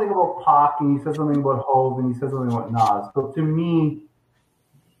said something about Pac, and you said something about Hov, and you said something about Nas. So to me,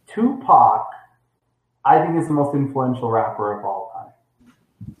 Tupac, I think, is the most influential rapper of all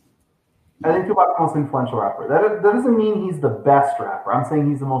time. I think Tupac's the most influential rapper. That doesn't mean he's the best rapper. I'm saying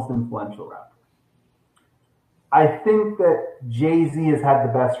he's the most influential rapper. I think that Jay-Z has had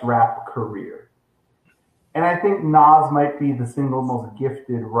the best rap career. And I think Nas might be the single most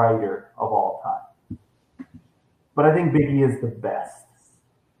gifted writer of all time. But I think Biggie is the best.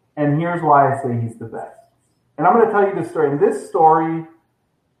 And here's why I say he's the best. And I'm going to tell you this story. And this story,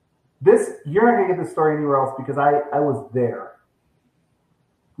 you're not going to get this story anywhere else because I was there.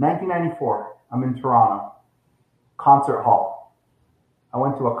 1994, I'm in Toronto, concert hall. I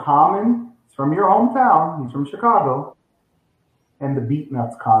went to a Common, it's from your hometown, he's from Chicago, and the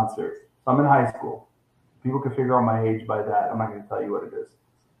Beatnuts concert. So I'm in high school. People can figure out my age by that. I'm not going to tell you what it is.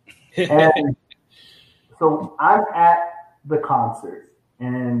 And so I'm at the concert,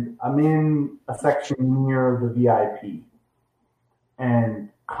 and I'm in a section near the VIP. And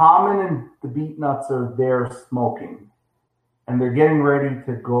Common and the Beatnuts are there smoking, and they're getting ready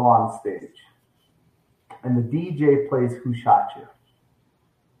to go on stage. And the DJ plays "Who Shot You?"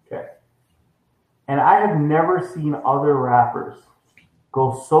 Okay. And I have never seen other rappers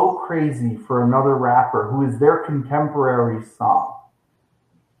go so crazy for another rapper who is their contemporary song.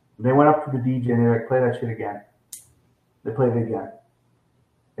 They went up to the DJ and they're like, "Play that shit again." They played it again.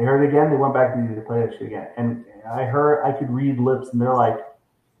 They heard it again. They went back to the DJ to play that shit again. And I could read lips, and they're like,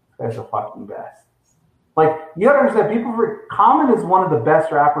 "This guy's the fucking best." Like, you gotta understand, Common is one of the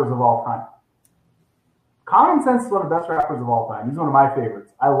best rappers of all time. Common Sense is one of the best rappers of all time. He's one of my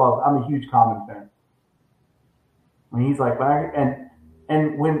favorites. I'm a huge Common fan. When he's like,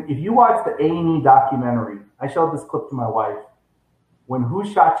 if you watch the A&E documentary, I showed this clip to my wife. When "Who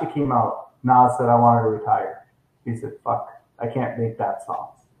Shot You" came out, Nas said, "I wanted to retire." He said, "Fuck, I can't make that song."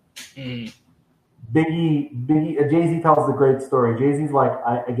 Jay-Z tells the great story. Jay-Z's like,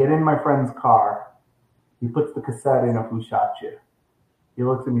 I get in my friend's car. He puts the cassette in of "Who Shot You." He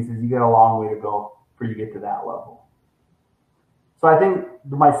looks at me and says, "You got a long way to go before you get to that level." So I think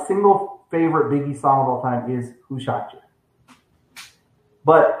my single favorite Biggie song of all time is "Who Shot You?"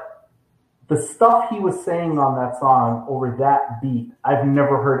 But the stuff he was saying on that song over that beat, I've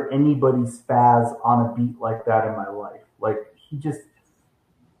never heard anybody spaz on a beat like that in my life. Like,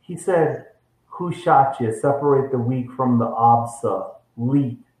 he said, "Who shot you? Separate the weak from the obsa.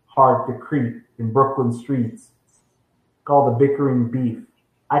 Leap hard to creep in Brooklyn streets. Call the bickering beef.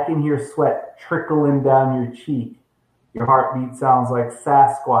 I can hear sweat trickling down your cheek. Your heartbeat sounds like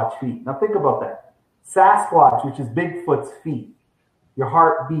Sasquatch feet." Now think about that. Sasquatch, which is Bigfoot's feet. Your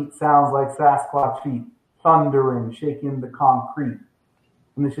heartbeat sounds like Sasquatch feet, thundering, shaking the concrete.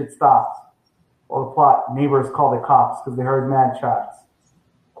 And the shit stops. Well, the plot, neighbors call the cops because they heard mad shots.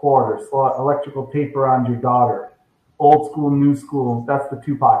 Quarters, electrical tape around your daughter. Old school, new school, that's the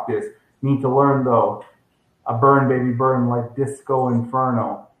Tupac diss. Need to learn though. I burn, baby, burn like disco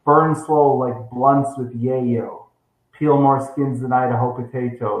inferno. Burn slow like blunts with yayo. Peel more skins than Idaho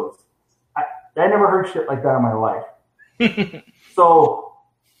potatoes. I never heard shit like that in my life. So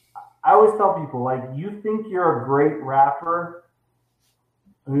I always tell people, like, you think you're a great rapper,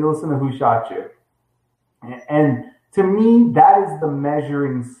 and you listen to "Who Shot You?" And to me, that is the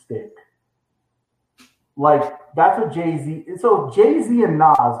measuring stick. Like, that's what Jay-Z is. So Jay-Z and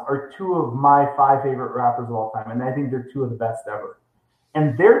Nas are two of my 5 favorite rappers of all time, and I think they're 2 of the best ever.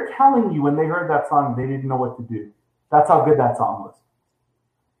 And they're telling you when they heard that song, they didn't know what to do. That's how good that song was.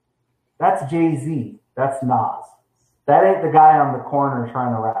 That's Jay-Z. That's Nas. That ain't the guy on the corner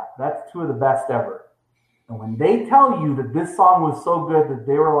trying to rap. That's 2 of the best ever. And when they tell you that this song was so good that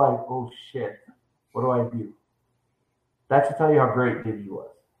they were like, "Oh shit, what do I do?" That should tell you how great Biggie was.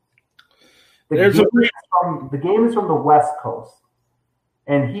 The game is from the West Coast.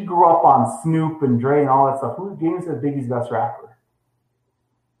 And he grew up on Snoop and Dre and all that stuff. Who games is Biggie's best rapper?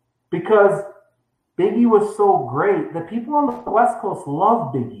 Because Biggie was so great that people on the West Coast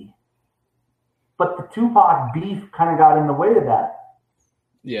love Biggie. But the Tupac beef kind of got in the way of that.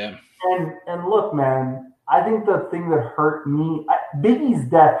 Yeah. And look, man, I think the thing that hurt me, Biggie's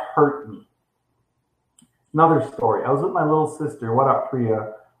death hurt me. Another story. I was with my little sister. What up,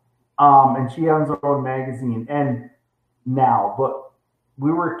 Priya? And she owns her own magazine. And now, but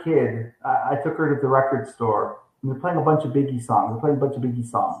we were a kid. I took her to the record store. And we were playing a bunch of Biggie songs.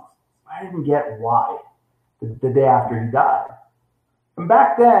 I didn't get why the day after he died. And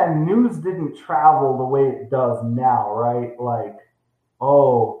back then, news didn't travel the way it does now, right? Like,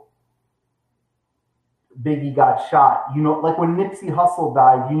 oh, Biggie got shot. You know, like when Nipsey Hussle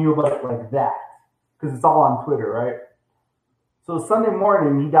died, you knew about it like that because it's all on Twitter, right? So Sunday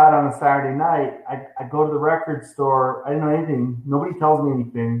morning, he died on a Saturday night. I go to the record store. I didn't know anything. Nobody tells me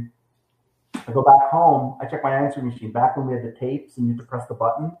anything. I go back home. I check my answering machine. Back when we had the tapes and you had to press the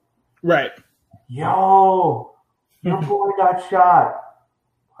button. Right. Yo, your boy got shot.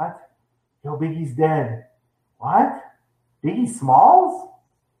 What? Yo, Biggie's dead. What? Biggie Smalls?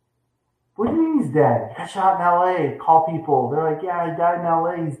 What do you mean he's dead? He got shot in L.A. Call people. They're like, yeah, he died in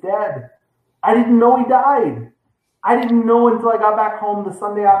L.A. He's dead. I didn't know he died. I didn't know until I got back home the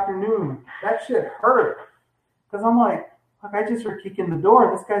Sunday afternoon. That shit hurt. Because I'm like, fuck, I just heard kicking the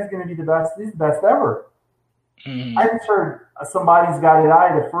door. This guy's going to be the best. He's the best ever. Mm. I just heard Somebody's Gotta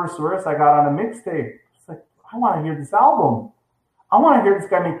Die, the first verse I got on a mixtape. It's like, I want to hear this album. I want to hear this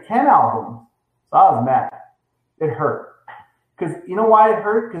guy make 10 albums. So I was mad. It hurt. Because you know why it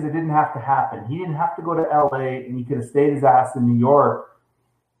hurt? Because it didn't have to happen. He didn't have to go to L.A. and he could have stayed his ass in New York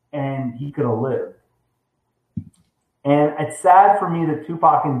and he could have lived. And it's sad for me that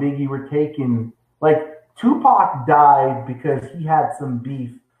Tupac and Biggie were taken. Like, Tupac died because he had some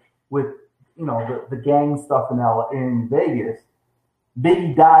beef with, you know, the gang stuff in Vegas.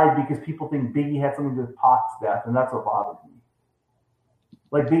 Biggie died because people think Biggie had something to do with Pac's death, and that's what bothered me.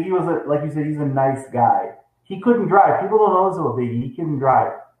 Like, Biggie was, like you said, he's a nice guy. He couldn't drive. People don't know this about Biggie. He couldn't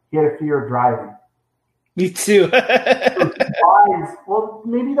drive. He had a fear of driving. Me too. Well,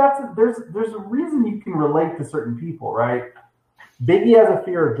 maybe there's a reason you can relate to certain people, right? Biggie has a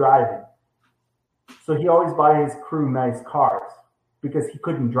fear of driving. So he always buy his crew nice cars because he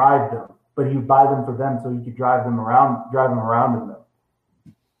couldn't drive them, but he would buy them for them so he could drive them around in them.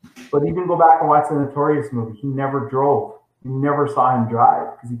 But even go back and watch the Notorious movie. He never drove. You never saw him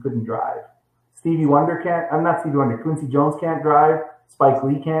drive because he couldn't drive. Quincy Jones can't drive. Spike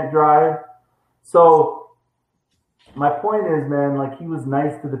Lee can't drive. So my point is, man, like, he was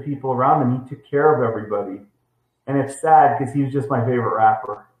nice to the people around him. He took care of everybody. And it's sad because he was just my favorite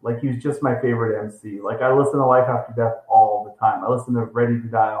rapper. Like, he was just my favorite MC. Like, I listen to Life After Death all the time. I listen to Ready to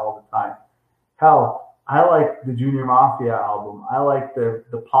Die all the time. Hell, I like the Junior Mafia album. I like the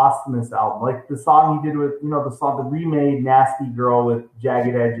Posthumous album. Like the song he did with, you know, the remade Nasty Girl with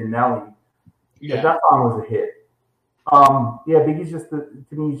Jagged Edge and Nelly. Yeah. Like, that song was a hit. Biggie's to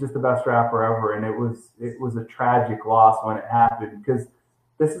me, he's just the best rapper ever. And it was a tragic loss when it happened because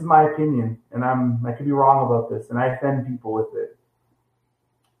this is my opinion, and I could be wrong about this, and I offend people with it.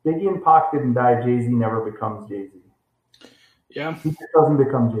 Biggie and Pac didn't die. Jay-Z never becomes Jay-Z. Yeah. He just doesn't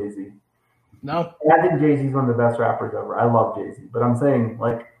become Jay-Z. No. And I think Jay-Z's one of the best rappers ever. I love Jay-Z. But I'm saying,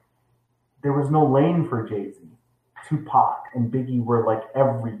 like, there was no lane for Jay-Z. Tupac and Biggie were like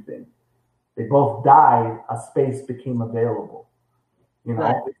everything. They both died. A space became available. You know,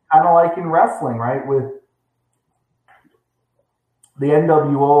 right. It's kind of like in wrestling, right? With the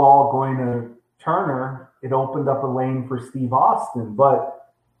NWO all going to Turner, it opened up a lane for Steve Austin.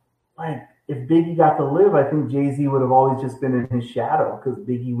 But, like, if Biggie got to live, I think Jay-Z would have always just been in his shadow because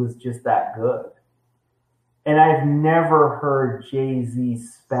Biggie was just that good. And I've never heard Jay-Z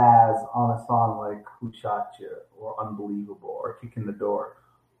spaz on a song like Who Shot You or Unbelievable or Kicking the Door.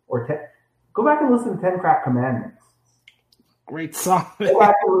 Or go back and listen to 10 Crack Commandments. Great song. Go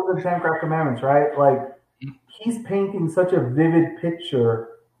back and listen to 10 Crack Commandments, right? Like, he's painting such a vivid picture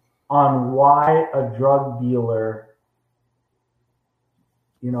on why a drug dealer,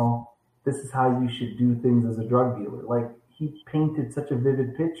 you know, this is how you should do things as a drug dealer. Like, he painted such a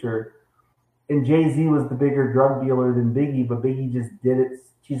vivid picture. And Jay-Z was the bigger drug dealer than Biggie, but Biggie just did it.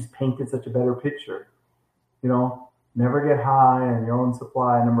 She just painted such a better picture. You know, never get high on your own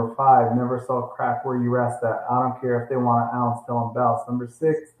supply. Number 5, never sell crack where you rest at. I don't care if they want an ounce, tell them bounce. Number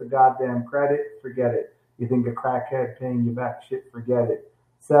 6, the goddamn credit, forget it. You think a crackhead paying you back shit, forget it.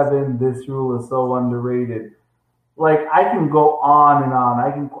 7, this rule is so underrated. Like, I can go on and on.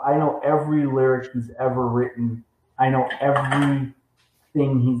 I know every lyric he's ever written. I know everything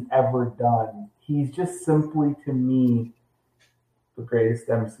he's ever done. He's just simply, to me, the greatest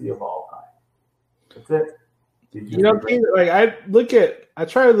MC of all time. That's it. I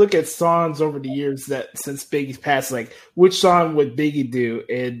try to look at songs over the years that since Biggie's passed, like which song would Biggie do,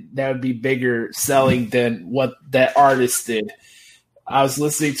 and that would be bigger selling than what that artist did. I was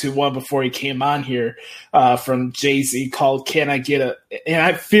listening to one before he came on here from Jay-Z called "Can I Get a?" And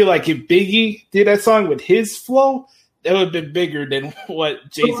I feel like if Biggie did that song with his flow, that would have been bigger than what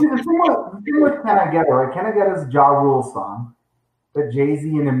Jay-Z. The thing with "Can I Get It?" Right? "Can I Get It" is Ja Rule song that Jay-Z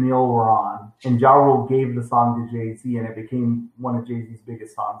and Emil were on, and Ja Rule gave the song to Jay-Z, and it became one of Jay-Z's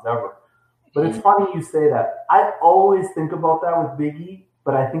biggest songs ever. But it's funny you say that. I always think about that with Biggie,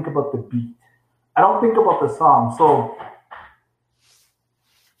 but I think about the beat. I don't think about the song. So,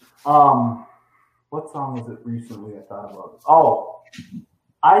 what song was it recently I thought about? Oh,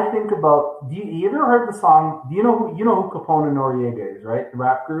 I think about, you ever heard the song, you know who Capone and Noriega is, right? The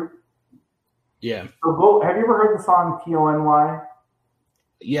rap group? Yeah. So have you ever heard the song T-O-N-Y?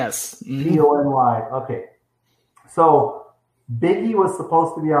 Yes. Mm-hmm. T-O-N-Y. Okay. So Biggie was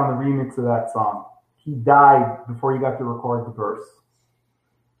supposed to be on the remix of that song. He died before he got to record the verse.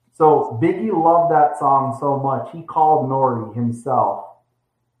 So Biggie loved that song so much, he called Nori himself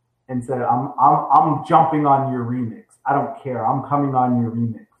and said, I'm jumping on your remix. I don't care. I'm coming on your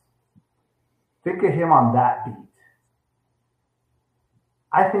remix. Think of him on that beat.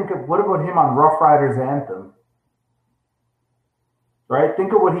 What about him on Rough Riders Anthem? Right?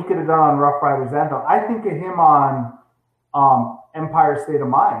 Think of what he could have done on Rough Riders Anthem. I think of him on Empire State of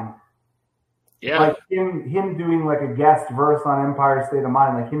Mind. Yeah. Like him doing like a guest verse on Empire State of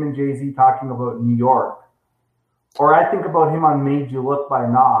Mind, like him and Jay-Z talking about New York. Or I think about him on Made You Look by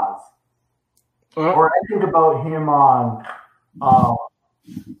Nas. Or I think about him on All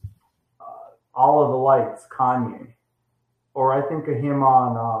of the Lights, Kanye. Or I think of him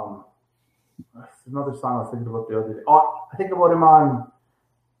on another song I was thinking about the other day. Oh, I think about him on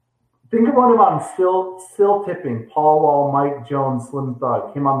Still Tipping, Paul Wall, Mike Jones, Slim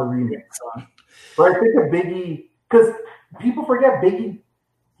Thug, him on the remix. But I think of Biggie, because people forget Biggie,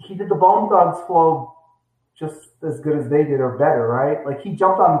 he did the Bone Thugs flow just as good as they did or better, right? Like he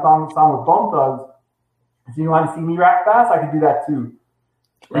jumped on the song with Bone Thugs. So you want to see me rap fast? I could do that too.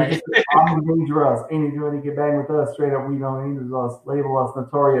 Right. I'm dangerous. Ain't doing to get bang with us. Straight up, we know angels us, label us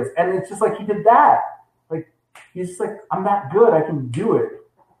notorious. And it's just like he did that. Like he's just like, I'm that good. I can do it.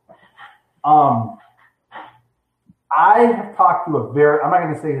 I have talked to I'm not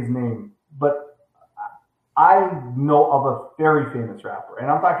going to say his name, but I know of a very famous rapper.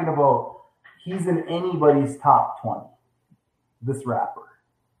 And I'm talking about, he's in anybody's top 20, this rapper.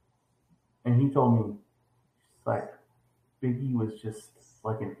 And he told me, like, Biggie was just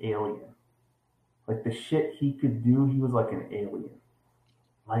like an alien. Like the shit he could do, he was like an alien.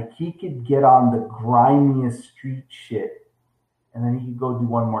 Like he could get on the grimiest street shit, and then he could go do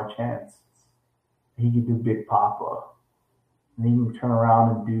One More Chance. He could do Big Papa. And then he can turn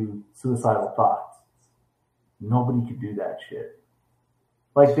around and do Suicidal Thoughts. Nobody could do that shit.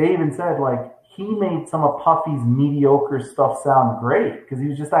 Like they even said, like, he made some of Puffy's mediocre stuff sound great because he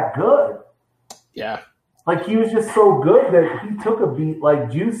was just that good. Yeah. Like he was just so good that he took a beat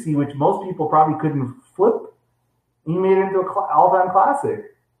like Juicy, which most people probably couldn't flip. He made it into an all-time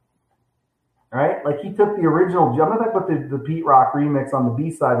classic. Right? Like he took the original, I'm not talking about the Pete Rock remix on the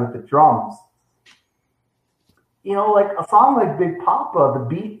B-side with the drums. You know, like a song like Big Papa, the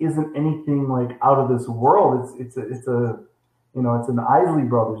beat isn't anything like out of this world. It's an Isley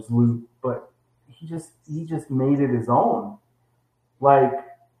Brothers loop, but he just made it his own. Like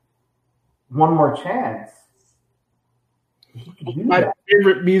One More Chance. He could do My that.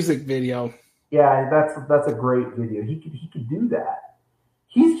 favorite music video. Yeah, that's a great video. He could do that.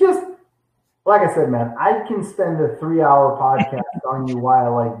 He's just, like I said, man, I can spend a 3-hour podcast telling you why I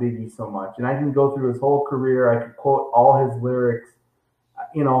like Biggie so much. And I can go through his whole career. I could quote all his lyrics,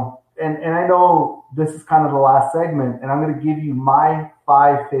 you know, and I know this is kind of the last segment, and I'm going to give you my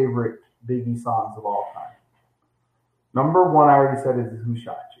 5 favorite Biggie songs of all time. Number 1, I already said, is Who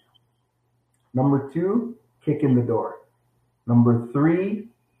Shot You. Number 2, Kick in the Door. Number 3,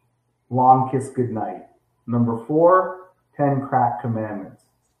 Long Kiss Goodnight. Number 4, 10 Crack Commandments.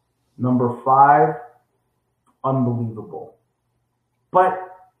 Number 5, Unbelievable. But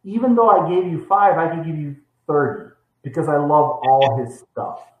even though I gave you 5, I could give you 30 because I love all his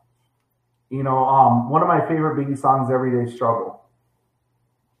stuff. You know, one of my favorite Biggie songs, Everyday Struggle.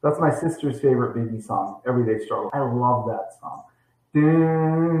 That's my sister's favorite Biggie song, Everyday Struggle. I love that song.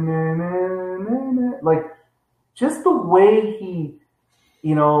 Like, just the way he,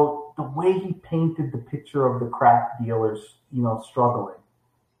 you know, the way he painted the picture of the crack dealers, you know, struggling.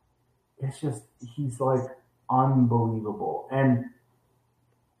 It's just, he's like unbelievable. And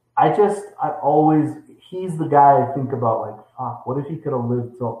he's the guy I think about. Like, fuck, what if he could have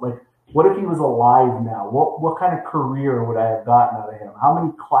lived till like. What if he was alive now? What kind of career would I have gotten out of him? How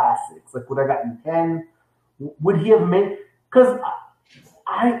many classics? Like, would I gotten 10? Would he have made? Because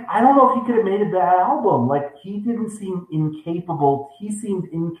I don't know if he could have made a bad album. Like, he didn't seem incapable. He seemed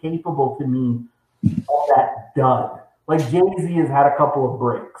incapable to me of that dud. Like, Jay-Z has had a couple of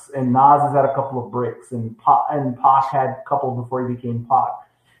breaks, and Nas has had a couple of breaks, and Pac had a couple before he became Pac.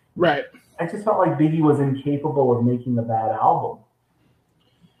 Right. I just felt like Biggie was incapable of making a bad album.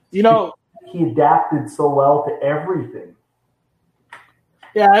 You know, he adapted so well to everything.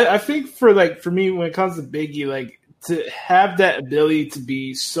 Yeah, I think for me, when it comes to Biggie, like, to have that ability to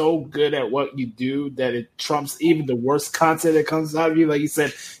be so good at what you do that it trumps even the worst content that comes out of you, like you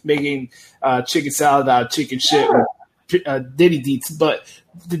said, making chicken salad out of chicken shit with Diddy beats, but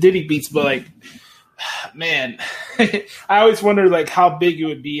like, man, I always wonder like how big it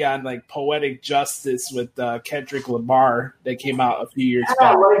would be on like Poetic Justice with Kendrick Lamar that came out a few years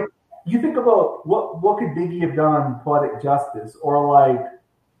back. Like, you think about what could Biggie have done on Poetic Justice, or like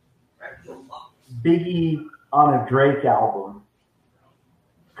Biggie on a Drake album?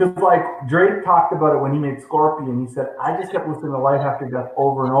 Because like Drake talked about it when he made Scorpion. He said, "I just kept listening to Life After Death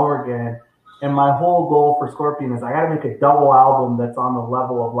over and over again, and my whole goal for Scorpion is I got to make a double album that's on the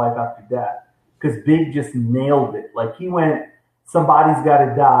level of Life After Death." Because Big just nailed it. Like, he went, Somebody's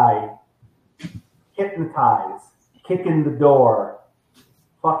Gotta Die, Hypnotize, Kicking the Door,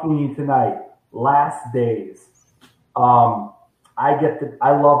 Fucking You Tonight, Last Days, I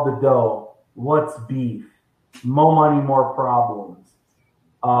Love the Dough, What's Beef, Mo Money, More Problems,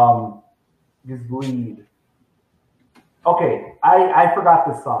 Just Bleed. Okay, I forgot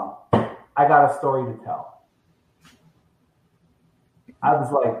this song. I Got a Story to Tell. I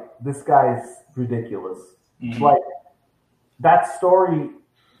was like, this guy's ridiculous. Mm-hmm. Like, that story,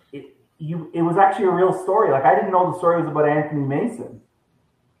 it was actually a real story. Like, I didn't know the story was about Anthony Mason.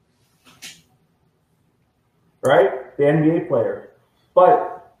 Right? The NBA player.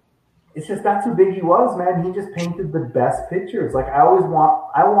 But it's just, that's who Biggie was, man. He just painted the best pictures. Like, I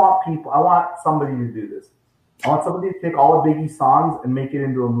want somebody to do this. I want somebody to take all of Biggie's songs and make it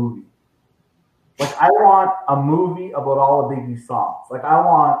into a movie. Like, I want a movie about all of Biggie's songs. Like, I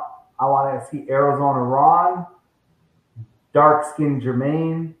want to see Arizona Ron, Dark Skin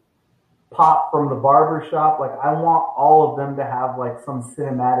Jermaine, Pop from the Barbershop. Like, I want all of them to have, like, some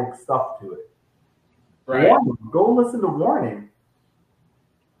cinematic stuff to it. Right. Warning. Go listen to Warning.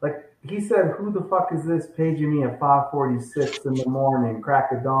 Like, he said, who the fuck is this paging me at 5:46 in the morning,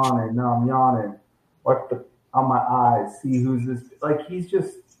 crack of dawn, and now I'm yawning. On my eyes, see who's this. Like, he's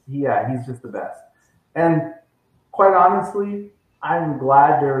just the best. And quite honestly, I'm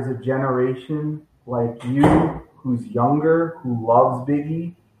glad there is a generation like you who's younger, who loves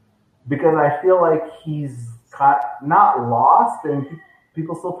Biggie, because I feel like he's not lost, and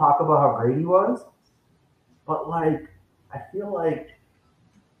people still talk about how great he was, but like, I feel like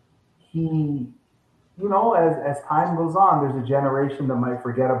he, as time goes on, there's a generation that might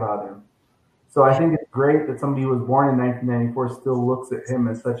forget about him. So I think it's great that somebody who was born in 1994 still looks at him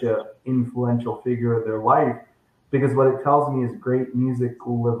as such an influential figure of their life, because what it tells me is great music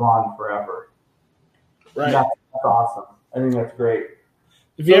will live on forever. Right. That's awesome. I think that's great.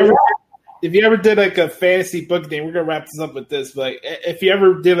 If you ever did like a fantasy book thing, we're gonna wrap this up with this. But like, if you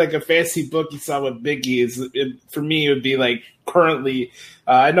ever did like a fantasy book you saw with Biggie, for me it would be like currently.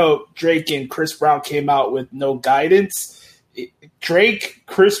 I know Drake and Chris Brown came out with No Guidance. Drake,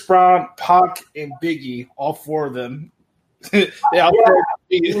 Chris Brown, Pac, and Biggie, all four of them. I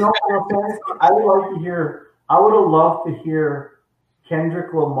would have loved to hear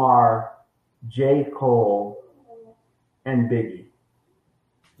Kendrick Lamar, J. Cole, and Biggie.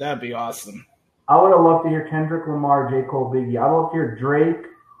 That'd be awesome. I would have loved to hear Kendrick Lamar, J. Cole, Biggie. I'd love to hear Drake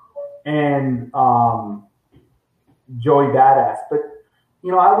and Joey Badass. But,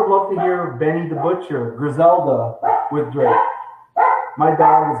 I would love to hear Benny the Butcher, Griselda with Drake. My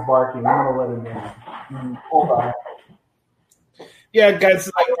dog is barking. I'm going to let him in. Hold on. Yeah, guys,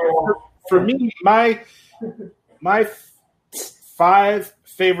 for me, my 5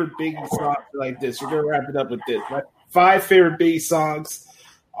 favorite Biggie songs are like this. We're going to wrap it up with this. My 5 favorite Biggie songs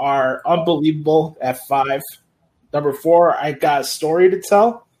are Unbelievable at 5. Number 4, I Got a Story to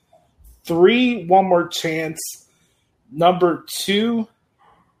Tell. 3, One More Chance. Number 2,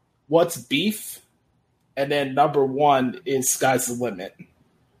 What's Beef? And then number 1 is Sky's the Limit.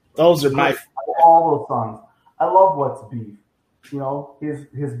 Those are my all those songs. I love What's Beef.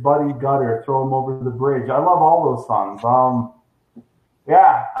 His buddy Gutter, Throw Him Over the Bridge. I love all those songs.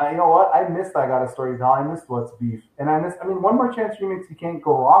 Yeah, you know what? I missed I Got a Story to Tell. I missed What's Beef. And I mean, One More Chance remix, you can't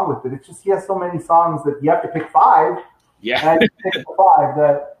go wrong with it. It's just he has so many songs that you have to pick 5. Yeah. And I just picked the 5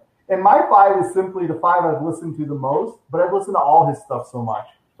 that, and my 5 is simply the 5 I've listened to the most, but I've listened to all his stuff so much.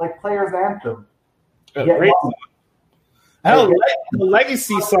 Like Player's Anthem. Great song. Hell, the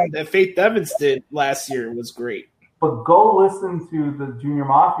Legacy song that Faith Evans did last year was great. But go listen to the Junior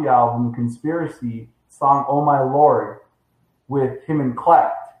Mafia album, Conspiracy, song Oh My Lord, with him and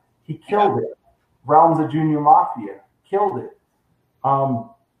Cleft. He killed it. Realms of Junior Mafia. Killed it.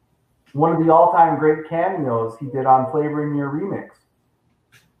 One of the all-time great cameos he did on Flavor in Your Remix.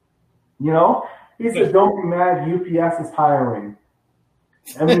 You know? He said, don't be mad, UPS is hiring.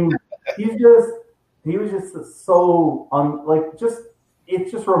 I mean, he was just so,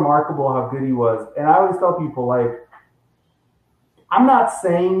 it's just remarkable how good he was. And I always tell people, like, I'm not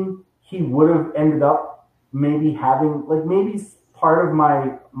saying he would have ended up maybe having, like, maybe part of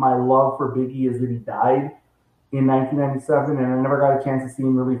my love for Biggie is that he died in 1997 and I never got a chance to see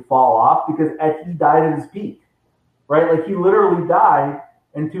him really fall off because he died at his peak, right? Like, he literally died,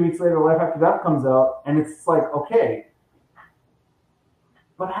 and 2 weeks later, Life After Death comes out, and it's like, okay.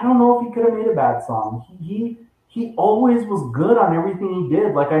 But I don't know if he could have made a bad song. He always was good on everything he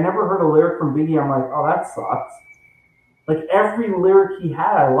did. Like, I never heard a lyric from Biggie, I'm like, oh, that sucks. Like, every lyric he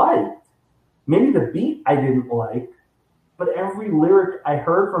had, I liked. Maybe the beat I didn't like, but every lyric I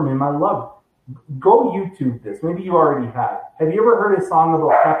heard from him, I loved. Go YouTube this. Maybe you already have. Have you ever heard his song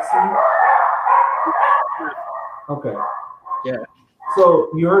about Pepsi? Okay. Yeah. So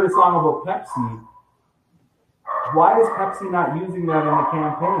you heard a song about Pepsi. Why is Pepsi not using that in the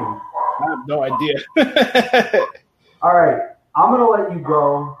campaign? I have no idea. All right. I'm going to let you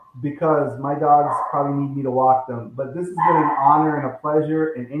go because my dogs probably need me to walk them. But this has been an honor and a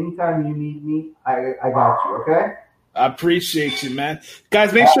pleasure. And anytime you need me, I got you, okay? I appreciate you, man.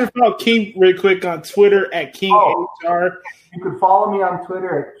 Guys, make sure to follow King really quick on Twitter at King Ajar. You can follow me on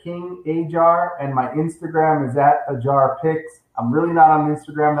Twitter at King Ajar, and my Instagram is at Ajar Pics. I'm really not on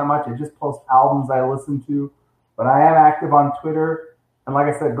Instagram that much. I just post albums I listen to. But I am active on Twitter. And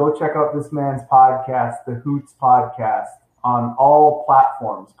like I said, go check out this man's podcast, the Hoots Podcast, on all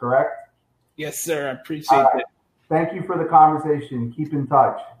platforms, correct? Yes, sir. I appreciate it. Thank you for the conversation. Keep in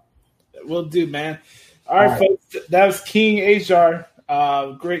touch. Will do, man. All right, folks. That was King Ajar,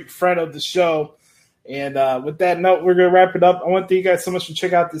 great friend of the show. And with that note, we're going to wrap it up. I want to thank you guys so much for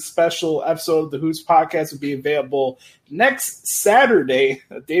checking out this special episode of the Hoots Podcast. Will be available next Saturday,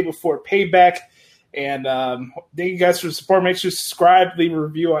 the day before Payback. And thank you guys for the support. Make sure to subscribe, leave a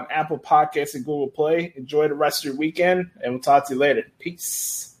review on Apple Podcasts and Google Play. Enjoy the rest of your weekend, and we'll talk to you later.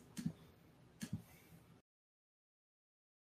 Peace.